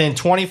 Within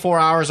 24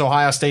 hours,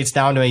 Ohio State's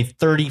down to a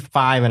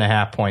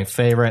 35.5-point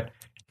favorite.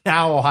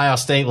 Now Ohio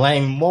State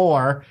laying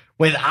more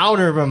without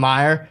Urban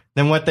Meyer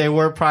than what they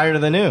were prior to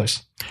the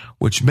news.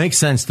 Which makes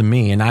sense to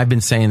me, and I've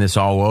been saying this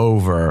all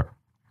over.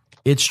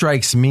 It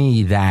strikes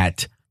me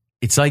that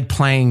it's like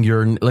playing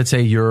let's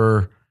say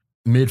your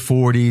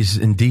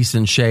mid-40s in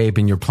decent shape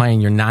and you're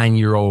playing your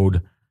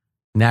 9-year-old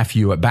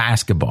nephew at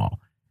basketball,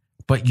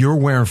 but you're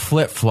wearing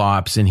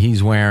flip-flops and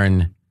he's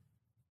wearing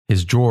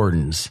his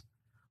Jordans.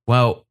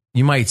 Well,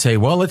 you might say,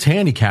 well, let's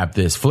handicap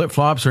this.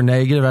 Flip-flops are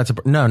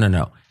negative.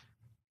 No.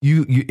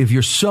 You, if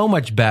you're so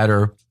much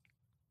better,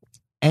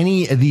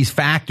 any of these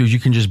factors you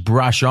can just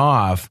brush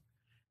off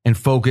and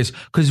focus,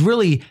 because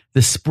really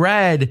the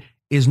spread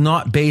is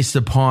not based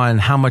upon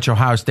how much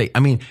Ohio State. I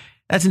mean,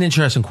 that's an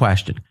interesting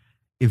question.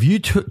 If you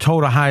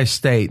told Ohio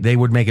State they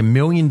would make $1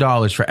 million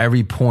for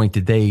every point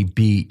that they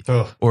beat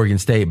Oregon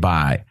State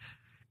by,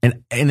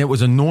 and it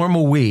was a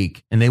normal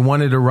week and they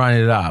wanted to run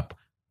it up,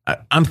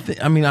 I'm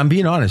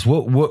being honest.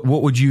 What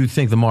would you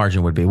think the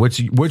margin would be? What's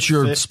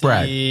your 52.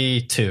 spread?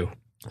 52.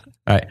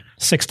 All right.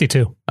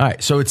 62. All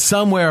right. So it's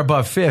somewhere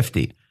above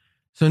 50.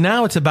 So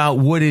now it's about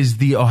what is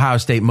the Ohio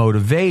State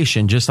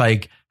motivation, just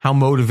like how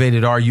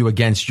motivated are you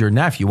against your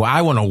nephew? Well,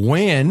 I want to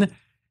win.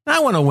 I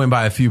want to win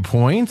by a few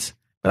points,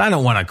 but I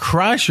don't want to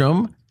crush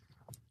them.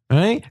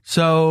 Right.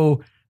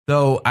 So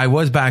though I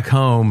was back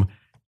home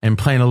and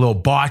playing a little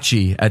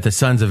bocce at the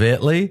Sons of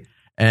Italy,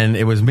 and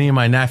it was me and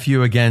my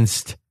nephew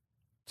against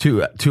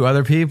two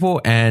other people,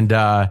 and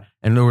there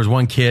was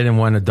one kid and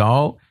one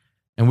adult.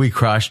 And we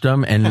crushed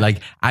them, and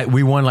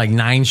we won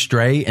 9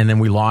 straight, and then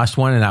we lost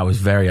one, and I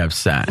was very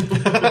upset.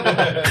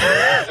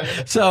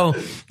 So,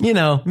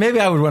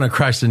 maybe I would want to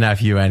crush the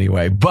nephew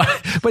anyway.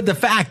 But the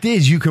fact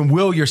is, you can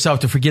will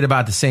yourself to forget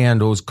about the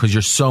sandals because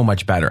you're so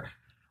much better.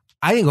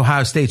 I think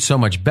Ohio State's so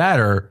much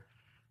better.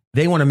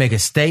 They want to make a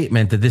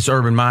statement that this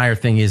Urban Meyer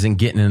thing isn't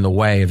getting in the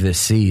way of this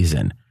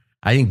season.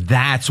 I think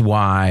that's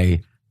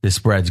why the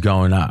spread's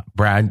going up.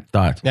 Brad,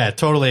 thoughts? Yeah,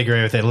 totally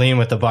agree with it. Lean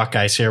with the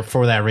Buckeyes here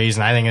for that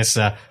reason. I think it's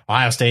the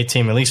Ohio State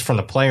team, at least from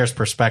the players'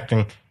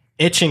 perspective,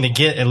 itching to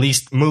get at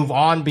least move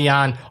on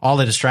beyond all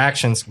the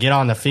distractions, get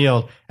on the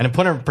field. And to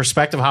put in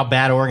perspective how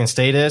bad Oregon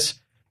State is,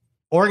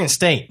 Oregon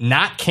State,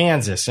 not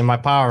Kansas in my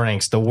power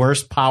ranks, the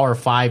worst Power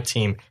 5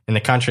 team in the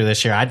country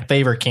this year. I'd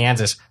favor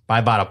Kansas by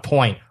about a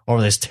point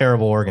over this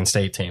terrible Oregon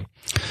State team.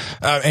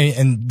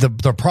 And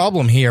the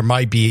problem here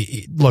might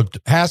be, look,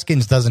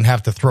 Haskins doesn't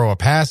have to throw a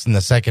pass in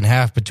the second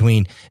half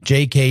between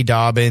J.K.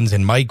 Dobbins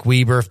and Mike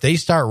Weber. If they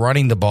start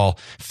running the ball,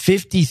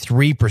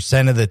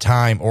 53% of the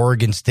time,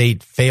 Oregon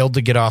State failed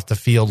to get off the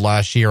field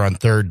last year on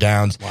third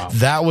downs. Wow.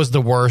 That was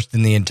the worst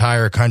in the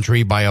entire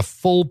country by a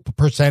full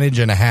percentage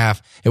and a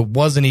half. It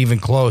wasn't even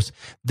close.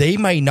 They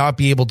might not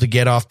be able to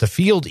get off the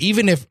field.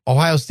 Even if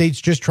Ohio State's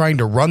just trying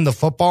to run the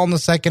football in the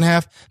second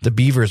half, the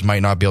Beavers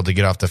might not be able to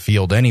get off the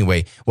field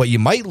anyway. What you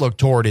might look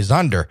toward is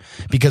under,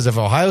 because if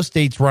Ohio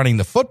State's running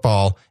the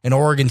football and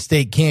Oregon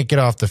State can't get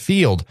off the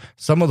field,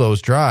 some of those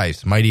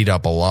drives might eat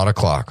up a lot of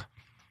clock.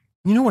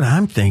 You know what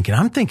I'm thinking?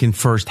 I'm thinking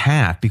first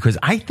half, because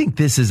I think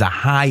this is a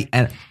high,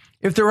 and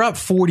if they're up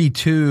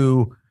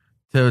 42-10,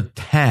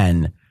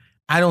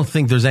 I don't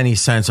think there's any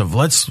sense of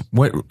let's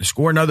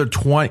score another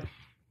 20.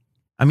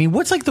 I mean,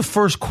 what's the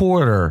first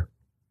quarter?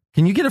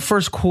 Can you get a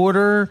first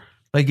quarter?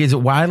 Is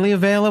it widely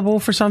available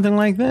for something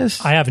like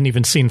this? I haven't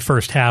even seen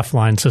first half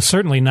lines, so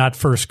certainly not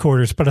first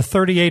quarters. But a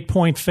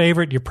 38-point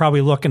favorite, you're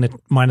probably looking at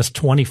minus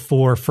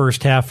 24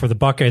 first half for the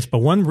Buckeyes. But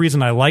one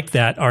reason I like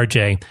that,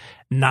 RJ,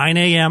 9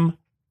 a.m.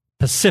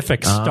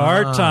 Pacific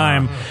start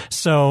time.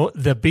 So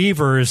the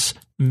Beavers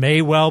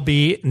may well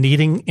be in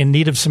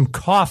need of some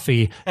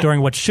coffee during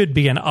what should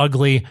be an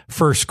ugly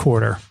first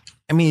quarter.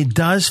 I mean, it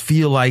does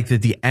feel like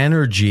that the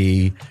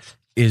energy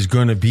is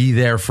going to be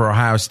there for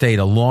Ohio State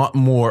a lot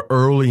more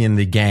early in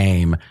the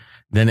game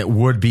than it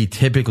would be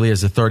typically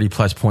as a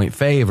 30-plus point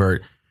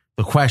favorite.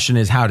 The question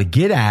is how to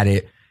get at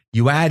it.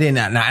 You add in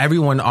that. Now,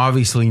 everyone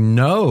obviously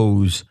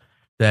knows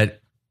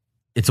that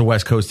it's a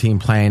West Coast team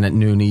playing at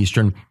noon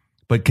Eastern,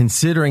 but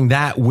considering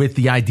that with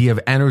the idea of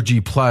energy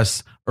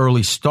plus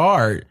early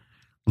start,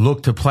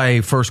 look to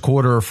play first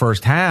quarter or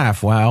first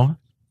half, well,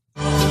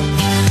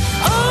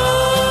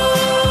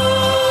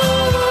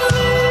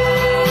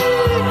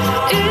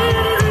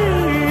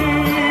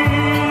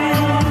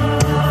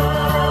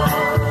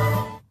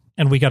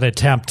 we got to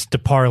attempt to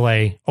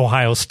parlay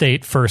Ohio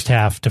State first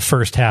half to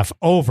first half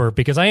over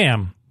because I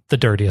am the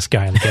dirtiest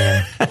guy in the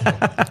game.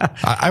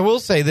 I will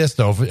say this,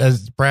 though.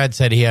 As Brad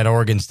said, he had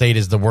Oregon State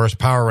as the worst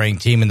power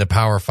ranked team in the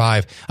Power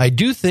 5. I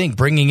do think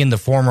bringing in the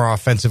former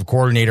offensive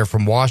coordinator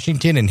from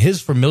Washington and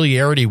his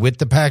familiarity with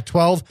the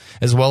Pac-12,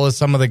 as well as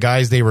some of the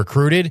guys they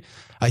recruited,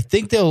 I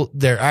think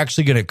they're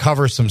actually going to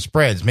cover some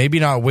spreads, maybe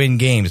not win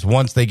games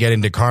once they get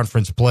into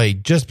conference play,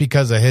 just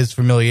because of his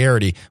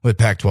familiarity with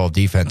Pac-12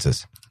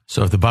 defenses.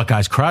 So if the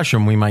Buckeyes crush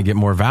them, we might get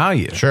more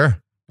value. Sure.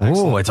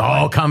 Oh, it's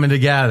all coming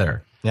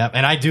together. Yep,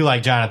 and I do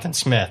like Jonathan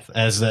Smith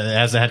as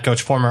the head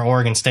coach, former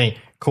Oregon State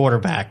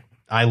quarterback.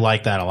 I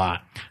like that a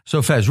lot.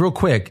 So, Fez, real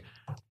quick,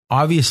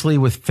 obviously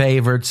with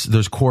favorites,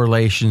 there's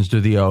correlations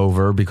to the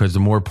over because the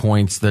more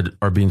points that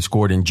are being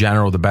scored in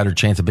general, the better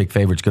chance a big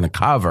favorite's going to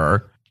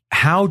cover.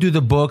 How do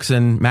the books,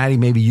 and Maddie,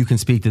 maybe you can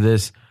speak to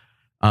this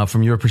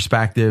from your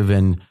perspective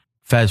and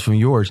Fez from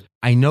yours.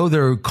 I know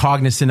they're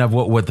cognizant of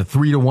what the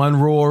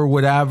 3-1 rule or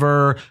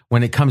whatever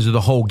when it comes to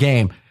the whole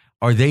game.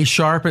 Are they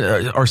sharp?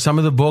 Are some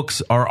of the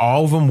books, are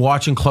all of them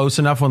watching close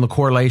enough on the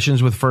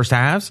correlations with first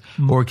halves,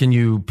 or can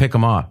you pick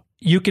them off?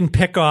 You can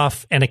pick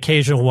off an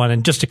occasional one.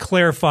 And just to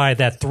clarify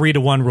that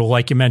 3-1 rule,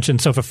 like you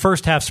mentioned, so if a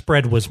first half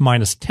spread was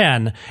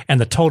 -10 and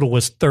the total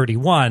was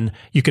 31,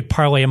 you could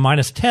parlay a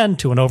 -10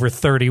 to an over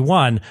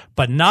 31,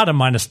 but not a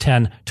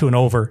 -10 to an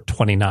over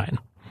 29.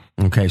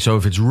 Okay, so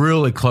if it's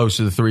really close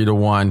to the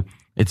 3-1,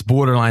 it's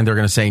borderline. They're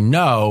going to say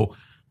no.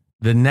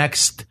 The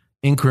next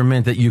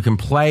increment that you can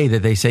play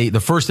that they say, the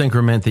first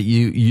increment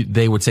that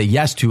they would say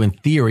yes to in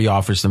theory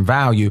offers some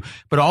value,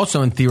 but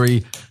also in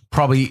theory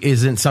probably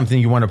isn't something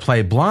you want to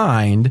play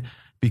blind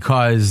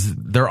because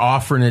they're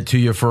offering it to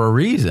you for a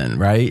reason,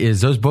 right?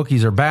 Is those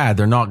bookies are bad.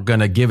 They're not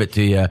going to give it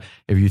to you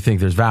if you think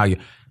there's value.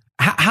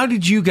 How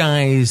did you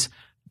guys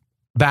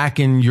back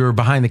in your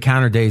behind the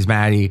counter days,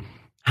 Maddie,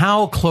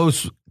 how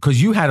close,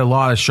 because you had a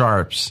lot of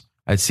sharps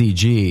at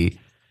CG,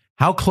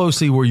 how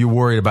closely were you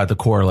worried about the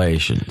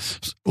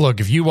correlations? Look,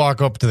 if you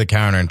walk up to the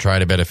counter and try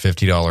to bet a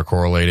 $50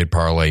 correlated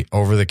parlay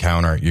over the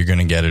counter, you're going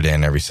to get it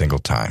in every single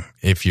time.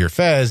 If you're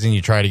Fez and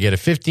you try to get a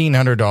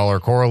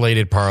 $1,500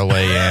 correlated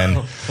parlay in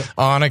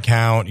on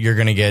account, you're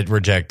going to get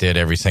rejected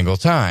every single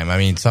time. I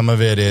mean, some of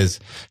it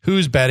is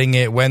who's betting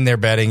it, when they're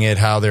betting it,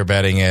 how they're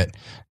betting it,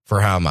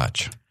 for how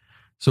much.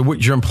 So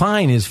what you're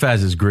implying is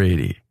Fez is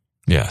greedy.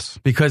 Yes.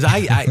 Because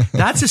I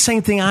that's the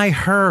same thing I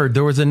heard.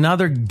 There was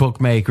another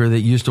bookmaker that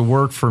used to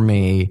work for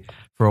me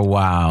for a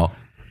while,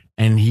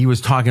 and he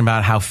was talking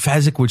about how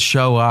Fezzik would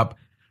show up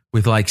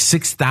with like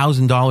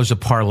 $6,000 of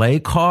parlay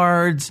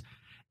cards,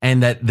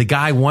 and that the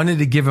guy wanted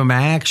to give him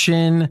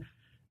action,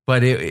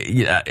 but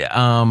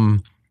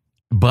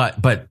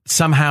but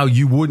somehow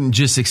you wouldn't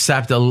just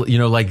accept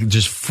like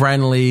just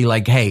friendly,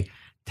 like, hey,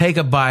 take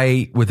a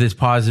bite with this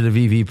positive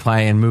EV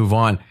play and move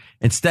on.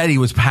 Instead, he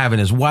was having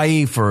his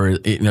wife or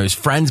his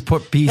friends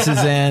put pieces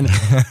in.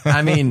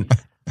 I mean,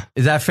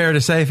 is that fair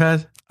to say,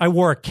 Fez? I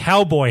wore a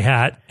cowboy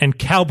hat and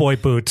cowboy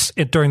boots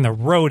during the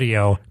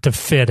rodeo to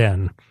fit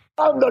in.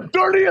 I'm the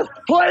dirtiest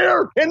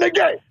player in the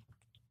game.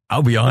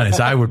 I'll be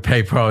honest. I would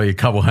pay probably a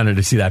couple $100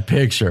 to see that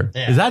picture.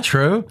 Yeah. Is that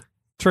true?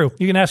 True.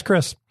 You can ask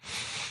Chris.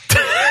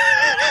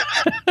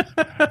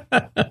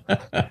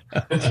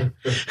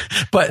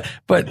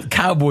 But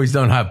cowboys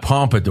don't have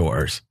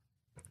pompadours.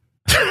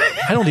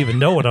 I don't even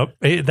know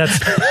that's.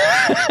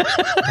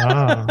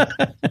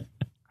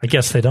 I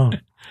guess they don't.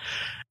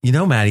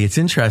 Maddie, it's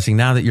interesting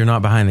now that you're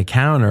not behind the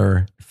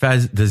counter.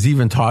 Fez, does he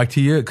even talk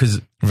to you?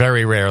 Because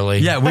very rarely.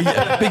 Yeah,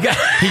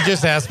 he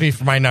just asked me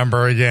for my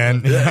number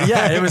again.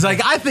 Yeah, it was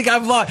like, I think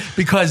I've lost,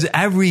 because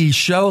every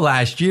show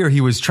last year he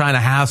was trying to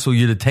hassle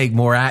you to take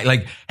more act.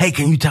 Like, hey,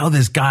 can you tell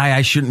this guy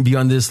I shouldn't be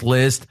on this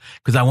list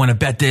because I want to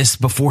bet this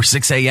before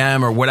 6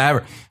 a.m. or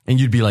whatever, and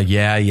you'd be like,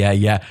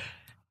 yeah.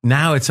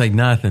 Now it's like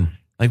nothing.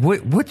 Like,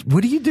 what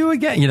do you do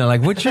again?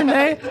 Like, what's your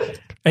name?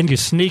 And you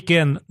sneak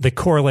in the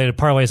correlated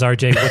parlays,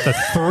 RJ, with a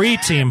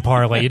 3-team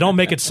parlay. You don't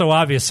make it so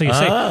obvious. So you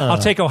say, I'll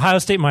take Ohio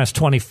State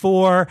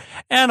 -24,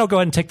 and I'll go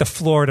ahead and take the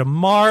Florida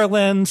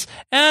Marlins,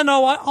 and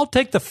I'll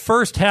take the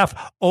first half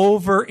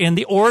over in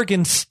the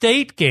Oregon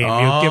State game.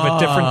 You give a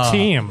different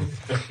team.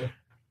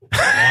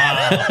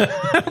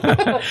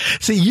 Wow.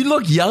 See, you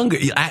look younger.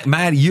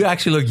 Matt, you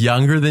actually look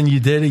younger than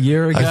you did a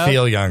year ago. I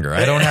feel younger.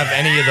 I don't have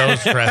any of those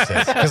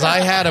stresses because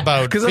I had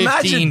about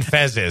 15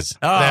 Fezes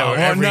that were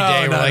every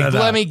day.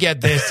 Let me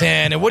get this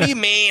in. And what do you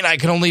mean I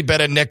can only bet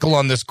a nickel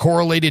on this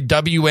correlated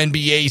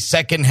WNBA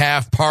second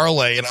half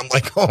parlay? And I'm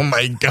like, oh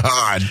my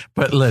God.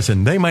 But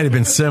listen, they might have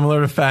been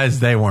similar to Fez.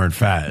 They weren't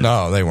Fez.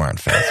 No, they weren't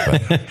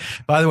Fez. But.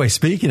 By the way,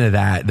 speaking of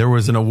that, there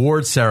was an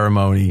award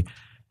ceremony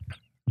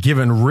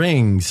giving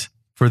rings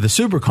for the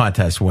Super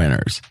Contest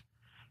winners.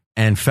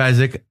 And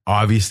Fezzik,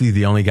 obviously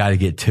the only guy to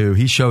get 2.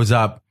 He shows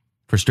up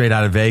for Straight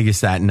Out of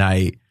Vegas that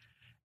night,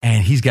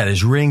 and he's got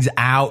his rings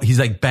out. He's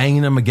like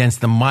banging them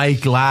against the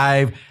mic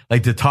live,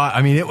 like to talk.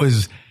 I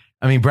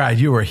mean, Brad,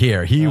 you were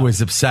here. He was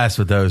obsessed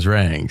with those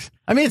rings.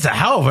 I mean, it's a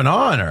hell of an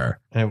honor.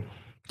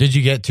 Did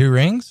you get 2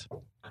 rings?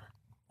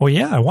 Well,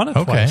 yeah, I won it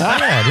twice.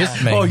 Yeah, it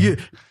is. Oh, you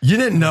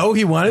didn't know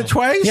he won it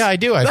twice? Yeah, I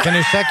do. I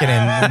finished second,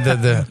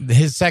 and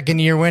his second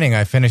year winning,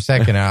 I finished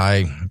second.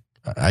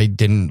 I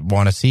didn't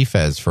want to see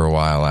Fez for a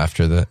while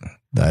after that.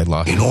 I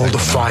lost. In all the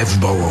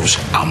 5 boroughs,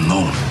 I'm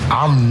known.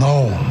 I'm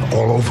known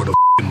all over the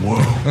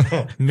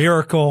world.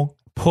 Miracle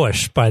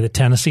push by the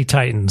Tennessee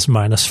Titans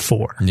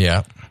 -4.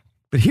 Yeah.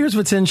 But here's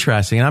what's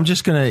interesting. And I'm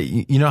just going to,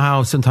 you know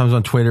how sometimes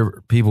on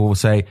Twitter people will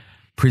say,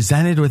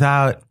 presented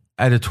without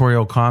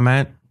editorial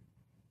comment,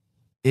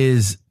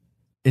 is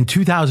in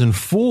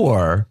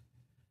 2004,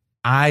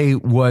 I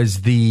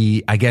was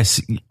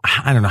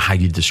I don't know how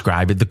you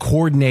describe it, the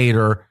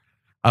coordinator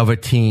of a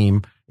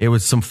team. It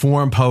was some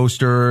forum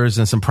posters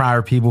and some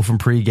prior people from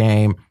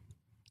pregame.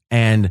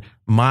 And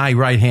my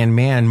right-hand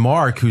man,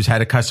 Mark, who's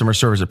had a customer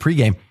service at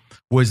pregame,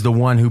 was the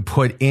one who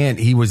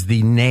he was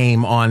the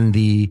name on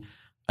the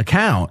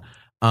account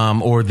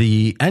or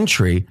the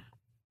entry,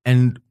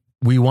 and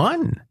we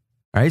won.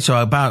 Right. So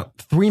about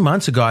 3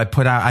 months ago, I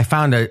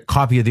found a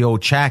copy of the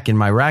old check in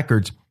my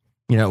records.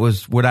 You know, it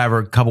was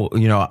whatever,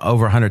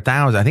 over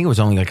 100,000. I think it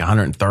was only like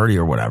 130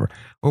 or whatever.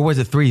 Or was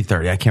it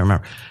 330? I can't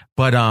remember.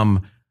 But,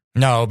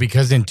 no,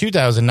 because in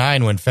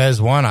 2009, when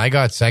Fez won, I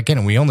got second,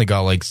 and we only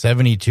got like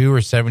 72 or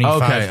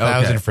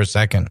 75,000 for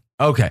second.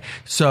 Okay.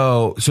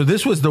 So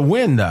this was the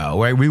win, though,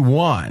 right? We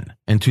won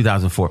in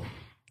 2004.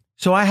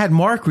 So I had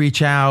Mark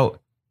reach out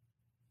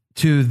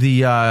to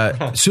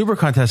the Super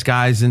Contest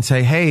guys and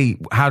say, hey,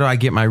 how do I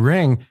get my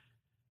ring?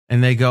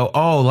 And they go,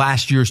 oh,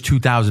 last year's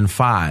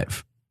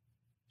 2005.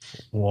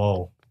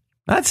 Whoa.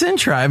 That's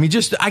interesting. I mean,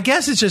 I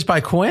guess it's just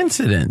by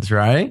coincidence,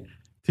 right?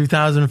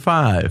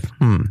 2005.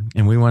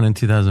 And we won in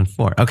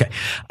 2004. Okay.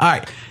 All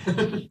right.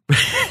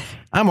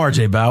 I'm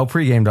RJ Bell,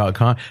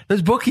 pregame.com.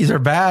 Those bookies are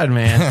bad,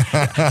 man.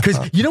 Because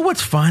you know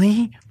what's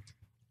funny?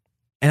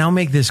 And I'll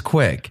make this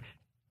quick.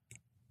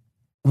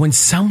 When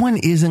someone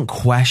isn't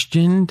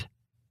questioned,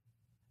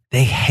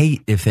 they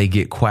hate if they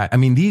get questioned. I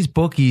mean, these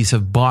bookies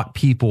have bought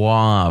people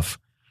off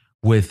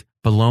with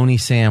bologna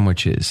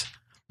sandwiches.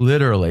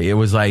 Literally, it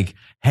was like,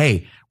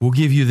 hey, we'll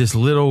give you this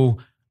little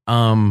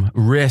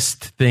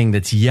wrist thing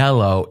that's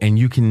yellow, and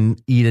you can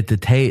eat at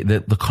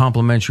the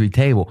complimentary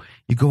table.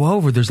 You go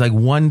over, there's like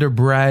Wonder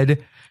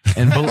Bread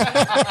and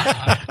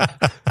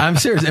I'm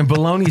serious, and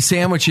bologna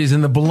sandwiches,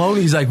 and the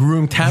bologna's like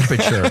room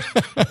temperature,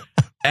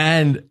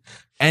 and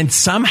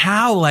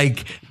somehow,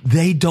 like,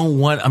 they don't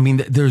want, I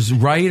mean, there's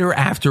writer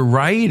after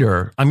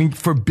writer. I mean,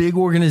 for big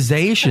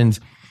organizations,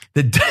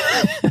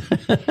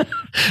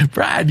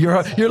 Brad,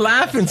 you're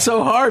laughing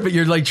so hard, but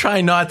you're like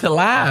trying not to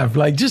laugh.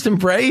 Like, just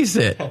embrace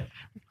it.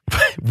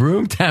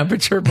 Room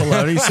temperature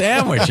bologna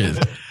sandwiches.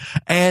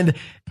 And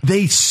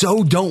they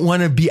so don't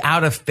want to be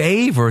out of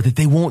favor that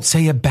they won't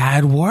say a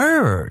bad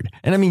word.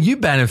 And I mean, you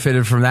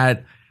benefited from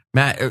that,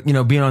 Matt,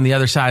 being on the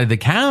other side of the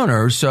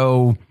counter.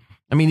 So,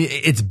 I mean,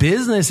 it's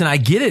business, and I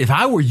get it. If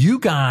I were you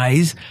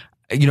guys,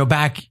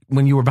 back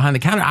when you were behind the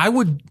counter, I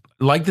would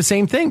like the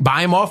same thing.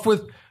 Buy them off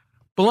with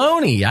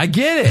bologna. I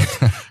get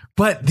it.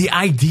 But the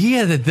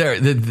idea that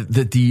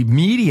that the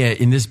media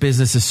in this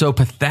business is so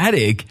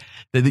pathetic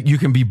that you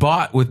can be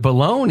bought with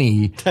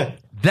bologna,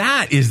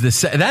 that's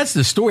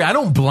the story. I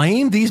don't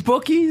blame these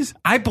bookies.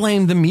 I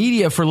blame the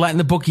media for letting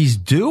the bookies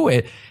do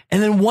it.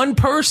 And then one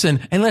person,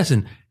 and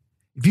listen,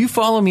 if you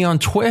follow me on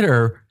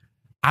Twitter,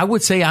 I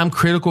would say I'm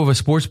critical of a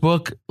sports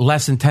book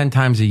less than 10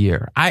 times a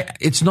year.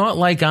 It's not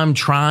like I'm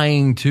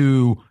trying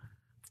to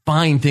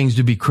find things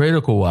to be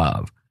critical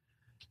of.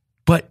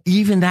 But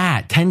even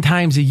that, 10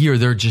 times a year,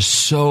 they're just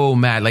so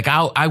mad. Like,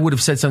 I would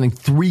have said something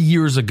 3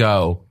 years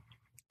ago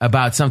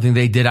about something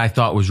they did I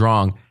thought was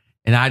wrong,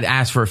 and I'd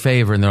ask for a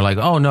favor, and they're like,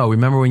 oh, no,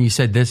 remember when you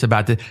said this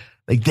about this?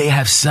 Like, they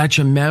have such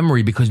a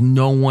memory because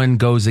no one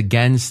goes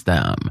against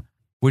them.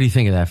 What do you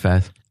think of that,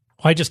 Fez?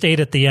 I just ate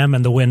at the M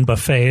and the Win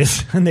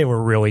buffets, and they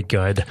were really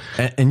good.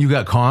 And you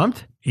got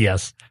comped?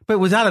 Yes. But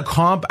was that a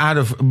comp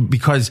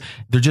because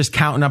they're just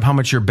counting up how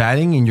much you're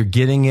betting and you're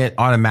getting it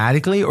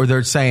automatically? Or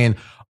they're saying,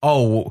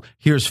 oh,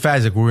 here's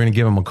Fezzik, we're going to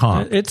give him a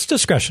comp? It's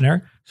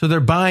discretionary. So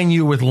they're buying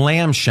you with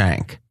lamb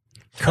shank.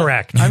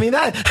 Correct. I mean,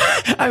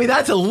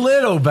 that's a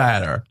little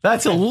better.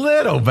 That's a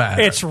little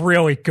better. It's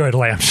really good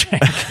lamb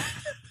shank.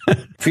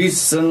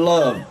 Peace and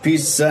love.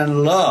 Peace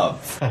and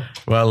love.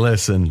 Well,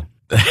 listen.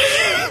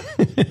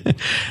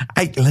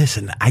 I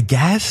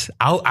guess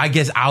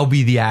I'll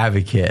be the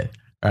advocate,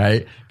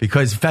 right?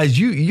 Because Fez,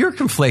 you're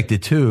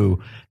conflicted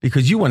too,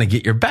 because you want to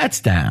get your bets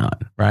down,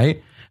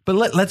 right? But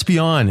let's be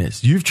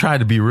honest. You've tried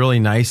to be really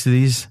nice to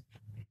these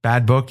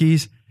bad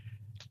bookies.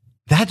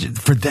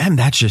 For them,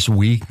 that's just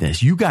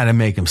weakness. You got to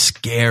make them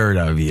scared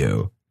of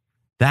you.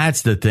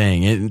 That's the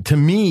thing. And to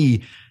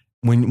me,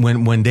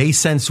 when they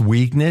sense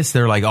weakness,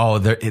 they're like, oh,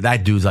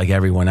 that dude's like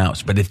everyone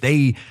else. But if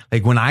they,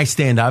 like, when I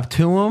stand up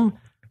to them,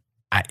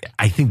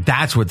 I think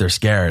that's what they're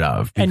scared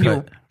of.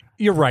 And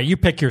you're right. You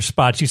pick your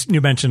spots.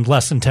 You mentioned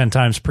less than 10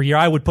 times per year.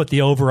 I would put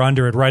the over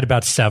under at right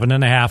about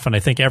 7.5. And I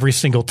think every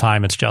single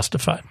time it's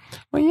justified.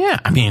 Well, yeah.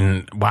 I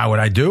mean, why would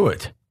I do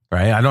it?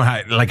 right? I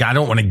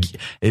don't want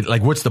to,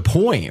 like, what's the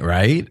point,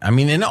 right? I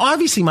mean, and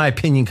obviously my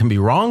opinion can be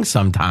wrong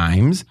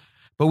sometimes,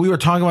 but we were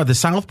talking about the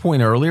South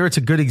Point earlier. It's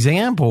a good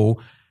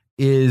example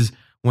is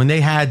when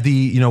they had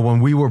when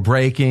we were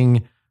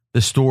breaking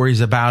the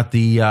stories about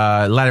the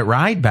Let It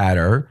Ride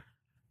batter,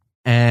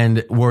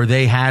 and where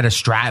they had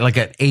like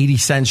an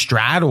 80-cent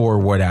straddle or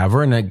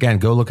whatever. And again,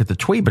 go look at the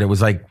tweet, but it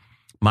was like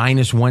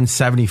minus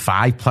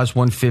 175 plus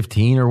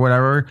 115 or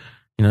whatever,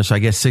 so I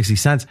guess 60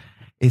 cents.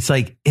 It's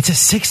like, it's a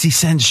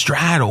 60-cent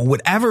straddle.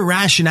 Whatever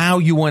rationale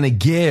you want to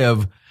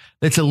give,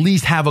 let's at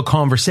least have a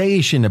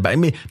conversation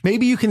about it.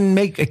 Maybe you can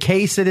make a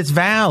case that it's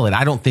valid.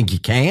 I don't think you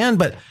can,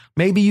 but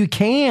maybe you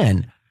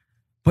can.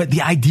 But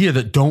the idea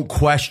that don't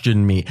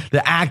question me,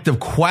 the act of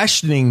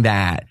questioning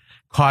that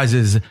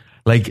causes,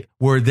 like,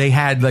 where they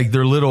had like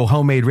their little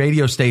homemade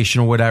radio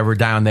station or whatever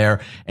down there,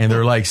 and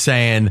they're like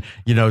saying,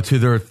 to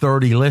their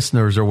 30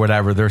 listeners or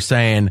whatever, they're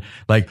saying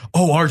like,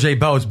 oh, RJ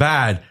Bell's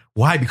bad.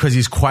 Why? Because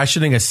he's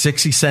questioning a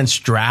 60-cent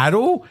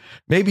straddle?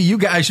 Maybe you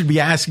guys should be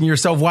asking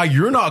yourself why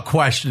you're not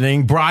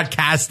questioning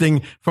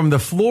broadcasting from the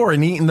floor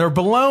and eating their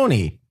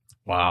bologna.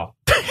 Wow.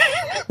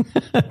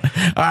 All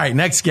right,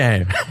 next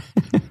game.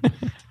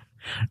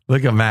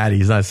 Look at Matt.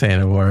 He's not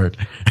saying a word.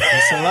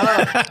 Peace and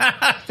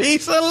love.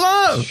 Peace and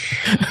love.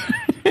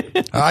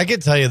 I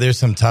can tell you there's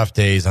some tough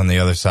days on the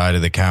other side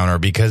of the counter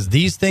because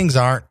these things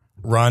aren't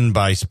run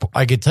by,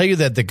 I could tell you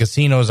that the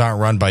casinos aren't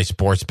run by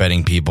sports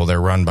betting people.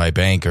 They're run by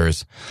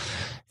bankers.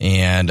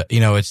 And,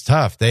 it's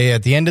tough. They,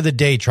 at the end of the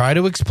day, try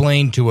to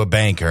explain to a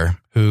banker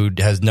who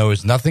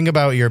knows nothing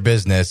about your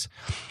business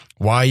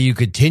why you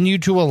continue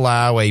to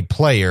allow a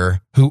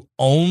player who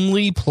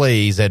only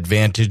plays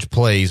advantage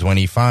plays when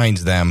he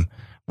finds them,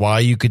 why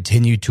you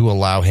continue to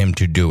allow him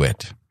to do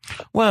it.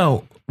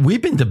 Well,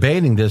 we've been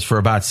debating this for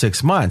about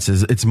 6 months.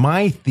 It's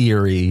my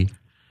theory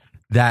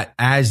that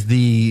as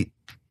the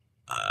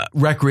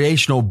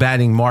recreational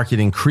betting market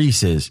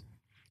increases,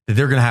 that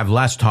they're going to have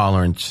less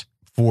tolerance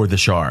for the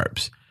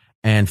sharps.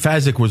 And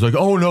Fezzik was like,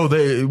 "Oh no,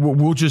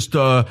 we'll just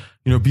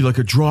be like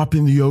a drop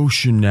in the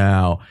ocean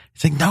now."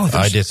 It's like, no,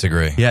 I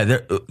disagree.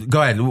 Yeah,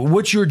 go ahead.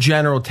 What's your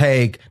general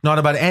take? Not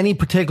about any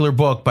particular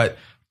book, but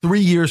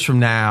 3 years from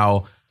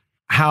now,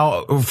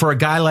 how for a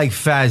guy like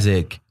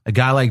Fezzik, a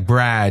guy like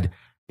Brad,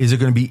 is it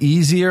going to be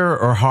easier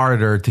or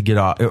harder to get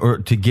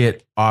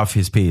off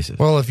his pieces?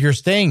 Well, if you're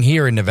staying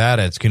here in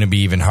Nevada, it's going to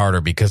be even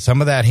harder because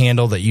some of that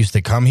handle that used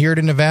to come here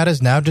to Nevada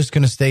is now just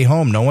going to stay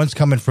home. No one's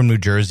coming from New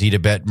Jersey to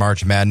bet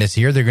March Madness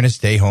here. They're going to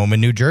stay home in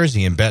New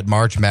Jersey and bet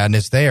March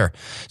Madness there.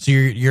 So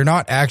you're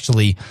not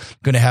actually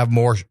going to have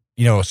more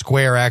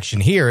square action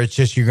here. It's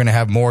just you're going to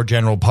have more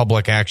general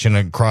public action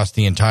across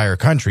the entire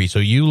country. So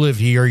you live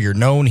here, you're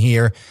known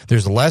here,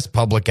 there's less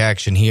public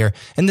action here.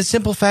 And the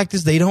simple fact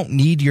is they don't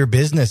need your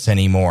business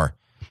anymore.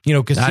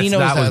 Casinos.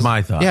 That was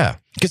my thought. Yeah.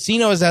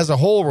 Casinos as a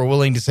whole were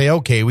willing to say,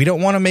 okay, we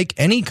don't want to make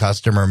any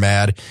customer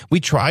mad. We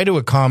try to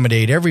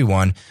accommodate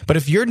everyone. But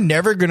if you're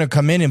never going to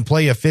come in and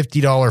play a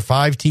 $50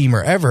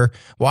 5-teamer ever,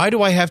 why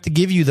do I have to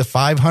give you the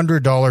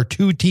 $500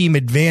 2-team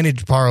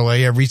advantage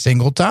parlay every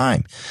single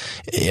time?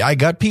 I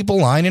got people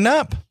lining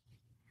up.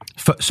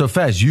 So,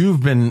 Fez,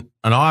 you've been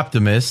an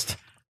optimist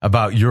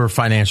about your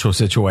financial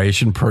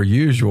situation per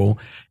usual.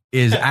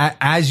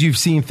 As you've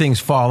seen things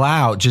fall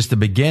out, just the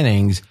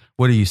beginnings,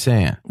 what are you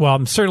saying? Well,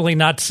 I'm certainly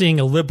not seeing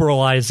a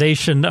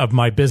liberalization of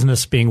my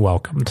business being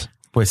welcomed.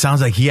 Boy, it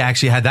sounds like he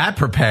actually had that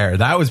prepared.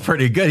 That was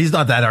pretty good. He's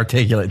not that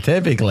articulate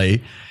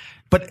typically.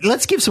 But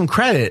let's give some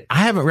credit. I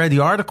haven't read the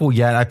article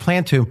yet. I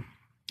plan to.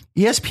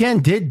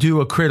 ESPN did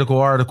do a critical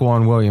article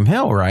on William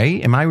Hill,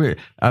 right? Am I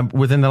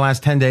within the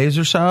last 10 days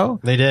or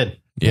so? They did.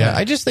 Yeah,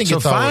 I just think so.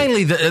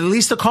 Finally, at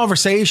least the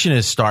conversation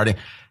is starting.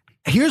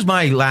 Here's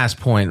my last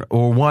point,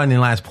 or one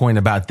and last point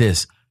about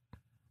this.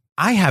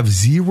 I have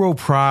zero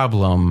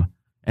problem,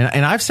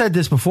 and I've said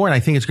this before, and I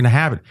think it's going to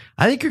happen.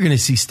 I think you're going to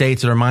see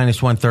states that are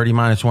minus 130,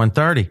 minus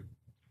 130.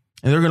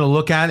 And they're going to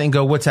look at it and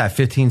go, what's that,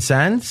 15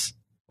 cents?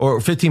 Or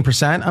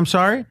 15%, I'm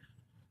sorry?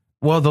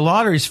 Well, the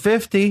lottery's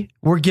 50.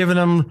 We're giving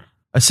them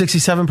a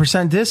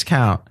 67%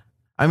 discount.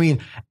 I mean,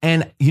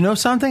 and you know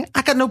something?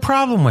 I got no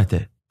problem with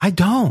it. I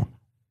don't.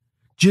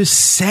 Just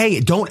say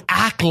it. Don't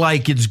act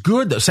like it's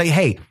good, though. Say,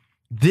 hey,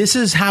 this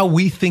is how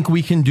we think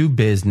we can do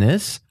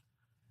business.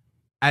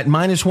 At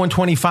minus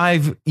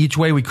 125 each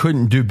way, we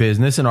couldn't do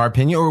business, in our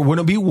opinion, or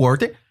wouldn't it be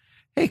worth it?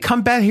 Hey,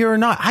 come bet here or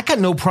not. I got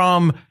no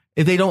problem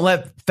if they don't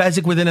let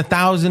Fezzik within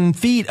 1,000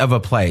 feet of a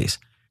place.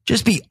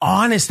 Just be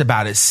honest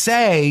about it.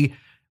 Say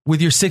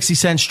with your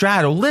 60-cent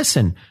straddle,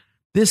 listen,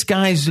 this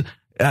guy's,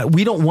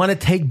 we don't want to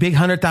take big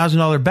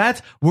 $100,000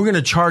 bets. We're going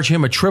to charge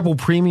him a triple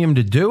premium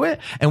to do it.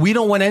 And we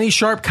don't want any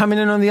sharp coming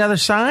in on the other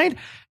side.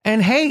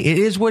 And hey, it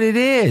is what it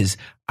is.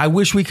 I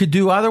wish we could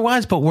do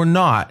otherwise, but we're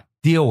not.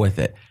 Deal with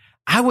it.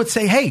 I would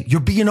say, hey, you're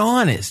being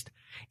honest.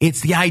 It's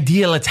the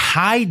idea, let's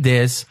hide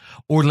this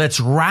or let's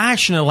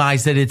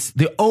rationalize that it's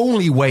the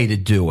only way to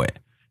do it.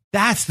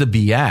 That's the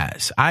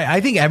BS.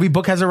 I think every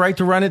book has a right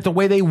to run it the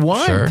way they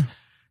want. Sure.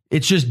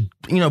 It's just,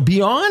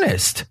 be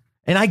honest.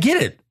 And I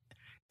get it.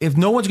 If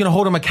no one's going to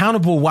hold them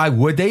accountable, why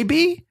would they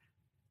be?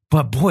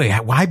 But boy,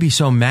 why be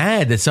so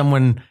mad that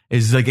someone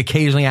is like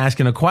occasionally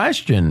asking a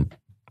question?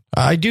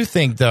 I do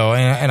think, though,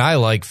 and I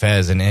like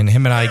Fez, and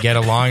him and I get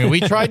along, and we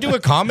tried to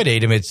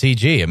accommodate him at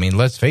CG. I mean,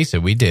 let's face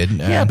it, we did.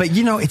 Yeah, but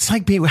it's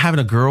like having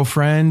a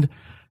girlfriend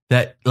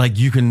that like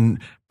you can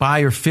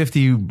buy her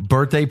 50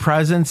 birthday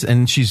presents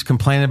and she's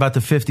complaining about the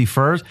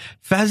 51st.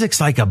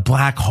 Fezzik's like a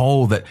black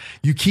hole that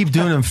you keep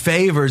doing him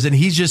favors and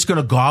he's just going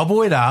to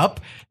gobble it up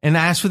and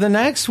ask for the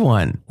next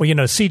one. Well,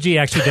 CG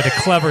actually did a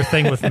clever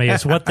thing with me.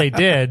 Is what they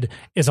did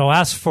is I'll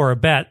ask for a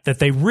bet that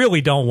they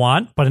really don't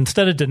want, but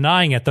instead of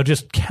denying it, they'll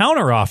just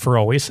counter offer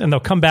always, and they'll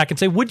come back and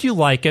say, would you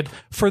like it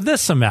for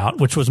this amount,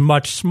 which was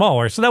much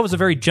smaller. So that was a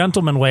very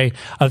gentleman way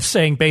of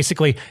saying,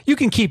 basically, you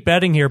can keep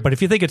betting here, but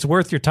if you think it's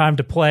worth your time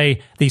to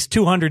play these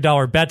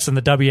 $200 bets in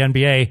the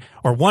WNBA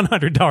or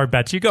 $100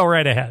 bets, you go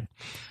right ahead.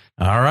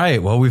 All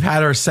right. Well, we've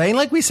had our saying.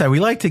 Like we said, we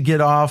like to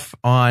get off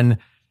on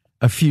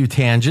a few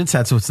tangents.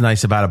 That's what's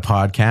nice about a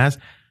podcast.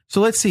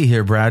 So let's see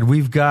here, Brad.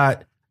 We've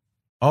got,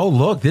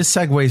 look, this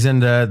segues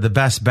into the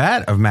best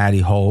bet of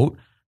Maddie Holt,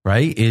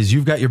 right? Is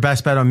you've got your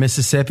best bet on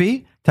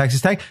Mississippi,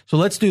 Texas Tech. So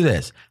let's do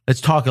this.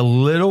 Let's talk a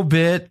little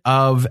bit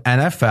of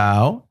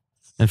NFL.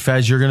 And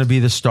Fez, you're going to be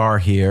the star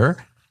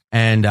here.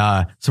 And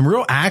some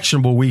real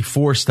actionable week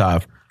 4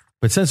 stuff.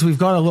 But since we've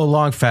gone a little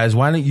long, Fez,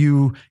 why don't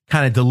you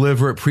kind of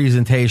deliver it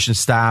presentation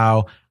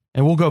style?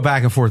 And we'll go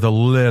back and forth a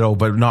little,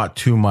 but not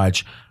too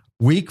much.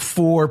 Week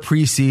 4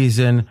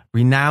 preseason,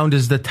 renowned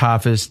as the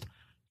toughest.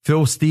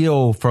 Phil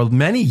Steele, for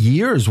many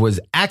years, was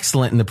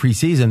excellent in the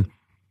preseason.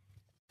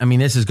 I mean,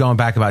 this is going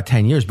back about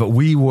 10 years, but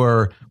we've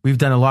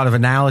done a lot of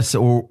analysis,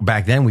 or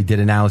back then we did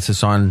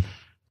analysis on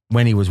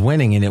when he was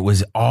winning, and it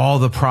was all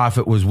the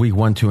profit was week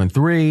 1, 2, and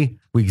 3,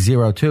 week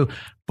 0, 2.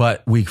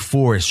 But week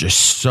 4 is just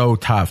so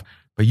tough.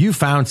 But you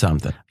found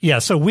something. Yeah,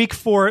 so week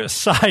 4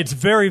 sides,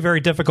 very, very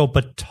difficult.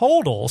 But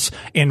totals,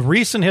 in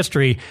recent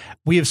history,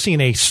 we have seen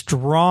a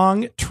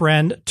strong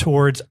trend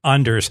towards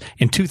unders.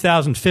 In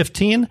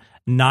 2015,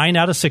 9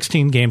 out of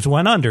 16 games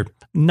went under.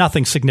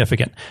 Nothing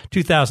significant.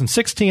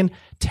 2016,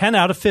 10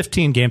 out of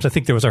 15 games. I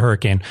think there was a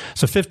hurricane.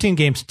 So 15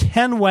 games,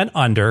 10 went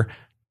under.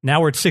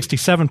 Now we're at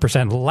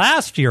 67%.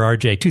 Last year,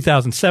 RJ,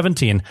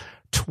 2017,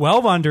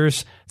 12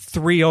 unders,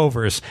 3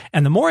 overs.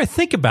 And the more I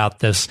think about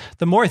this,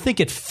 the more I think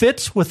it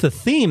fits with the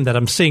theme that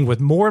I'm seeing with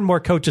more and more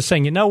coaches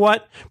saying, you know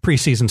what,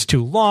 preseason's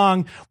too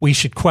long. We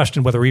should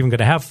question whether we're even going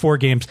to have 4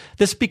 games.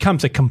 This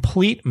becomes a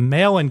complete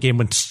mail-in game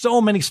when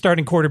so many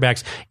starting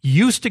quarterbacks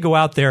used to go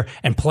out there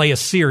and play a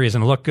series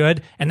and look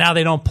good, and now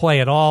they don't play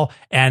at all.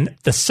 And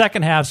the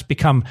second halves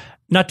become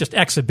not just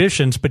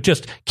exhibitions, but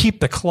just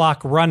keep the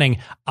clock running.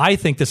 I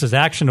think this is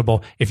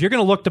actionable. If you're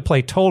going to look to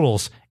play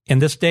totals in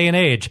this day and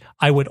age,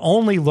 I would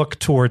only look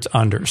towards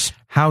unders.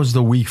 How's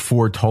the week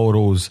 4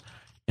 totals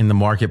in the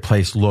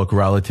marketplace look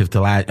relative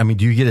to that? I mean,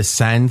 do you get a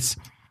sense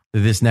that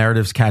this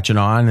narrative's catching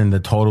on and the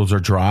totals are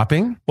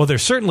dropping? Well, they're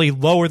certainly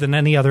lower than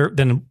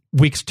than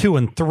weeks 2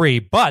 and 3,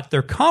 but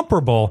they're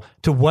comparable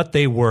to what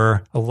they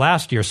were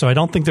last year. So I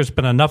don't think there's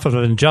been enough of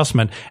an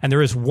adjustment. And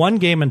there is one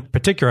game in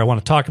particular I want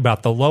to talk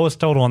about, the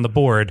lowest total on the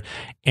board.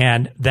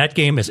 And that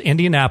game is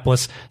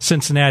Indianapolis,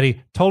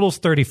 Cincinnati, totals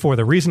 34.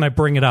 The reason I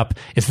bring it up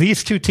is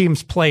these two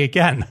teams play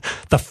again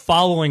the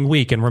following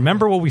week. And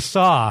remember what we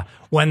saw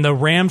when the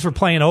Rams were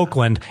playing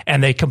Oakland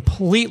and they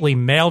completely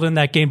mailed in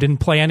that game, didn't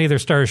play any of their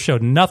starters,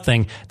 showed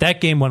nothing.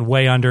 That game went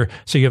way under.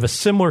 So you have a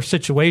similar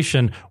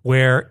situation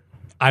where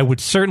I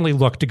would certainly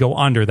look to go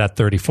under that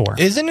 34.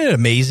 Isn't it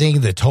amazing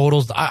the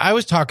totals? I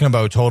was talking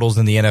about totals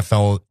in the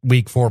NFL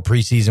week 4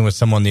 preseason with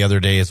someone the other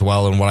day as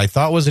well. And what I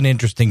thought was an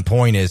interesting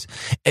point is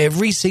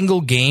every single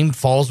game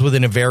falls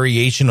within a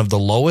variation of the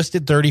lowest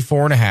at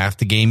 34.5,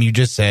 the game you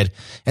just said,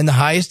 and the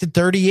highest at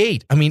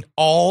 38. I mean,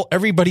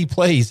 everybody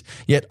plays,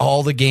 yet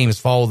all the games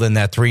fall within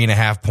that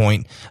 3.5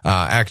 point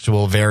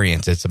actual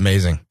variance. It's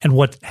amazing. And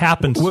what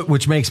happens,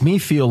 which makes me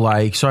feel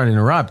like, sorry to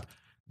interrupt,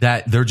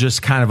 that they're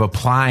just kind of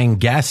applying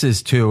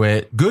guesses to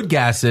it, good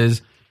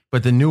guesses,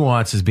 but the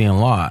nuance is being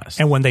lost.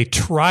 And when they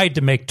tried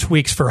to make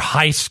tweaks for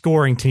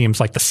high-scoring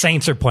teams like the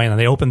Saints are playing, and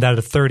they opened that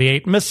at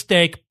 38,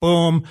 mistake,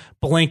 boom,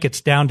 blink,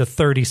 it's down to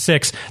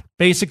 36.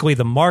 Basically,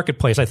 the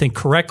marketplace, I think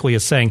correctly,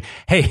 is saying,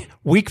 hey,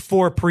 week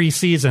 4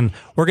 preseason,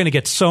 we're going to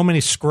get so many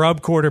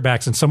scrub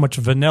quarterbacks and so much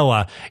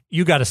vanilla,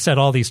 you got to set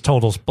all these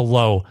totals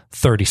below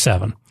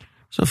 37.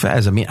 So,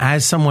 Faz, I mean,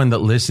 as someone that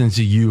listens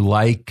to you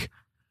like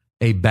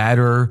a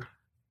better...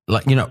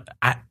 Like,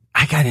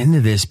 I got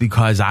into this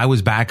because I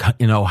was back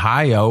in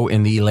Ohio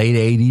in the late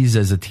 80s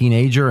as a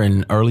teenager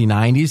and early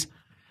 90s.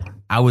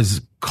 I was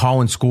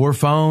calling score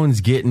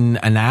phones, getting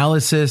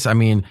analysis. I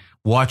mean,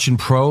 watching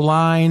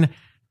ProLine.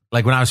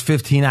 Like when I was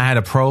 15, I had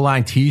a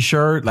ProLine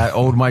t-shirt, that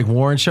old Mike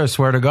Warren show, I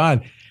swear to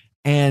God.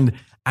 And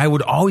I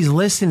would always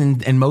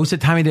listen, and most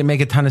of the time it didn't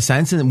make a ton of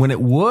sense. And when it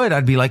would,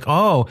 I'd be like,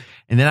 oh.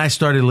 And then I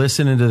started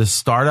listening to the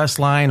Stardust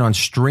line on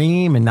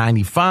Stream in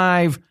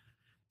 95,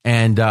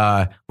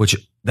 and which...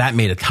 that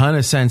made a ton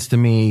of sense to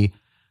me.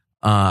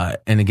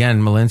 And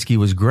again, Malinsky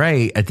was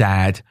great at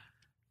that.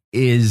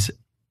 Is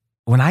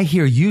when I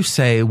hear you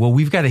say, well,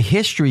 we've got a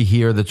history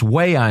here that's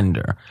way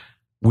under.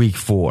 week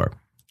 4.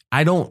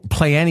 I don't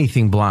play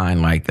anything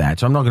blind like that,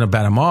 so I'm not going to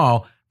bet them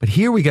all. But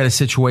here we got a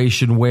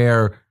situation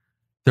where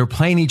they're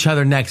playing each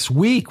other next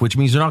week, which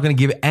means they're not going to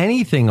give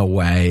anything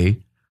away.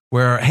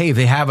 Where, hey,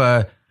 they have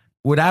a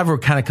whatever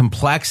kind of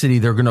complexity,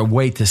 they're going to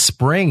wait to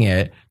spring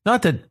it.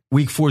 Not that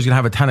week 4 is going to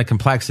have a ton of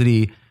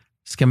complexity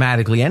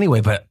schematically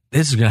anyway, but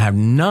this is going to have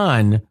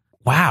none.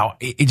 Wow,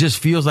 it just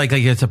feels like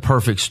it's a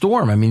perfect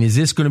storm. I mean, is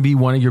this going to be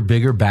one of your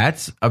bigger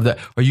bets of the?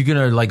 Are you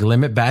going to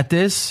limit bet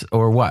this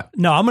or what?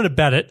 No, I'm going to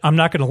bet it. I'm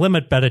not going to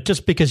limit bet it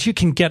just because you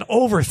can get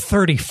over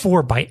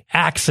 34 by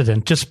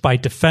accident, just by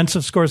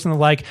defensive scores and the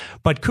like.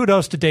 But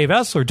kudos to Dave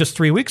Essler just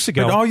 3 weeks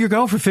ago. But you're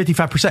going for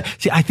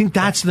 55%. See, I think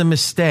that's the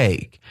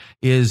mistake.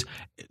 Is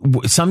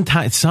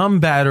sometimes some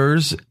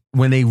bettors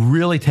when they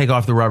really take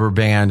off the rubber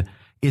band,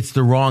 it's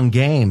the wrong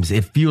games.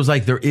 It feels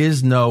like there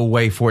is no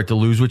way for it to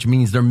lose, which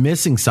means they're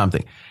missing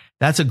something.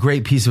 That's a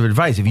great piece of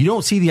advice. If you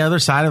don't see the other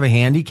side of a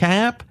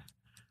handicap,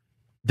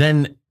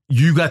 then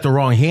you got the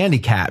wrong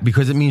handicap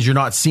because it means you're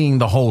not seeing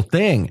the whole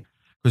thing.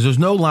 Because there's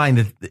no line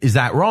that is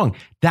that wrong.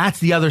 That's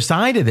the other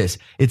side of this.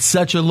 It's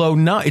such a low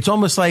nut. It's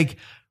almost like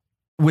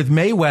with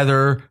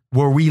Mayweather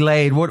where we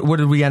laid, what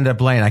did we end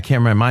up laying? I can't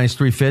remember, minus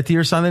 350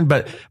 or something.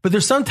 But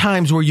there's some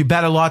times where you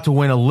bet a lot to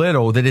win a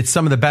little, that it's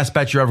some of the best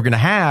bets you're ever going to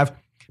have.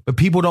 But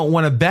people don't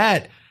want to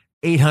bet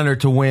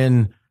 800 to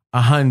win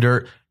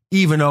 100,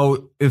 even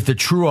though if the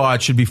true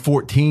odds should be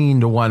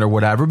 14 to 1 or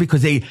whatever,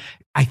 because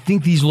I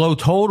think these low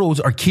totals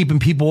are keeping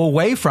people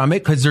away from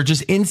it because their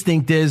just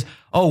instinct is,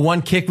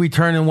 one kick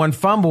return and one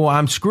fumble,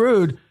 I'm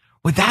screwed.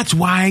 But that's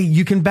why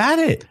you can bet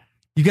it.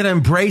 You got to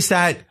embrace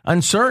that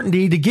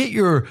uncertainty to get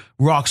your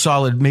rock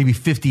solid, maybe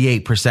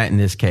 58% in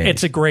this case.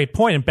 It's a great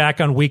point. And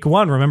back on week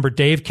 1, remember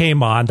Dave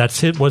came on.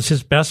 Was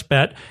his best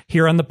bet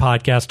here on the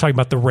podcast, talking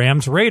about the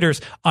Rams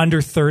Raiders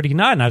under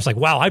 39. I was like,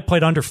 wow, I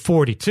played under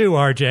 42,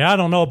 RJ. I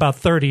don't know about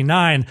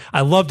 39.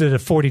 I loved it at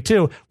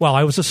 42. Well,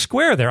 I was a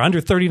square there. Under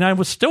 39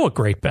 was still a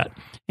great bet.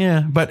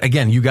 Yeah, but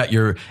again, you got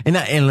your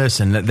and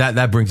listen,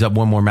 that brings up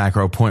one more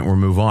macro point. We'll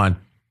move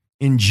on.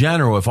 In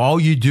general, if all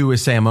you do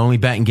is say, I'm only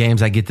betting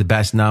games I get the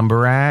best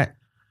number at,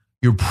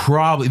 there's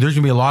going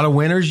to be a lot of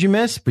winners you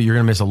miss, but you're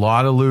going to miss a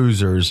lot of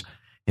losers.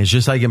 It's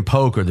just like in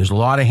poker. There's a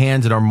lot of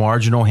hands that are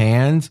marginal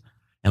hands.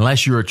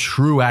 Unless you're a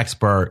true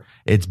expert,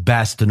 it's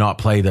best to not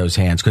play those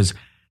hands because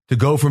to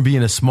go from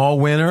being a small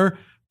winner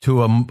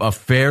to a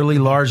fairly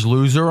large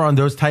loser on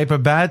those type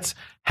of bets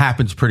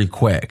happens pretty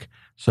quick.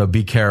 So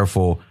be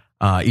careful,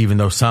 even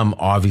though some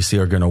obviously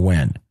are going to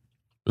win.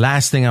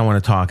 Last thing I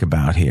want to talk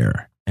about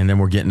here. And then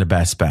we're getting the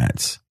best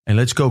bets. And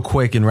let's go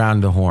quick and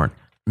round the horn.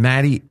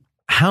 Maddie,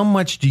 how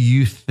much do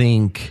you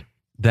think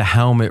the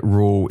helmet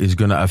rule is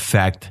going to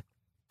affect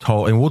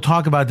total? And we'll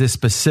talk about this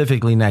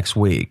specifically next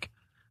week.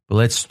 But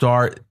let's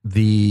start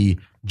the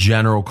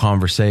general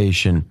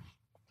conversation.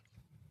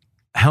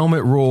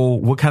 Helmet rule,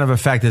 what kind of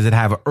effect does it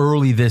have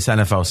early this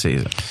NFL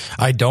season?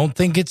 I don't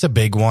think it's a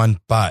big one,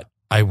 but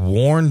I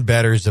warned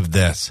bettors of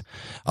this.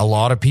 A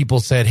lot of people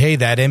said, hey,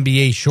 that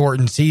NBA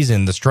shortened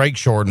season, the strike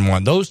shortened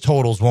one, those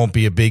totals won't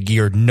be a big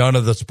year. None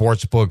of the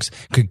sports books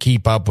could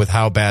keep up with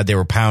how bad they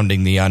were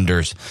pounding the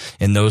unders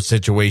in those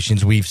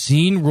situations. We've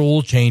seen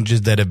rule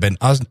changes that have been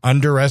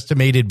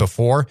underestimated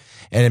before.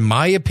 And in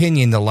my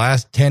opinion, the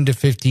last 10 to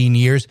 15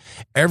 years,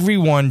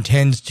 everyone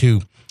tends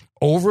to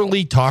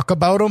overly talk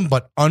about them,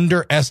 but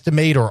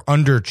underestimate or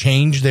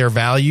underchange their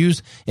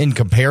values in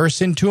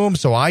comparison to them.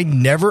 So I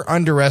never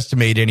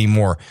underestimate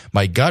anymore.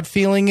 My gut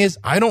feeling is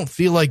I don't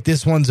feel like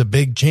this one's a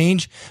big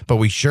change, but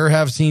we sure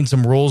have seen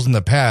some rules in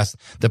the past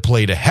that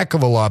played a heck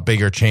of a lot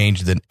bigger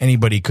change than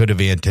anybody could have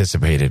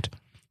anticipated.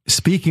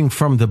 Speaking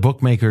from the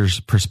bookmaker's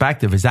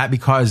perspective, is that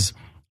because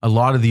a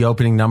lot of the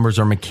opening numbers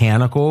are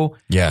mechanical?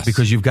 Yes.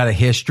 Because you've got a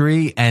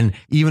history, and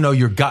even though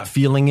your gut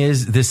feeling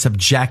is this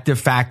subjective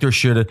factor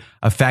should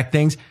affect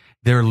things,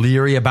 they're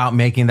leery about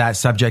making that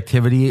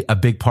subjectivity a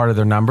big part of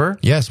their number?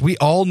 Yes, we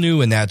all knew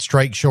in that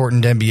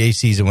strike-shortened NBA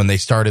season when they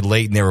started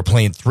late and they were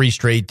playing 3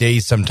 straight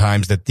days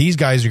sometimes that these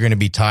guys are going to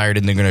be tired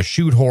and they're going to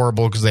shoot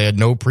horrible because they had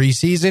no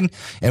preseason.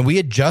 And we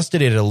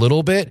adjusted it a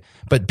little bit,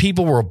 but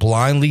people were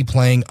blindly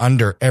playing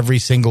under every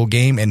single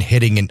game and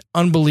hitting an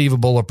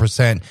unbelievable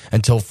percent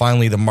until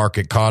finally the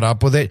market caught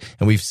up with it.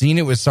 And we've seen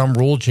it with some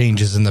rule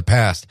changes in the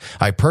past.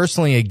 I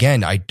personally,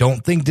 again, I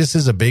don't think this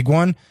is a big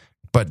one,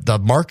 but the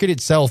market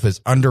itself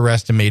has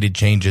underestimated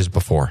changes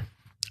before.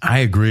 I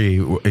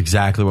agree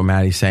exactly what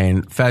Maddie's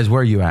saying. Fez,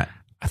 where are you at?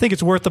 I think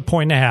it's worth 1.5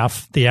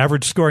 points. The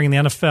average scoring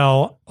in the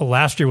NFL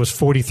last year was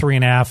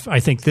 43.5.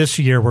 I think this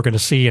year we're going to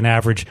see an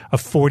average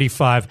of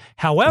 45.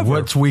 However,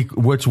 what's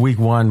week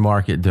 1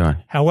 market doing?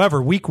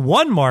 However, week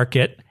 1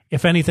 market,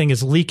 if anything,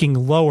 is leaking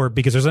lower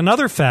because there's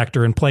another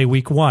factor in play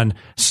week 1.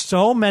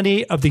 So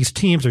many of these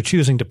teams are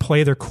choosing to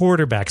play their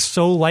quarterbacks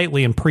so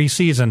lightly in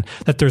preseason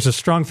that there's a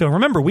strong feeling.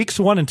 Remember, weeks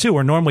 1 and 2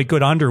 are normally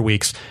good under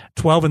weeks.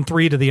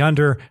 12-3 to the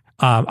under.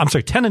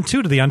 10-2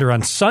 to the under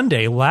on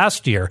Sunday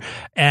last year.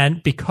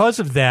 And because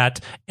of that,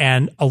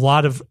 and a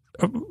lot of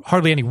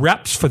hardly any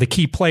reps for the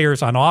key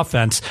players on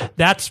offense.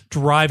 That's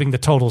driving the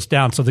totals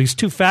down. So these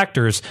two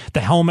factors, the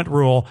helmet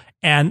rule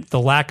and the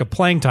lack of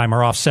playing time,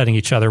 are offsetting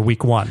each other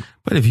week one.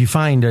 But if you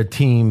find a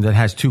team that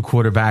has two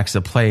quarterbacks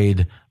that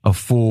played a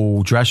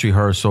full dress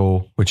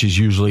rehearsal, which is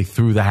usually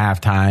through the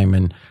halftime,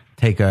 and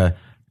take a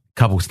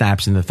couple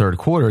snaps in the third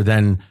quarter,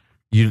 then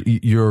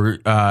you're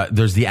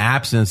there's the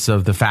absence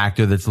of the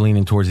factor that's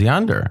leaning towards the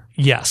under.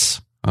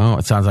 Yes. Oh,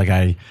 it sounds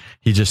like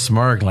he just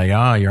smirked like,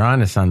 oh, you're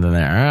onto something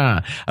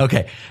there.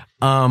 Okay.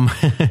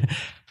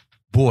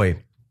 Boy,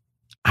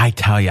 I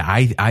tell you,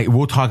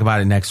 we'll talk about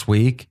it next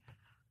week.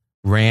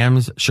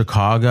 Rams,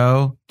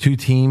 Chicago, two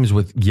teams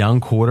with young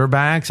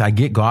quarterbacks. I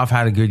get Goff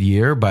had a good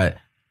year, but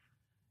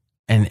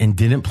and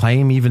didn't play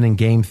him even in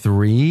game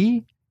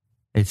 3.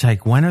 It's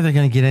like, when are they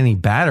going to get any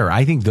better?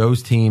 I think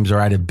those teams are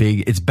at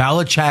it's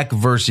Belichick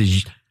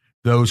versus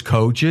those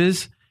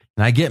coaches.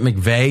 And I get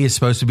McVay is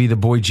supposed to be the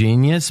boy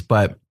genius,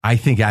 but I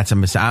think that's a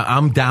mistake.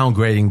 I'm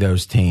downgrading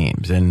those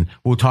teams, and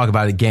we'll talk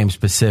about it game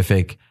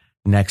specific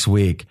next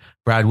week.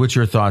 Brad, what's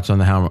your thoughts on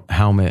the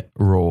helmet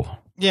rule?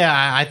 Yeah,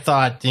 I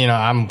thought,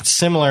 I'm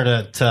similar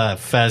to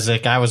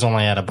Fezzik. I was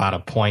only at about a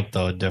point,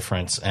 though,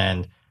 difference.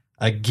 And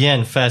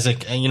again,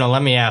 Fezzik,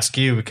 let me ask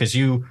you, because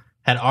you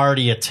had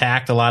already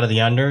attacked a lot of the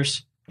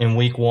unders in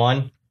week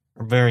 1,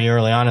 very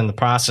early on in the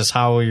process.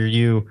 How are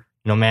you,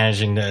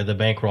 managing the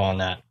bankroll on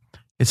that?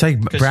 It's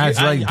like Brad's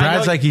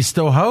like he's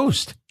still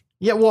host.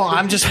 Yeah, well,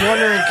 I'm just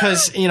wondering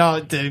because,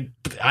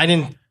 I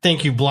didn't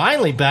think you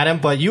blindly bet him,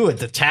 but you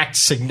had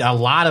attacked a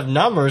lot of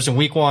numbers in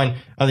week 1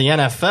 of the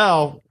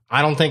NFL.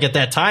 I don't think at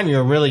that time you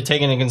were really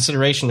taking into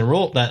consideration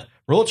that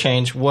rule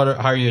change. How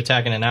are you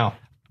attacking it now?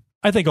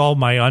 I think all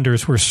my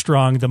unders were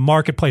strong. The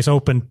marketplace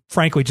opened,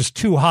 frankly, just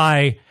too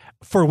high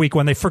for week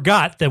 1. They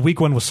forgot that week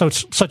 1 was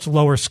such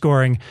lower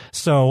scoring.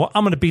 So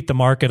I'm going to beat the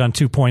market on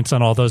 2 points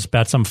on all those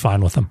bets. I'm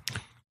fine with them.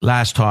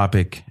 Last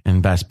topic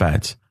in best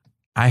bets.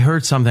 I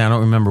heard something, I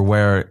don't remember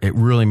where, it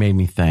really made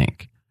me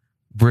think.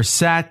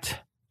 Brissett,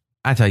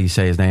 that's how you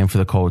say his name for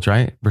the Colts,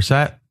 right?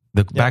 Brissett?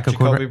 The backup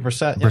quarterback?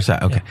 Brissett. Yeah.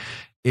 Brissett, okay.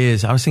 Yeah.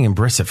 I was thinking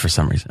brisket for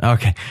some reason.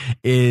 Okay.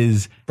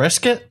 Is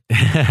brisket?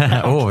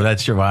 Oh,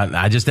 that's your one.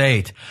 I just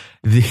ate.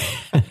 The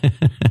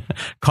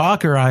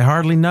Cocker, I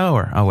hardly know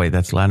her. Oh, wait,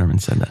 that's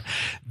Letterman said that.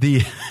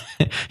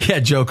 He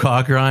had Joe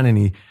Cocker on,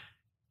 and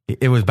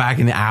it was back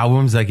in the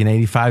albums, like in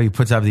 85, he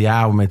puts out the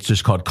album. It's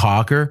just called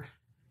Cocker.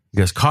 He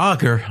goes,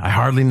 Cocker, I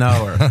hardly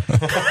know her.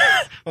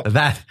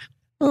 That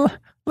little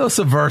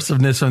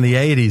subversiveness from the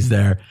 80s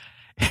there.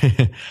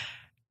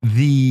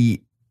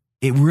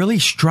 It really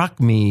struck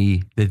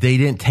me that they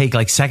didn't take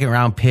like second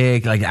round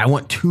pick. Like, I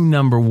want 2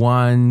 number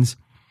 1s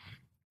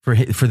for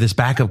this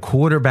backup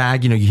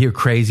quarterback. You hear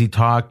crazy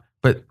talk,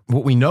 but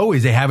what we know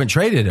is they haven't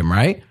traded him,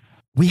 right?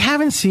 We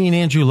haven't seen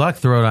Andrew Luck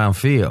throw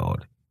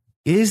downfield.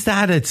 Is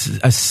that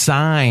a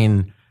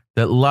sign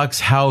that Luck's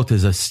health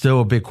is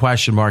still a big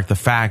question mark? The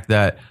fact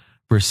that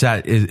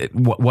Brissett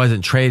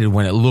wasn't traded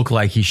when it looked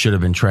like he should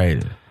have been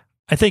traded.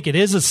 I think it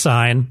is a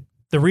sign.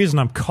 The reason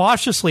I'm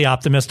cautiously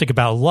optimistic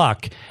about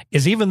Luck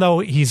is even though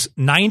he's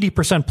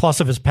 90% plus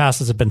of his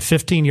passes have been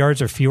 15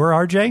 yards or fewer,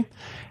 RJ,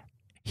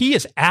 he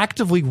is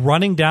actively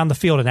running down the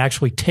field and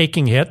actually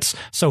taking hits.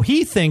 So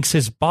he thinks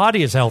his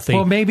body is healthy.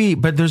 Well, maybe,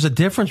 but there's a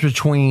difference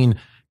between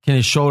can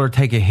his shoulder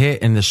take a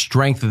hit and the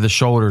strength of the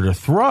shoulder to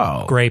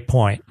throw. Great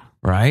point.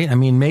 Right? I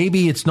mean,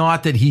 maybe it's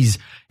not that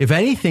if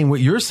anything, what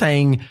you're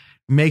saying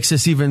makes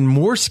us even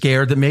more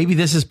scared that maybe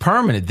this is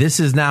permanent. This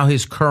is now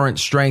his current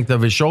strength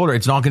of his shoulder.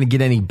 It's not going to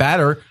get any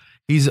better.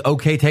 He's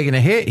okay taking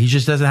a hit. He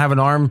just doesn't have an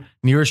arm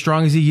near as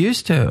strong as he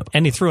used to.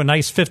 And he threw a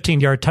nice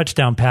 15-yard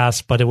touchdown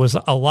pass, but it was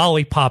a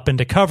lollipop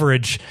into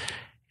coverage.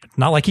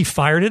 Not like he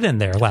fired it in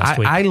there last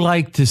week. I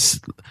like to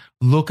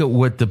look at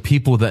what the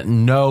people that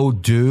know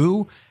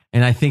do,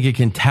 and I think it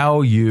can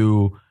tell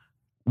you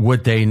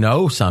what they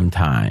know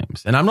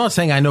sometimes. And I'm not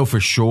saying I know for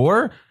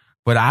sure,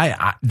 but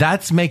I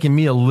that's making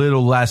me a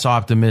little less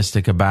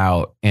optimistic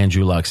about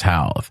Andrew Luck's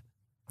health.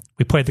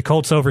 We played the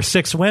Colts over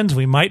 6 wins.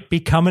 We might be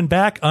coming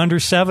back under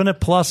 7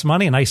 at plus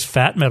money. A nice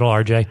fat middle,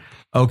 RJ.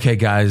 Okay,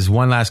 guys,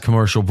 one last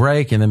commercial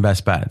break and then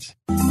best bets.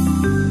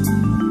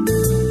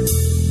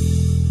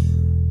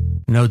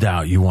 No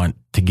doubt you want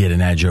to get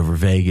an edge over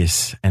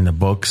Vegas and the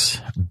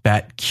books.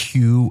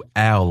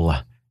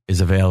 BetQL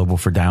is available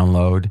for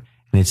download,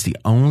 and it's the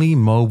only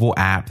mobile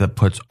app that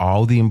puts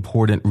all the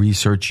important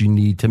research you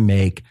need to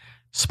make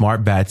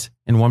smart bets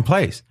in one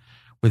place.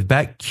 With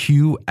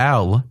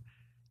BetQL,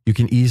 you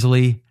can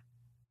easily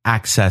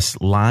access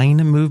line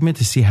movement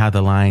to see how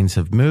the lines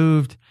have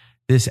moved.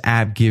 This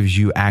app gives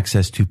you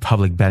access to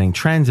public betting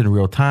trends in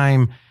real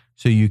time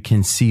so you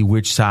can see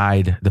which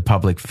side the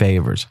public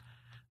favors.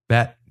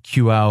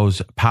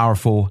 BetQL's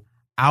powerful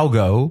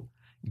algo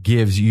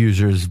gives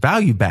users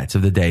value bets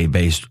of the day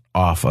based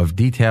off of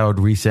detailed,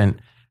 recent,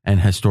 and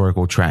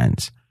historical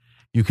trends.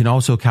 You can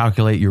also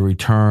calculate your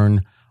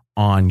return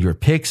on your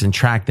picks and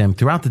track them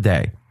throughout the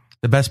day.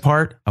 The best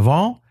part of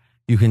all,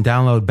 you can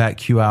download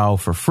BetQL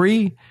for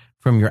free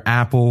from your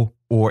Apple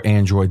or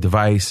Android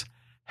device.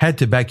 Head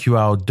to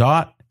betql.co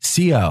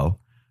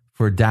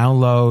for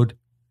download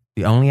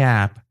the only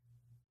app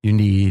you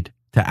need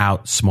to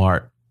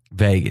outsmart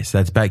Vegas.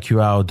 That's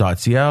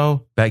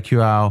BetQL.co.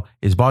 BetQL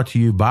is brought to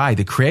you by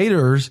the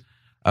creators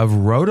of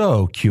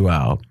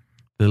RotoQL,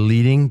 the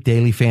leading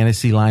daily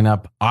fantasy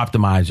lineup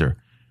optimizer,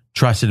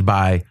 trusted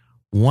by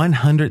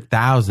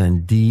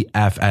 100,000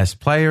 DFS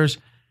players.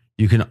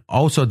 You can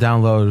also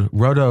download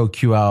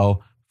RotoQL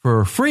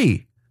for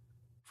free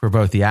for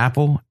both the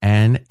Apple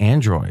and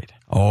Android.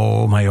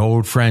 Oh, my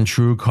old friend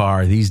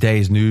TrueCar. These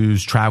days,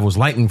 news travels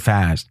lightning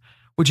fast,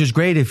 which is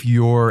great if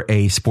you're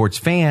a sports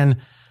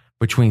fan.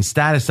 Between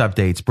status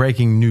updates,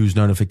 breaking news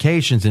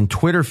notifications, and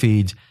Twitter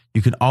feeds,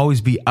 you can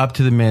always be up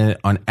to the minute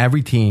on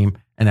every team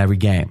and every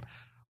game.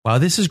 While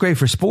this is great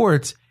for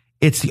sports,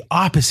 it's the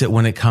opposite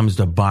when it comes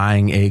to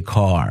buying a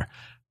car.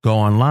 Go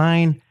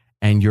online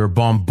and you're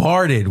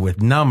bombarded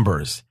with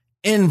numbers,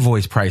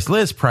 invoice price,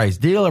 list price,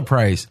 dealer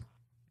price.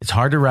 It's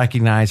hard to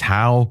recognize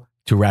how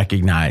to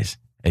recognize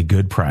a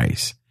good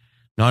price.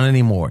 Not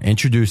anymore.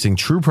 Introducing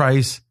True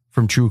Price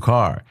from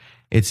TrueCar.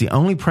 It's the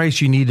only price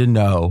you need to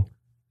know,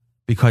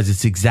 because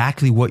it's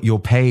exactly what you'll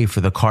pay for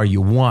the car you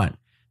want,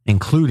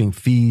 including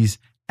fees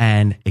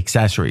and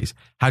accessories.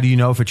 How do you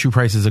know if a true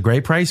price is a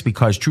great price?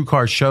 Because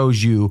TrueCar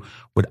shows you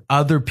what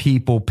other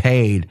people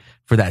paid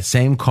for that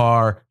same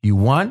car you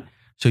want,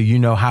 so you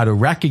know how to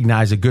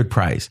recognize a good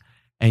price.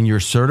 And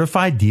your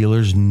certified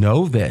dealers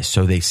know this,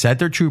 so they set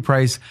their true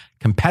price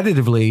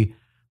competitively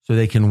so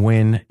they can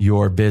win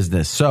your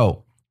business.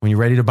 So when you're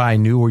ready to buy a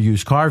new or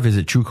used car,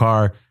 visit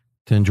TrueCar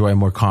to enjoy a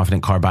more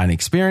confident car buying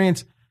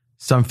experience.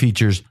 Some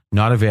features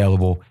not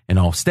available in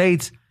all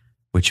states,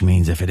 which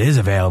means if it is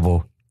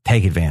available,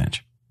 take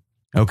advantage.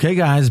 Okay,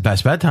 guys,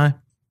 best bet time.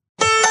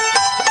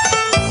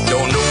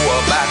 Don't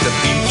know about the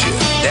future,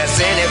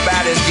 that's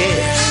anybody's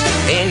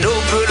guess. Ain't no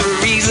good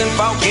reason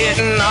for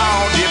getting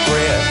all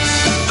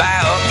depressed.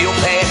 Fire up your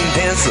pad and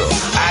pencil,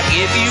 I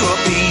give you a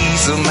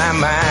piece of my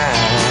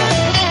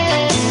mind.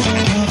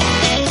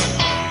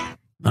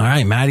 All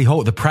right, Matty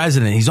Holt, the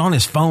president, he's on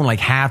his phone like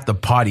half the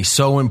pod. He's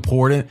so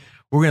important.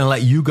 We're going to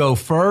let you go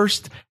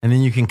first, and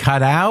then you can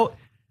cut out.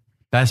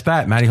 Best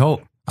bet, Matty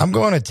Holt. I'm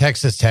going to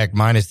Texas Tech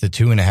minus the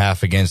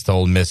 2.5 against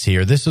Ole Miss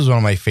here. This is one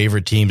of my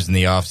favorite teams in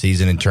the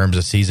offseason in terms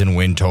of season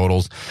win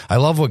totals. I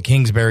love what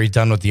Kingsbury's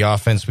done with the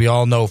offense. We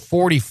all know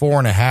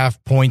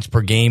 44.5 points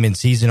per game in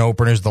season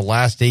openers the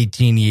last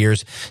 18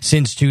 years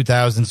since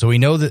 2000. So we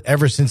know that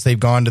ever since they've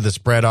gone to the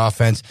spread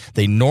offense,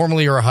 they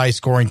normally are a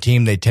high-scoring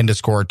team. They tend to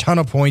score a ton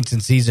of points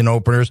in season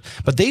openers,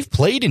 but they've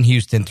played in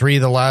Houston 3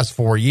 of the last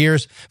 4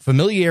 years.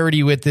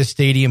 Familiarity with this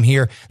stadium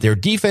here. Their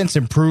defense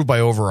improved by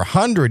over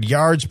 100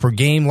 yards per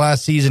game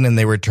last season, and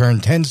they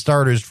returned 10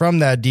 starters from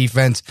that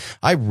defense.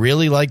 I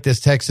really like this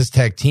Texas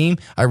Tech team.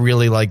 I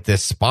really like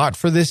this spot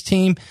for this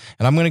team,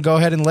 and I'm going to go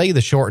ahead and lay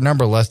the short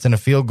number, less than a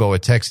field goal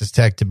at Texas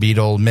Tech to beat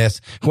Ole Miss,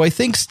 who I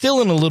think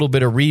still in a little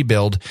bit of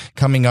rebuild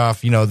coming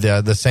off,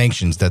 the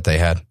sanctions that they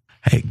had.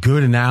 Hey,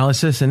 good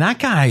analysis. And that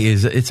guy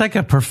it's like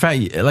a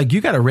perfect, like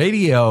you got a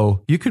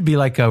radio, you could be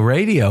like a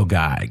radio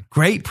guy.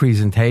 Great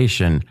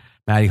presentation,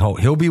 Matty Holt.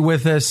 He'll be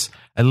with us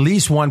at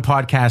least one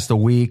podcast a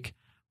week.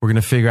 We're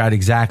going to figure out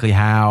exactly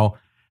how.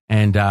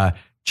 And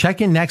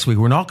check in next week.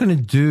 We're not going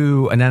to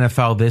do an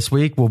NFL this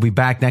week. We'll be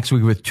back next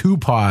week with 2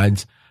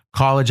 pods.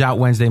 College out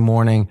Wednesday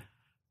morning,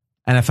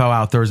 NFL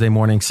out Thursday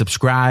morning.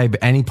 Subscribe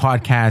any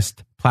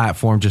podcast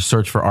platform. Just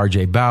search for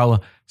RJ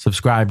Bell.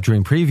 Subscribe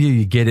Dream Preview.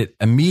 You get it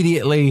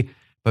immediately.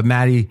 But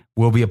Matty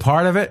will be a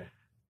part of it.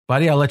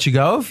 Buddy, I'll let you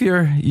go. If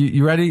you're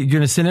ready, you're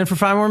going to sit in for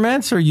 5 more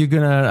minutes, or you're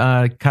going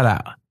to cut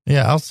out?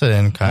 Yeah, I'll sit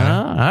in kind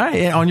of. All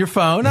right, on your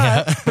phone. All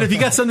right. But if you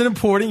got something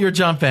important, you'll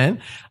jump in.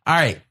 All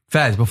right.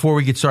 Fez, before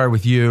we get started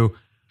with you,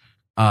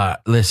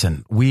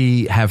 listen,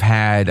 we have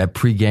had a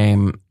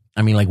pregame.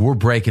 I mean, like, we're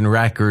breaking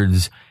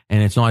records,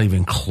 and it's not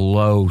even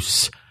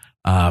close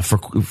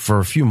for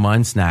a few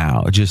months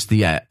now. Just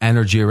the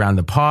energy around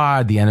the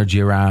pod, the energy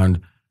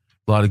around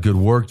a lot of good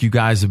work you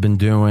guys have been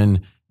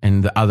doing,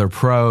 and the other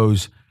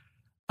pros.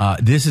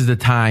 This is the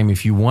time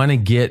if you want to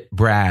get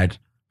Brad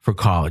for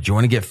college, you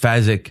want to get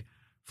Fezzik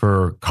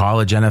for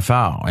college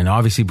NFL, and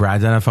obviously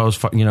Brad's NFL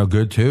is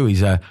good too.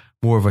 He's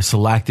more of a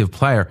selective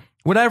player.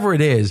 Whatever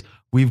it is,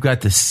 we've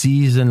got the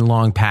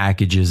season-long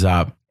packages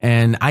up.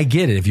 And I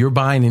get it. If you're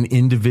buying an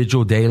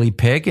individual daily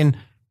pick, and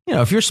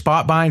if you're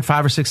spot buying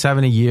 5 or 6,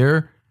 7 a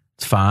year,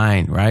 it's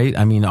fine, right?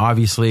 I mean,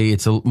 obviously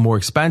it's more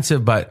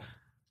expensive, but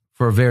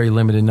for a very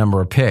limited number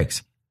of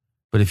picks.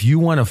 But if you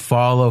want to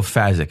follow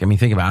Fezzik, I mean,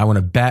 think about it. I want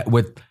to bet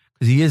because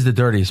he is the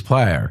dirtiest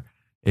player,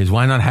 is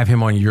why not have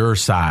him on your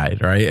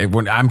side, right?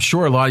 I'm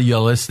sure a lot of you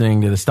are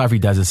listening to the stuff he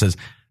does and says,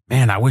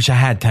 man, I wish I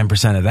had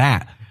 10% of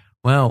that.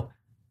 Well,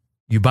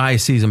 you buy a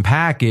season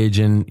package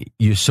and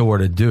you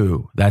sort of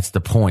do. That's the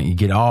point. You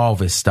get all of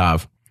his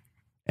stuff.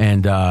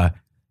 And we're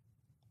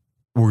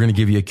going to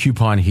give you a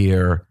coupon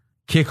here,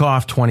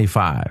 Kickoff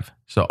 25.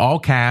 So all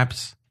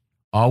caps,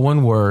 all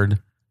one word,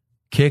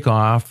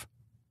 Kickoff,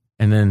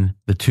 and then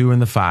the 2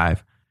 and the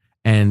 5.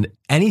 And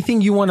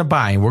anything you want to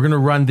buy, and we're going to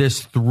run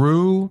this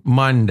through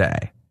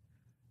Monday.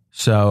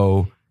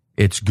 So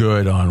It's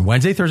good on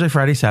Wednesday, Thursday,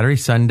 Friday, Saturday,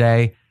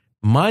 Sunday,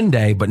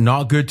 Monday, but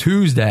not good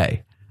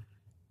Tuesday.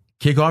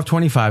 Kickoff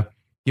 25.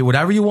 Get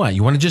whatever you want.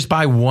 You want to just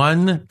buy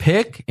one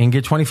pick and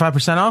get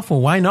 25% off?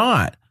 Well, why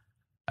not?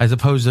 As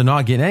opposed to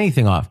not getting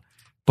anything off.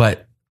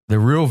 But the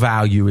real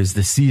value is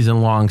the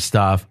season-long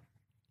stuff.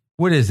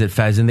 What is it,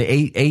 Fez? In the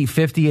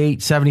 850,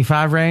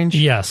 875 range?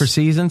 Yes. For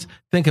seasons?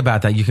 Think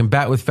about that. You can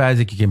bet with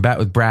Fezzik. You can bet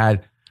with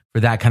Brad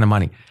for that kind of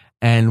money.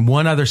 And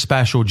one other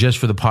special just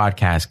for the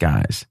podcast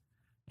guys.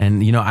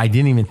 And, you know, I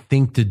didn't even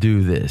think to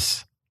do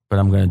this, but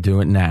I'm going to do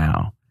it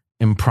now.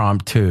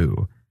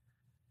 Impromptu.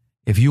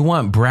 If you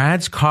want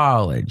Brad's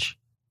college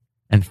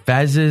and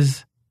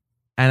Fez's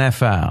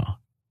NFL,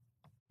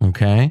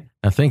 okay?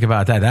 Now think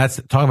about that. That's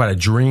talking about a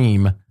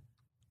dream.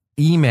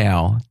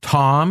 Email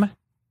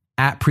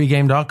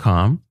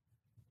tom@pregame.com.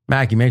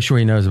 Mackie, make sure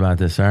he knows about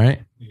this, all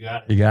right? You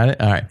got it. You got it?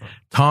 All right.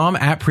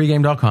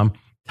 tom@pregame.com.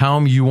 Tell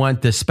him you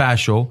want the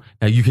special.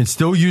 Now, you can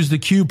still use the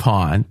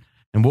coupon.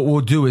 And what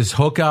we'll do is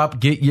hook up,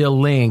 get you a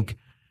link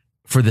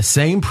for the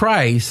same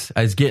price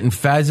as getting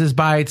Fez's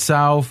by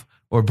itself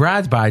or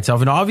Brad's by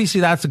itself. And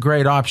obviously, that's a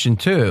great option,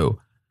 too,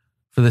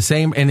 for the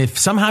same. And if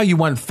somehow you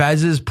want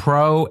Fez's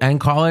pro and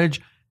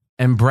college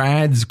and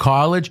Brad's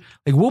college,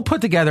 like, we'll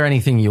put together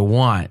anything you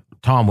want.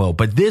 Tom will.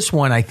 But this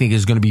one, I think,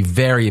 is going to be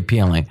very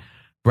appealing.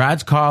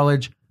 Brad's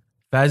college,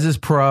 Fez's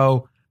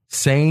pro,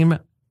 same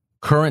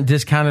current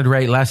discounted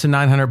rate, less than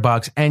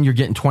 $900, and you're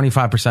getting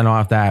 25%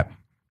 off that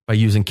by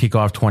using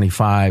Kickoff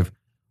 25.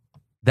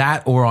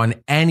 That or on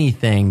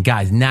anything,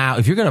 guys. Now,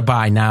 if you're going to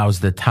buy, now's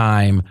the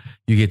time.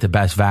 You get the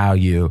best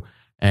value.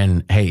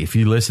 And hey, if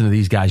you listen to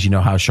these guys, you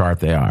know how sharp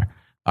they are.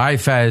 All right,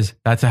 Fez,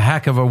 that's a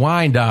heck of a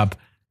wind up.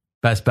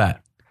 Best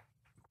bet.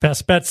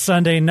 Best bet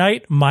Sunday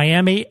night,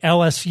 Miami,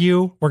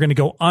 LSU. We're going to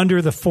go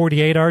under the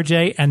 48,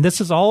 RJ. And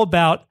this is all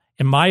about,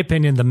 in my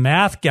opinion, the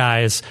math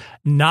guys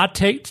not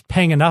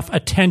paying enough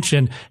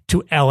attention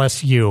to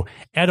LSU.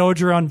 Ed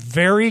Orgeron,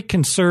 very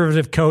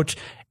conservative coach.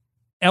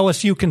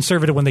 LSU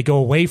conservative when they go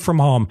away from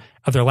home.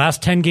 Of their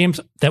last 10 games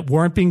that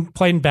weren't being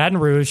played in Baton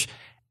Rouge,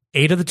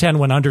 8 of the 10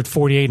 went under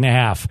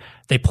 48.5.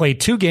 They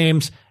played 2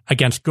 games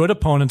against good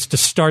opponents to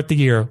start the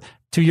year.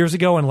 2 years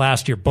ago and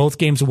last year, both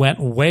games went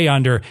way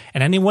under.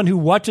 And anyone who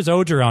watches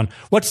Orgeron,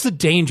 what's the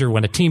danger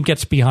when a team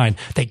gets behind?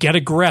 They get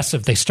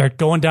aggressive. They start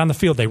going down the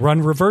field. They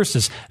run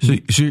reverses. So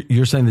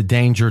you're saying the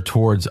danger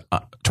towards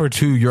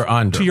to your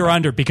under. To your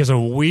under because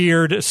of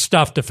weird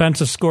stuff,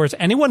 defensive scores.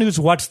 Anyone who's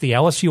watched the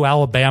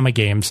LSU-Alabama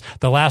games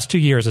the last 2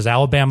 years as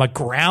Alabama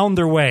ground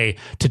their way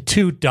to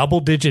 2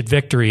 double-digit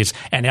victories,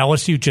 and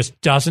LSU just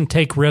doesn't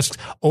take risks.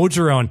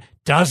 Orgeron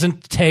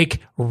doesn't take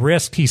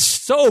risk. He's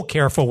so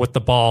careful with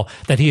the ball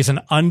that he is an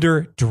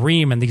under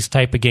dream in these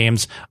type of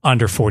games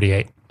under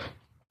 48.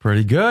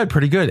 Pretty good,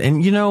 pretty good.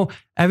 And, you know,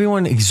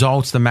 everyone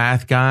exalts the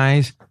math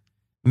guys.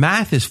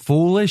 Math is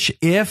foolish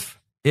if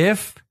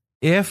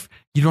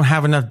you don't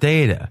have enough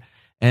data.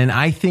 And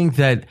I think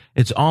that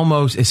it's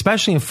almost,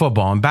 especially in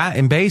football,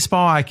 in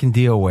baseball, I can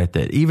deal with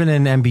it. Even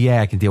in NBA,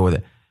 I can deal with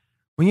it.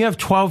 When you have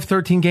 12,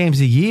 13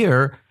 games a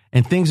year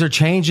and things are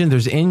changing,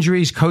 there's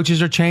injuries,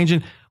 coaches are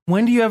changing,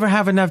 when do you ever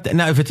have enough?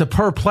 Now, if it's a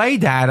per play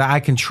data,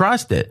 I can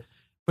trust it.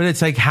 But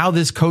it's like how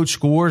this coach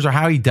scores or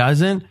how he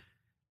doesn't.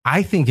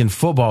 I think in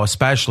football,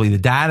 especially, the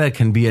data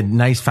can be a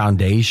nice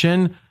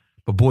foundation.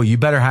 But boy, you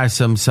better have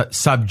some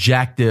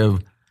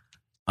subjective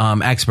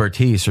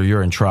expertise or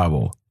you're in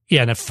trouble.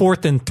 Yeah, and a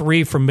 4th and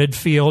 3 from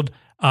midfield.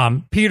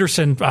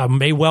 Peterson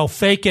may well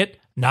fake it.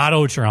 Not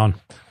Orgeron.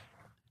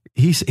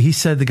 He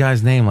said the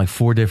guy's name like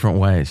 4 different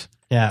ways.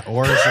 Yeah,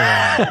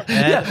 Orgeron.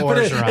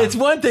 But it's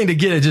one thing to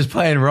get it just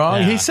playing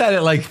wrong. Yeah. He said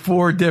it like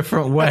 4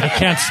 different ways. I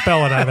can't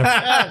spell it either.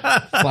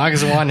 As long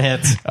as one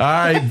hits. All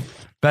right.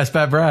 Best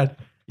bet, Brad.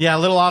 Yeah, a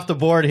little off the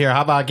board here.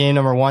 How about game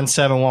number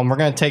 171? We're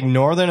going to take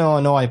Northern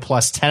Illinois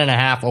plus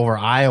 10.5 over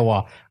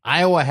Iowa.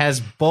 Iowa has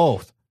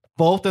both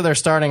of their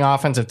starting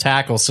offensive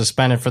tackles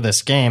suspended for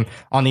this game.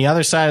 On the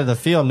other side of the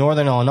field,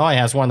 Northern Illinois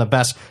has one of the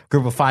best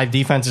group of 5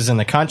 defenses in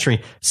the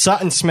country.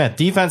 Sutton Smith,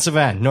 defensive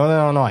end,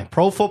 Northern Illinois.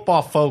 Pro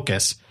Football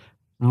Focus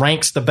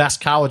ranks the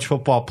best college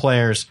football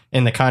players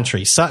in the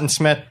country. Sutton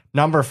Smith,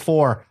 number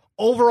 4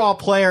 overall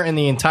player in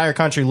the entire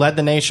country, led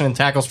the nation in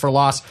tackles for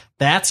loss.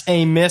 That's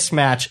a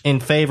mismatch in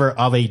favor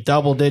of a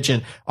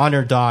double-digit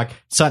underdog.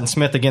 Sutton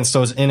Smith against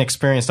those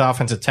inexperienced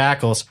offensive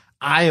tackles.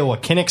 Iowa,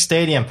 Kinnick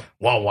Stadium.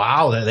 Well,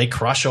 wow, they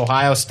crushed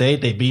Ohio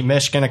State. They beat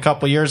Michigan a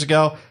couple years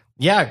ago.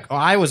 Yeah,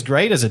 Iowa's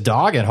great as a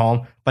dog at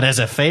home, but as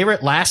a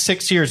favorite, last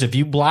 6 years, if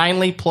you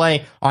blindly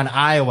play on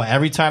Iowa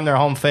every time they're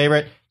home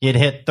favorite, you'd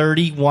hit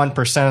 31%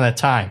 of the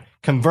time.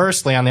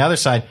 Conversely, on the other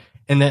side,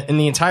 in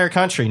the entire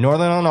country,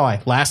 Northern Illinois,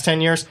 last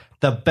 10 years,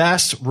 the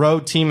best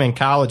road team in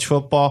college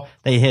football,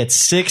 they hit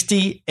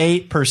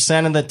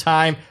 68% of the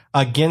time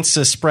against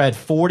the spread,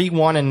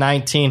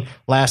 41-19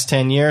 last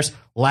 10 years.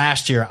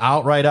 Last year,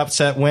 outright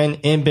upset win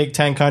in Big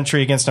Ten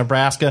country against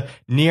Nebraska.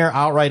 Near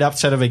outright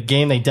upset of a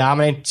game they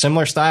dominated.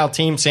 Similar style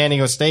team, San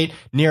Diego State.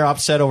 Near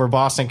upset over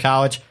Boston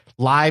College.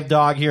 Live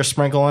dog here,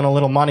 sprinkle in a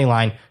little money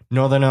line.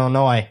 Northern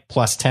Illinois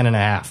plus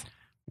 10.5.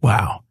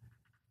 Wow.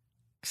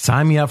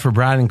 Sign me up for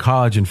Brad in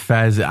College and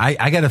Fez.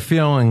 I got a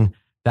feeling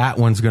that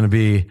one's going to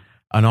be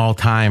an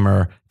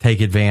all-timer.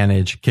 Take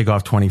advantage.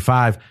 Kickoff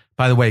 25.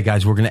 By the way,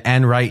 guys, we're going to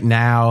end right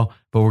now,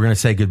 but we're going to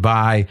say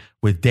goodbye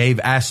with Dave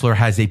Essler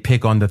has a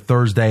pick on the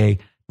Thursday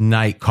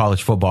night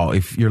college football.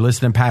 If you're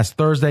listening past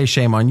Thursday,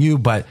 shame on you,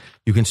 but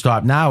you can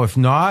stop now. If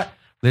not,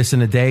 listen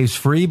to Dave's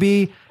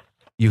freebie.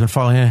 You can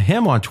follow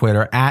him on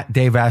Twitter at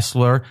Dave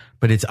Essler,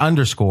 but it's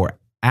underscore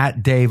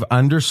at Dave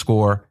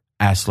underscore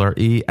Essler,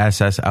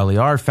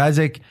 Essler.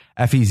 Fezzik,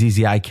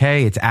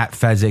 Fezzik. It's at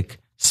Fezzik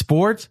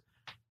Sports.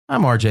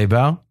 I'm RJ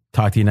Bell.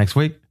 Talk to you next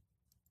week.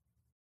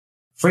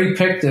 Free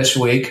pick this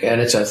week, and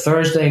it's a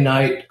Thursday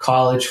night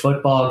college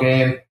football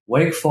game.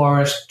 Wake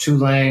Forest,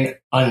 Tulane,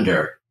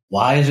 under.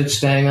 Why is it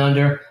staying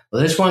under?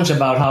 Well, this one's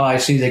about how I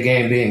see the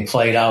game being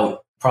played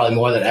out, probably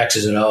more than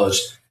X's and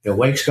O's.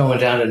 Wake's going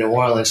down to New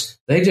Orleans.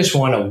 They just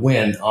want to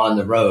win on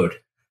the road.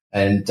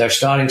 And they're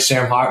starting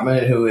Sam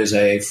Hartman, who is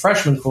a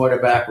freshman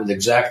quarterback with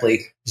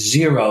exactly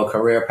 0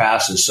 career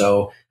passes.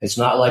 So it's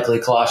not likely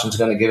Clawson's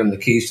going to give him the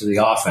keys to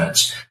the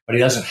offense. But he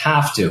doesn't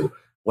have to.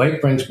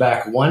 Wake brings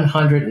back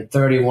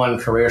 131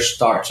 career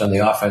starts on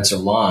the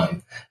offensive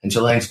line. And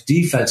Tulane's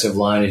defensive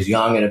line is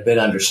young and a bit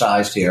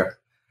undersized here.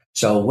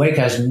 So Wake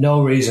has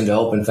no reason to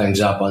open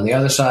things up. On the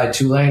other side,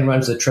 Tulane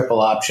runs the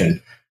triple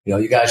option.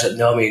 You guys that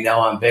know me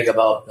know I'm big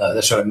about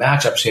the sort of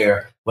matchups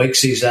here. Wake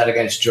sees that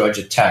against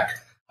Georgia Tech.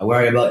 I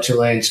worry about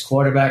Tulane's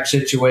quarterback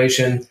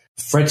situation.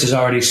 Fritz has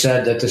already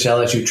said that this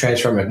LSU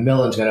transfer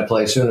McMillan's going to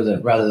play sooner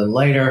rather than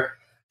later.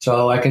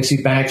 So I can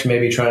see Banks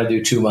maybe trying to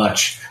do too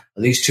much.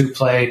 These two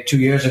played 2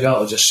 years ago.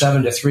 It was a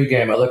 7-3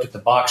 game. I looked at the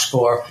box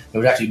score. It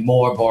was actually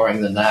more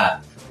boring than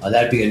that.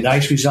 That'd be a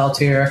nice result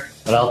here,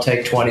 but I'll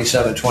take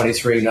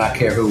 27-23, not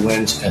care who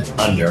wins, and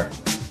under.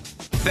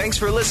 Thanks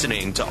for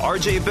listening to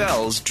RJ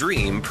Bell's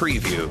Dream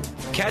Preview.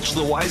 Catch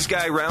the Wise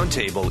Guy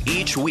Roundtable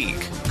each week.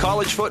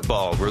 College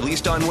football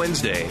released on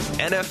Wednesday,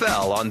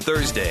 NFL on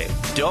Thursday.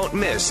 Don't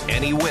miss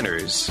any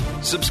winners.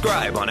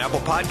 Subscribe on Apple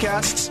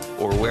Podcasts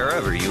or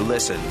wherever you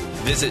listen.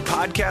 Visit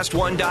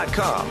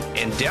podcastone.com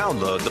and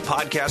download the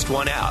Podcast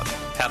One app.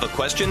 Have a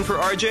question for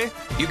RJ?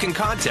 You can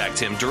contact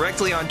him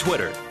directly on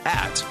Twitter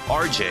at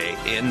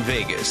RJ in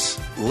Vegas.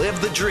 Live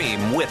the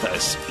dream with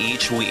us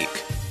each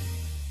week.